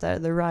som heter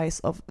The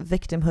Rise of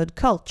Victimhood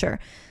Culture.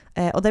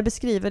 Och där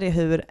beskriver det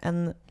hur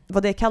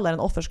vad det kallar en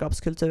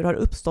offerskapskultur har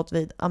uppstått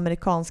vid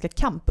amerikanska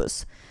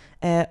campus.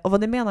 Och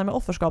vad det menar med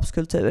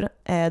offerskapskultur,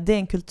 det är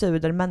en kultur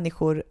där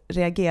människor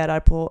reagerar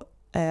på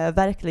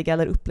verkliga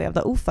eller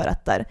upplevda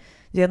oförrätter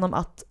genom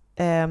att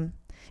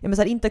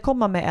inte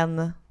komma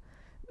med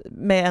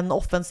en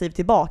offensiv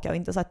tillbaka och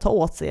inte så här, ta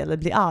åt sig eller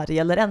bli arg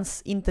eller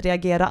ens inte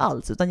reagera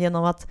alls, utan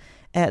genom att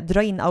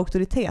dra in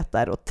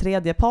auktoriteter och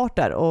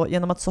tredjeparter och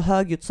genom att så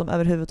högljutt som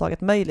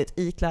överhuvudtaget möjligt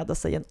ikläda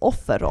sig en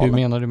offerroll. Hur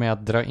menar du med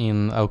att dra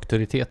in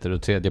auktoriteter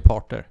och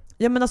tredjeparter?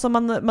 Ja, men alltså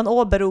man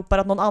åberopar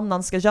att någon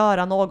annan ska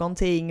göra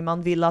någonting,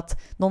 man vill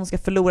att någon ska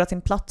förlora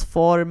sin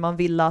plattform, man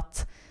vill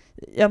att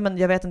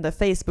jag vet inte,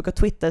 Facebook och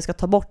Twitter ska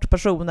ta bort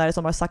personer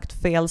som har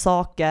sagt fel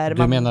saker.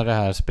 Du menar det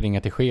här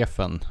springa till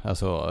chefen?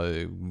 Alltså,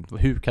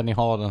 hur kan ni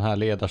ha den här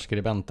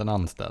ledarskribenten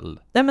anställd?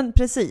 Ja, men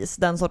precis,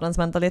 den sortens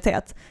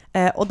mentalitet.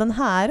 Och den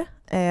här,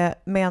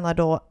 menar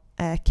då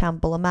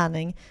Campbell och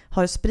Manning,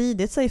 har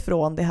spridit sig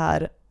från det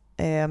här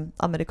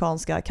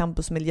amerikanska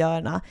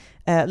campusmiljöerna,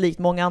 likt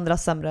många andra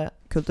sämre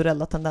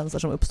kulturella tendenser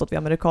som uppstått vid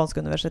amerikanska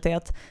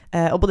universitet,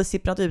 och både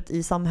sipprat ut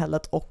i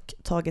samhället och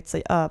tagit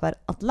sig över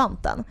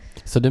Atlanten.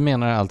 Så du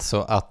menar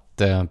alltså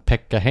att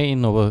Pekka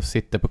Heino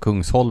sitter på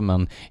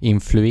Kungsholmen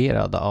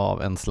influerad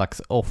av en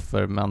slags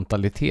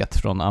offermentalitet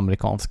från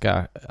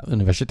amerikanska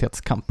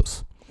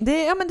universitetscampus?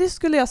 Det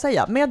skulle jag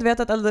säga.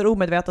 Medvetet eller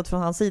omedvetet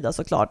från hans sida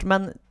såklart.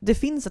 Men det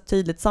finns ett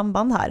tydligt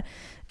samband här.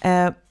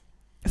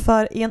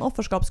 För i en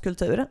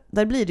offerskapskultur,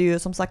 där blir det ju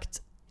som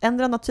sagt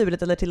ändra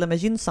naturligt eller till och med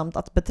gynnsamt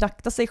att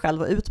betrakta sig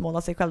själv och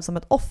utmåla sig själv som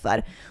ett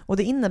offer. Och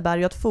det innebär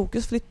ju att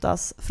fokus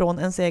flyttas från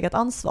ens eget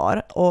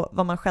ansvar och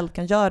vad man själv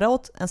kan göra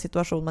åt en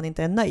situation man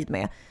inte är nöjd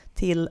med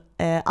till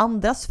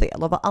andras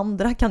fel och vad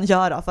andra kan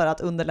göra för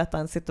att underlätta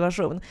en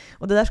situation.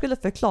 Och det där skulle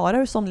förklara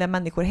hur somliga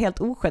människor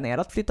helt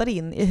ogenerat flyttar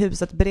in i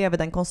huset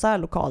bredvid en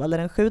konsertlokal eller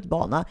en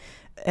skjutbana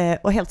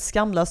och helt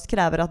skamlöst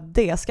kräver att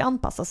det ska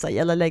anpassa sig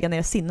eller lägga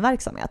ner sin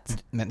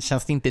verksamhet. Men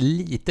känns det inte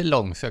lite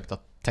långsökt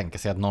att tänka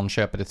sig att någon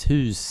köper ett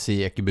hus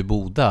i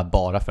Ekebyboda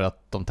bara för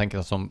att de tänker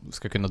att de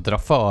ska kunna dra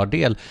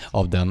fördel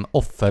av den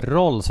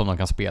offerroll som de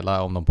kan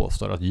spela om de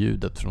påstår att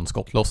ljudet från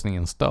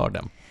skottlossningen stör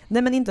dem?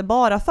 Nej, men inte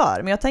bara för.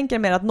 Men jag tänker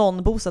mer att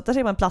någon bosätter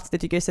sig på en plats det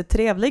tycker ser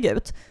trevlig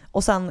ut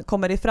och sen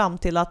kommer det fram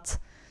till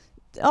att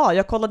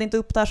jag kollade inte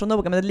upp där så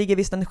noga men det ligger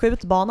visst en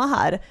skjutbana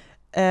här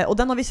och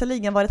den har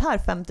visserligen varit här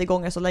 50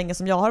 gånger så länge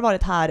som jag har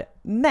varit här,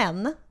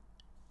 men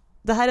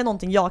det här är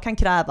någonting jag kan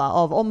kräva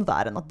av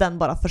omvärlden, att den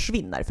bara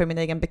försvinner för min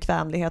egen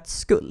bekvämlighets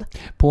skull.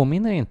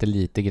 Påminner inte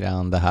lite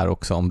grann det här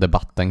också om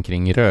debatten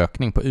kring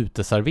rökning på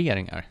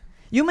uteserveringar?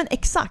 Jo, men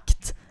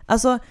exakt.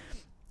 Alltså,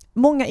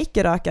 många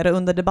icke-rökare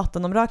under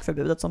debatten om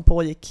rökförbudet som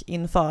pågick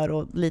inför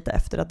och lite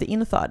efter att det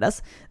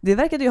infördes, det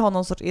verkade ju ha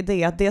någon sorts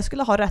idé att det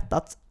skulle ha rätt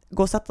att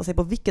gå och sätta sig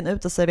på vilken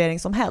uteservering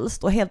som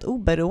helst och helt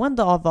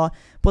oberoende av vad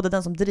både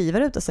den som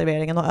driver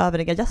uteserveringen och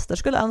övriga gäster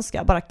skulle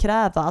önska, bara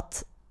kräva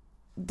att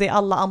det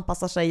alla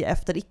anpassar sig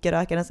efter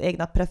icke-rökarens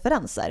egna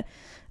preferenser.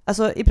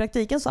 Alltså i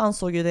praktiken så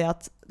ansåg ju det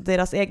att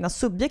deras egna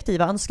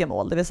subjektiva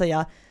önskemål, det vill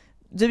säga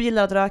du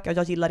gillar att röka och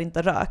jag gillar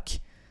inte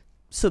rök,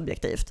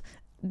 subjektivt.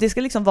 Det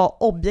ska liksom vara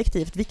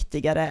objektivt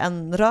viktigare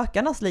än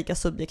rökarnas lika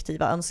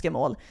subjektiva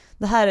önskemål.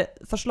 Det här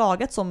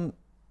förslaget som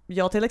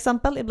jag till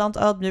exempel ibland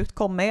ödmjukt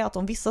kom med, att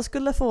om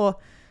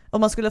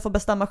man skulle få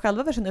bestämma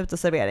själva över sin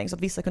uteservering så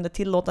att vissa kunde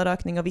tillåta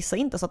rökning och vissa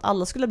inte, så att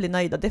alla skulle bli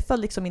nöjda, det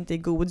föll liksom inte i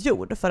god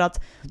jord, för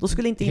att då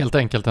skulle inte... Helt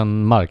enkelt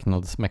en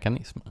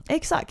marknadsmekanism.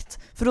 Exakt,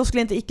 för då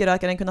skulle inte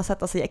icke-rökaren kunna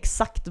sätta sig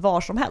exakt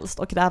var som helst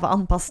och kräva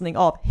anpassning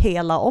av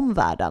hela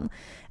omvärlden.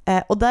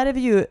 Och där är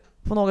vi ju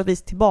på något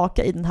vis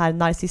tillbaka i den här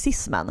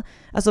narcissismen.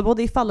 Alltså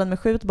både i fallen med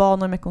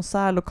skjutbanor, med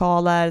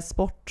konsertlokaler,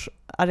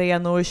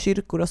 sportarenor,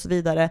 kyrkor och så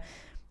vidare,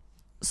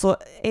 så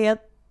är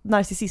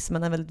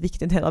narcissismen en väldigt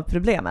viktig del av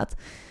problemet.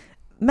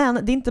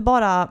 Men det är inte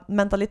bara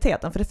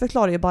mentaliteten, för det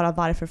förklarar ju bara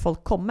varför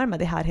folk kommer med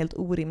de här helt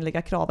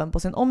orimliga kraven på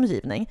sin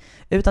omgivning.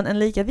 Utan en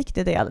lika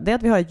viktig del är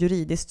att vi har ett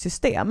juridiskt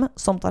system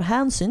som tar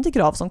hänsyn till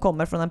krav som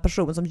kommer från en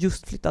person som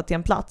just flyttat till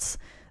en plats,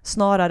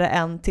 snarare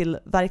än till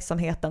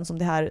verksamheten som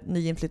det här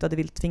nyinflyttade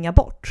vill tvinga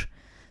bort.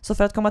 Så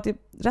för att komma till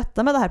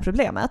rätta med det här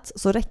problemet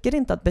så räcker det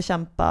inte att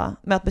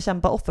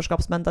bekämpa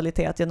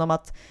offerskapsmentalitet genom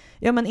att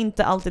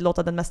inte alltid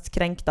låta den mest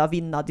kränkta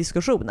vinna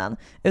diskussionen,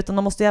 utan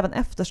man måste även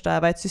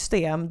eftersträva ett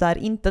system där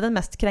inte den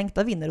mest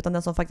kränkta vinner utan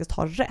den som faktiskt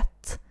har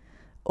rätt.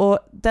 Och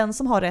den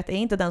som har rätt är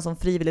inte den som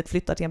frivilligt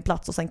flyttar till en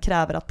plats och sen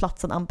kräver att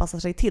platsen anpassar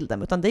sig till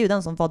dem, utan det är ju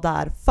den som var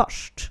där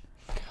först.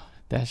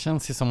 Det här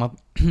känns ju som att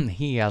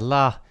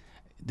hela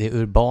det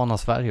urbana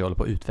Sverige håller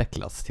på att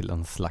utvecklas till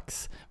en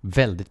slags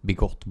väldigt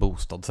bigott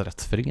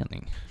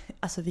bostadsrättsförening.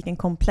 Alltså vilken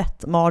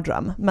komplett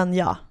mardröm, men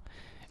ja.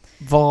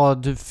 Var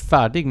du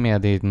färdig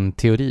med din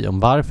teori om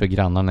varför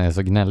grannarna är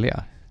så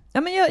gnälliga?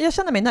 Ja, men jag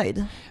känner mig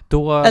nöjd.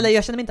 Eller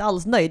jag känner mig inte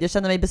alls nöjd. Jag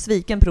känner mig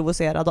besviken,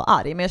 provocerad och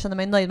arg. Men jag känner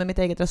mig nöjd med mitt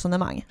eget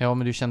resonemang. Ja,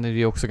 men du känner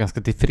dig också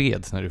ganska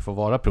tillfreds när du får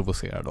vara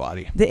provocerad och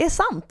arg. Det är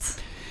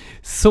sant.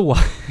 Så,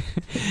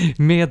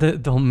 med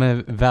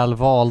de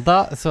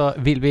välvalda så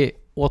vill vi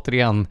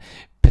återigen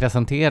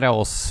presentera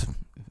oss.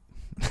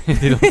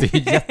 Det låter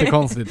ju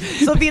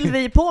jättekonstigt. Så vill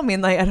vi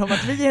påminna er om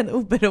att vi är en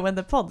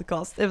oberoende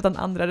podcast utan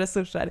andra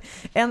resurser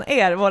än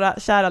er, våra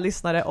kära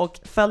lyssnare och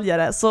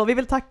följare. Så vi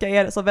vill tacka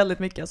er så väldigt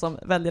mycket som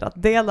väljer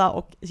att dela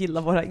och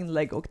gilla våra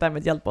inlägg och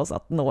därmed hjälpa oss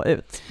att nå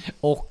ut.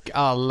 Och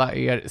alla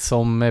er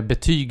som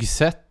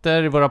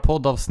betygsätter våra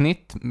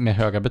poddavsnitt med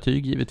höga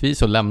betyg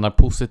givetvis och lämnar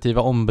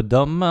positiva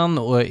omdömen,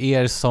 och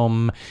er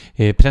som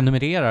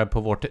prenumererar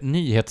på vårt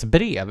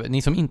nyhetsbrev.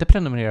 Ni som inte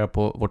prenumererar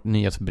på vårt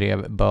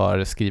nyhetsbrev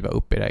bör skriva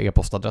upp era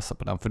e-postadresser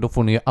på den, för då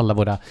får ni ju alla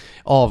våra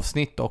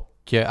avsnitt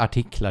och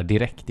artiklar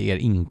direkt i er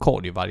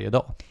inkorg varje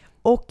dag.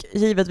 Och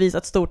givetvis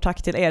ett stort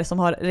tack till er som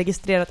har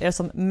registrerat er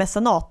som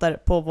mecenater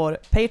på vår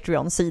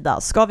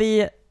Patreon-sida. Ska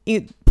vi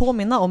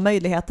påminna om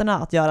möjligheterna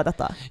att göra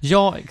detta?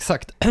 Ja,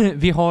 exakt.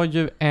 Vi har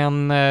ju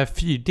en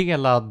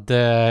fyrdelad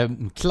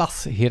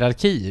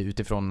klasshierarki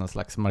utifrån en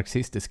slags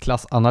marxistisk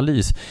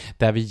klassanalys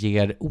där vi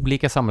ger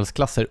olika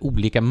samhällsklasser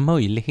olika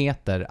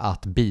möjligheter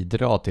att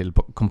bidra till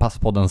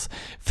Kompasspoddens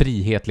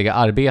frihetliga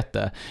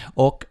arbete.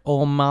 Och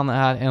om man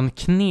är en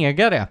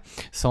knegare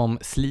som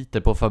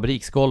sliter på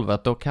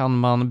fabriksgolvet, då kan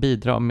man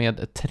bidra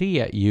med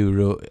 3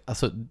 euro.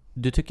 Alltså,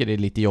 du tycker det är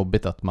lite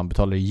jobbigt att man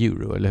betalar i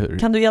euro, eller hur?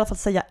 Kan du i alla fall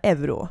säga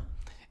euro?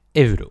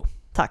 Euro.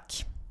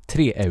 Tack.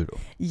 3 euro.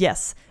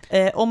 Yes.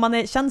 Om man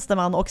är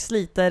tjänsteman och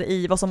sliter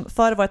i vad som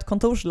förr var ett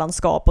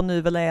kontorslandskap och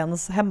nu väl är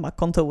ens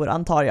hemmakontor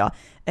antar jag,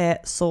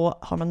 så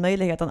har man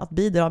möjligheten att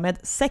bidra med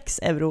 6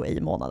 euro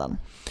i månaden.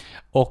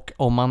 Och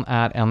om man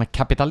är en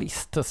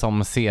kapitalist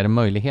som ser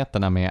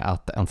möjligheterna med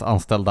att ens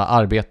anställda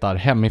arbetar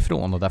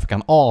hemifrån och därför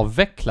kan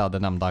avveckla det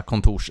nämnda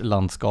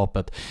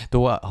kontorslandskapet,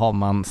 då har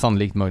man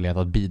sannolikt möjlighet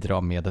att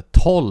bidra med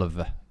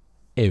 12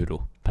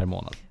 euro per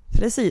månad.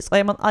 Precis, och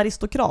är man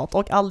aristokrat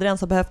och aldrig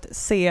ens har behövt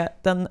se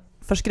den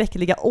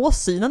förskräckliga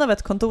åsynen av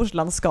ett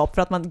kontorslandskap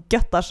för att man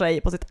göttar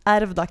sig på sitt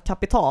ärvda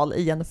kapital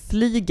i en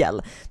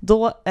flygel,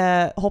 då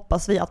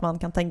hoppas vi att man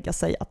kan tänka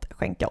sig att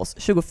skänka oss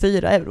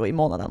 24 euro i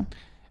månaden.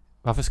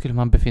 Varför skulle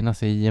man befinna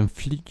sig i en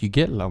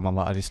flygel om man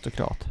var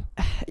aristokrat?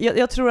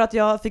 Jag tror att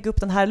jag fick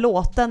upp den här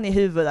låten i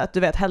huvudet, du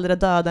vet, hellre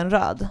död än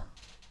röd.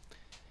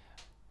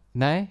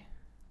 Nej.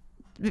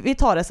 Vi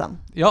tar det sen.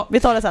 Ja. Vi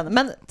tar det sen.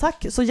 Men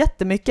tack så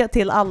jättemycket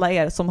till alla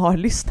er som har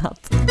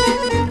lyssnat.